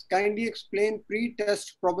have is, kindly explain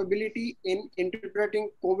pre-test probability in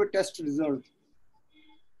interpreting COVID test results.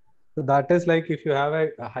 So that is like if you have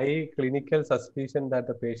a high clinical suspicion that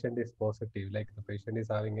the patient is positive, like the patient is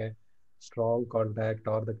having a strong contact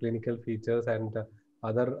or the clinical features and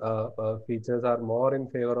other features are more in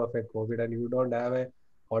favor of a COVID and you don't have a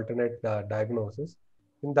alternate diagnosis.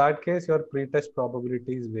 In that case, your pre-test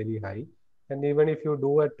probability is very high. And even if you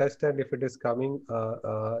do a test and if it is coming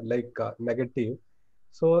negative,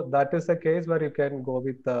 so that is a case where you can go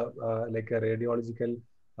with like a radiological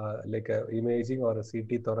like a imaging or a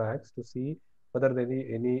CT thorax to see whether there is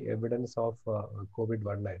any evidence of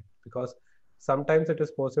COVID-19. Because sometimes it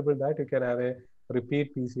is possible that you can have a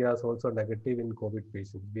repeat PCRs also negative in COVID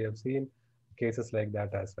patients. We have seen cases like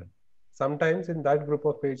that as well. Sometimes in that group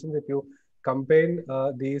of patients, if you combine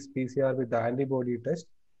these PCR with the antibody test,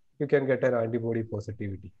 you can get an antibody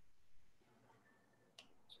positivity.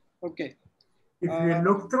 Okay. If you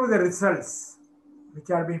look through the results which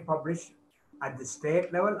are being published at the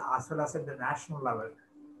state level as well as at the national level,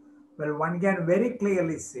 well, one can very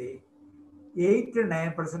clearly say 8 to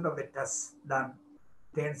 9% of the tests done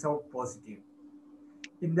turns out positive.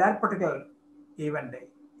 In that particular event,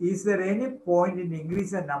 is there any point in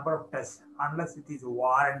increasing the number of tests unless it is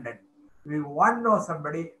warranted? We want to know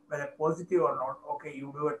somebody whether positive or not, okay,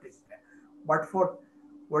 you do a test. But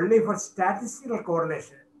only for statistical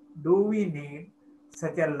correlation, do we need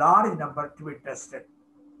such a large number to be tested?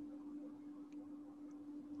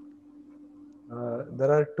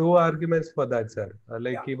 There are two arguments for that, sir.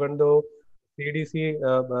 Even though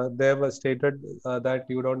CDC, they have stated that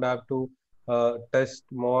you don't have to test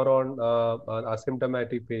more on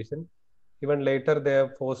asymptomatic patient. Even later, they are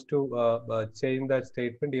forced to change that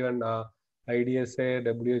statement. Even IDSA,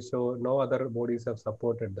 WHO, no other bodies have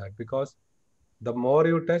supported that, because the more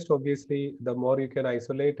you test, obviously, the more you can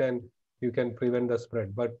isolate and you can prevent the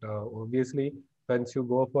spread. But obviously, once you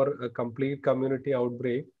go for a complete community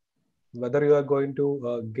outbreak, whether you are going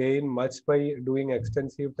to gain much by doing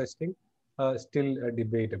extensive testing, still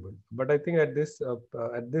debatable. But I think at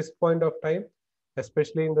this point of time,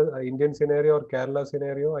 especially in the Indian scenario or Kerala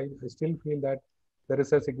scenario, I still feel that there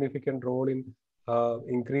is a significant role in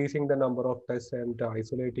increasing the number of tests and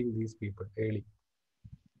isolating these people early.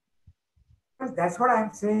 That's what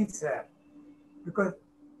I'm saying, sir. Because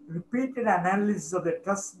repeated analysis of the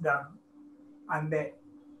tests done and the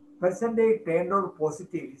percentage turned out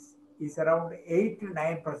positive is around 8 to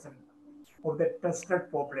 9% of the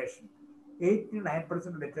tested population. 8 to 9%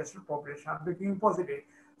 of the tested population are becoming positive.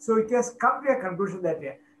 So it has come to a conclusion that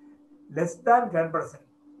less than 10%,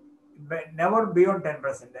 never beyond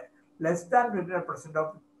 10%, less than 20%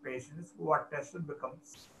 of patients who are tested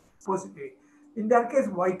becomes positive. In that case,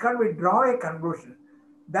 why can't we draw a conclusion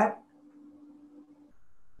that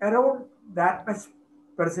around that much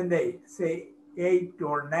percentage, say 8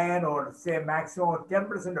 or 9 or say maximum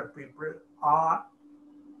 10% of people are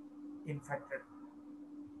infected?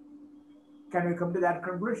 Can we come to that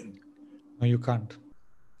conclusion? No, you can't.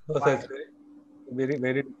 No, sir, it's very,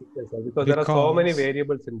 very difficult, sir, because there are so many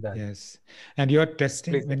variables in that. Yes. And you are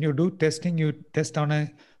testing, Please, when you do testing, you test on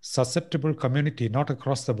a susceptible community, not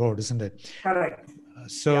across the board, isn't it? Correct.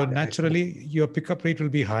 So naturally, your pickup rate will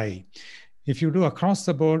be high. If you do across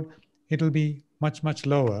the board, it will be much, much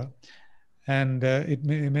lower. And it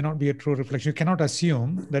may not be a true reflection. You cannot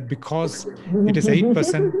assume that because it is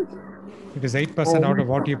 8%, it is 8% out of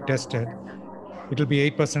what you've tested, it will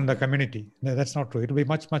be 8% in the community. No, that's not true. It will be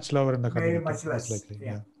much, much lower in the community. Very much less. Most likely.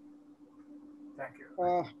 Yeah. Thank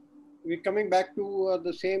we're coming back to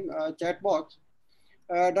the same chat box.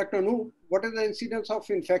 Dr. Anoop, what is the incidence of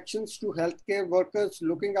infections to healthcare workers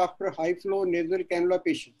looking after high flow nasal cannula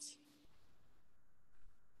patients?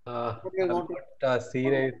 I've not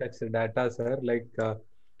seen any such data, sir. Like,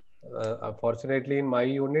 unfortunately, in my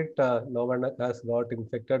unit, no one has got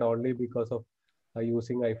infected only because of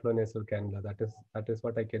using high flow nasal cannula. That is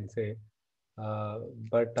what I can say.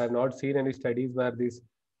 But I've not seen any studies where this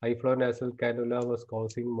high flow nasal cannula was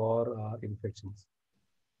causing more infections.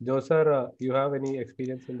 Joe, sir, you have any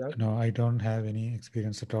experience in that? No, I don't have any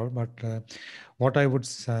experience at all. But what I would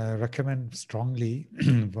recommend strongly,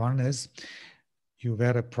 one is you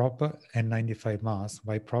wear a proper N95 mask.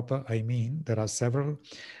 By proper, I mean there are several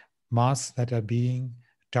masks that are being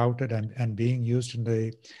touted and being used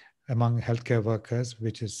among healthcare workers,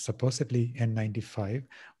 which is supposedly N95,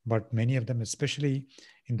 but many of them, especially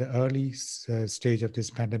in the early stage of this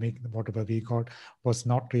pandemic, whatever we got, was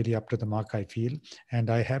not really up to the mark, I feel. And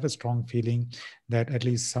I have a strong feeling that at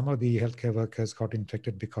least some of the healthcare workers got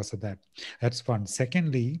infected because of that. That's one.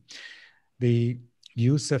 Secondly, the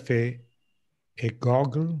use of a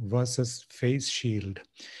goggle versus face shield.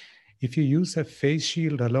 If you use a face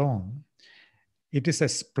shield alone, it is a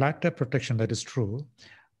splatter protection, that is true,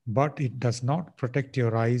 but it does not protect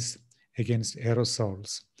your eyes against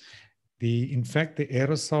aerosols. In fact, the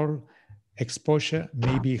aerosol exposure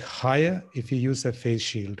may be higher if you use a face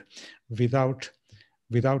shield without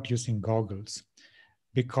using goggles,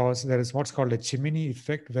 because there is what's called a chimney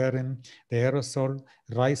effect, wherein the aerosol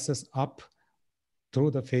rises up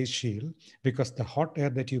through the face shield because the hot air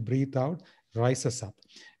that you breathe out rises up,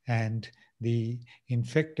 and the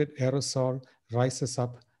infected aerosol rises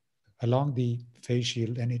up along the face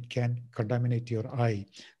shield and it can contaminate your eye.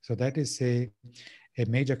 So that is a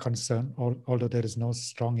major concern, although there is no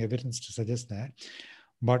strong evidence to suggest that.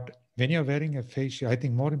 But when you're wearing a face shield, I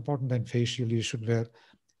think more important than face shield, you should wear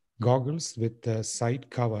goggles with the side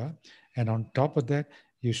cover. And on top of that,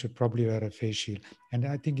 you should probably wear a face shield. And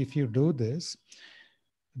I think if you do this,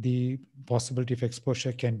 the possibility of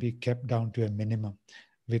exposure can be kept down to a minimum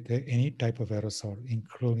with any type of aerosol,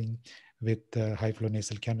 including with high flow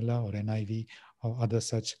nasal cannula or NIV or other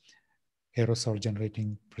such aerosol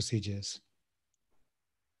generating procedures.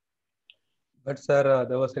 But sir,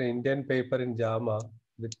 there was an Indian paper in JAMA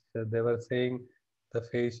which they were saying the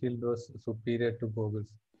face shield was superior to goggles.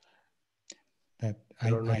 That I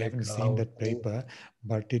haven't seen that paper,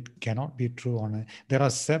 but it cannot be true. There are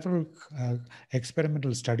several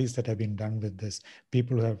experimental studies that have been done with this.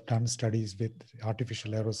 People who have done studies with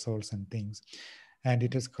artificial aerosols and things. And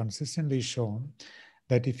it is consistently shown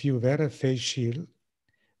that if you wear a face shield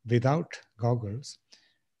without goggles,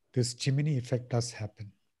 this chimney effect does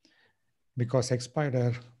happen because expired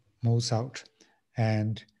air moves out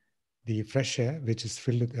and the fresh air, which is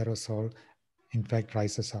filled with aerosol, in fact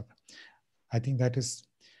rises up. I think that is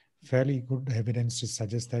fairly good evidence to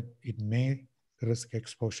suggest that it may risk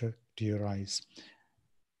exposure to your eyes.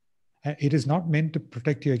 It is not meant to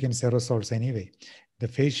protect you against aerosols anyway. The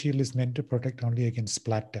face shield is meant to protect only against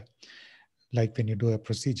splatter. Like when you do a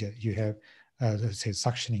procedure, you have, say,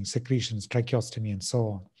 suctioning, secretions, tracheostomy, and so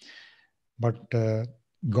on. But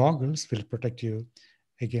goggles will protect you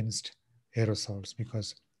against aerosols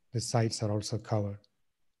because the sides are also covered.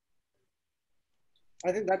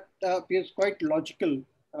 I think that appears quite logical.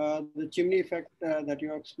 The chimney effect that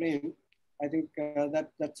you explained, I think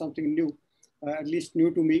that's something new, at least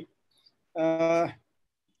new to me.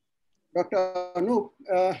 Dr. Anoop,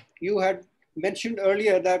 you had mentioned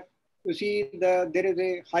earlier that you see there is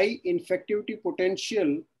a high infectivity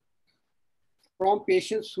potential from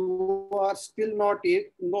patients who are still not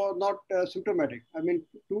symptomatic. I mean,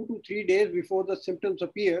 2 to 3 days before the symptoms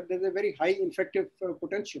appear, there's a very high infective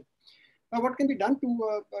potential. Now, what can be done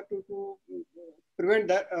to prevent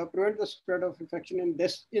the spread of infection in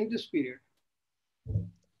this period?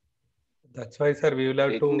 That's why, sir, we will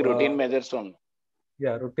have taking to routine measures on.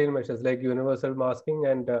 Yeah, routine measures like universal masking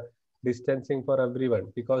and distancing for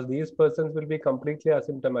everyone, because these persons will be completely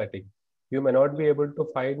asymptomatic. You may not be able to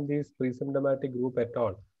find these pre-symptomatic group at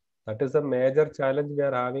all. That is a major challenge we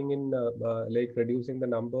are having in like reducing the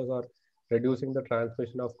numbers or reducing the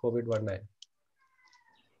transmission of COVID-19.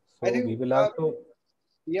 So I think we will have to.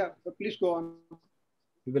 Yeah, please go on.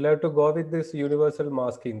 We will have to go with this universal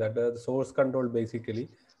masking, that is source control basically.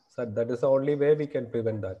 So that is the only way we can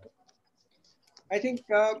prevent that. I think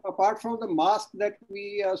apart from the mask that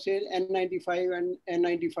we say N95 and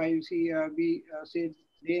N95, we say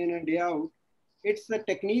day in and day out, it's the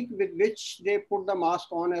technique with which they put the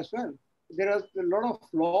mask on as well. there are a lot of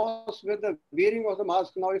flaws with the wearing of the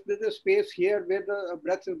mask. Now, if there's a space here where the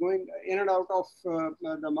breath is going in and out of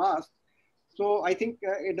the mask, so I think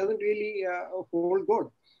it doesn't really hold good,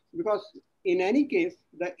 because in any case,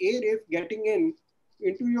 the air is getting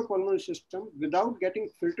into your pulmonary system without getting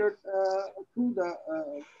filtered through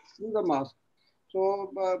the mask.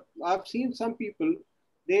 So I've seen some people,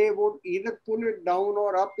 they would either pull it down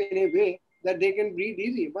or up in a way that they can breathe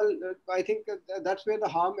easy. Well, I think that's where the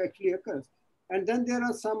harm actually occurs. And then there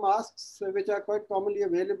are some masks which are quite commonly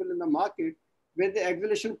available in the market with the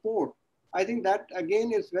exhalation port. I think that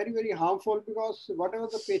again is very, very harmful, because whatever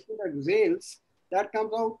the patient exhales, that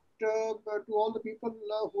comes out to all the people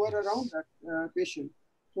who are around that patient.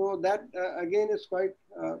 So that again is quite,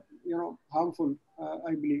 harmful,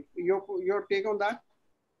 I believe. Your take on that?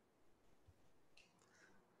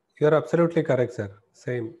 You're absolutely correct, sir.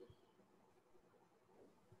 Same.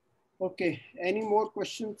 Okay, any more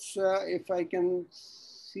questions? If I can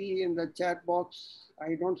see in the chat box,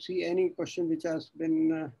 I don't see any question which has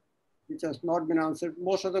not been answered.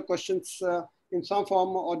 Most of the questions in some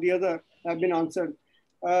form or the other have been answered.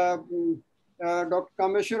 Dr.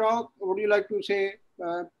 Kameswar, would you like to say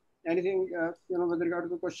anything with regard to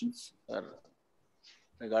the questions?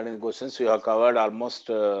 Regarding the questions, you have covered almost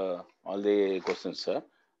all the questions, sir.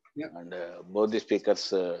 Yeah. And both the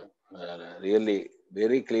speakers really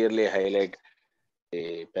very clearly highlight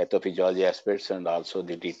the pathophysiology aspects and also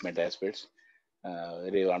the treatment aspects.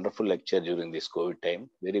 Very wonderful lecture during this COVID time.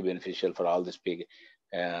 Very beneficial for all the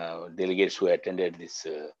delegates who attended this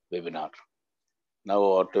webinar. Now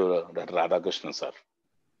over to Dr. Radhakrishnan, sir.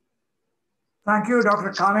 Thank you,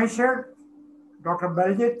 Dr. Kameswar, Dr.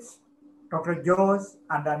 Baljith, Dr. Jose,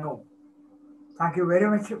 and Anoop. Thank you very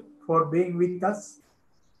much for being with us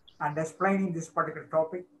and explaining this particular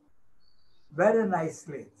topic very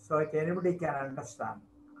nicely, so that anybody can understand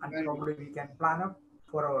and probably we can plan up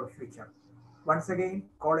for our future. Once again,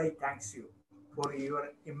 college thanks you for your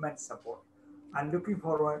immense support and looking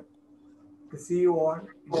forward to see you all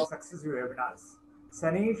in the successive webinars.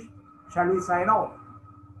 Sanish, shall we sign off?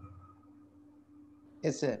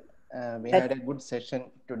 Yes, sir. We had a good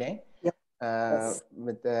session today. Yes.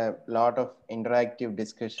 With a lot of interactive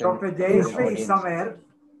discussion. Dr. Jayashree is somewhere.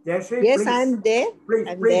 Jayashree, yes, please, I'm there.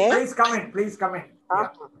 Please come in. Please come in.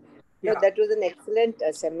 So that was an excellent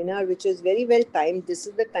seminar, which was very well timed. This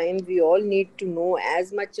is the time we all need to know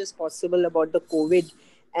as much as possible about the COVID.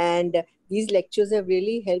 And these lectures have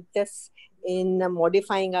really helped us in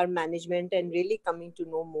modifying our management and really coming to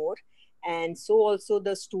know more. And so also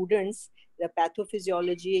the students, the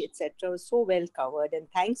pathophysiology, etc., was so well covered. And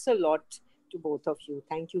thanks a lot to both of you.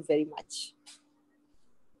 Thank you very much.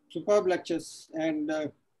 Superb lectures,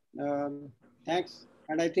 and thanks.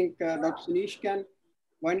 And I think Dr. Sanish can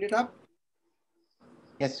wind it up.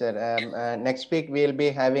 Yes, sir. Next week we'll be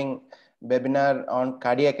having webinar on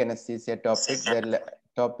cardiac anesthesia topic. The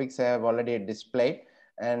topics I have already displayed,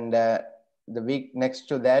 and the week next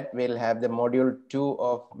to that we'll have the module 2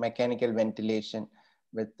 of mechanical ventilation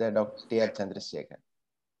with Dr. T.R. Chandrasekhar.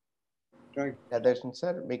 Right. Radhakrishnan,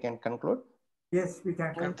 sir, we can conclude. Yes, we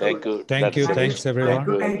can conclude. Thank you. Thank you. Thanks, everyone.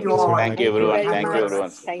 Thank you all. Thank you, everyone. Thank you Thank you, everyone.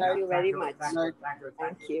 Thank you very much. Thank you.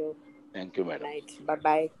 Thank you. Thank you, madam.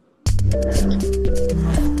 Bye-bye.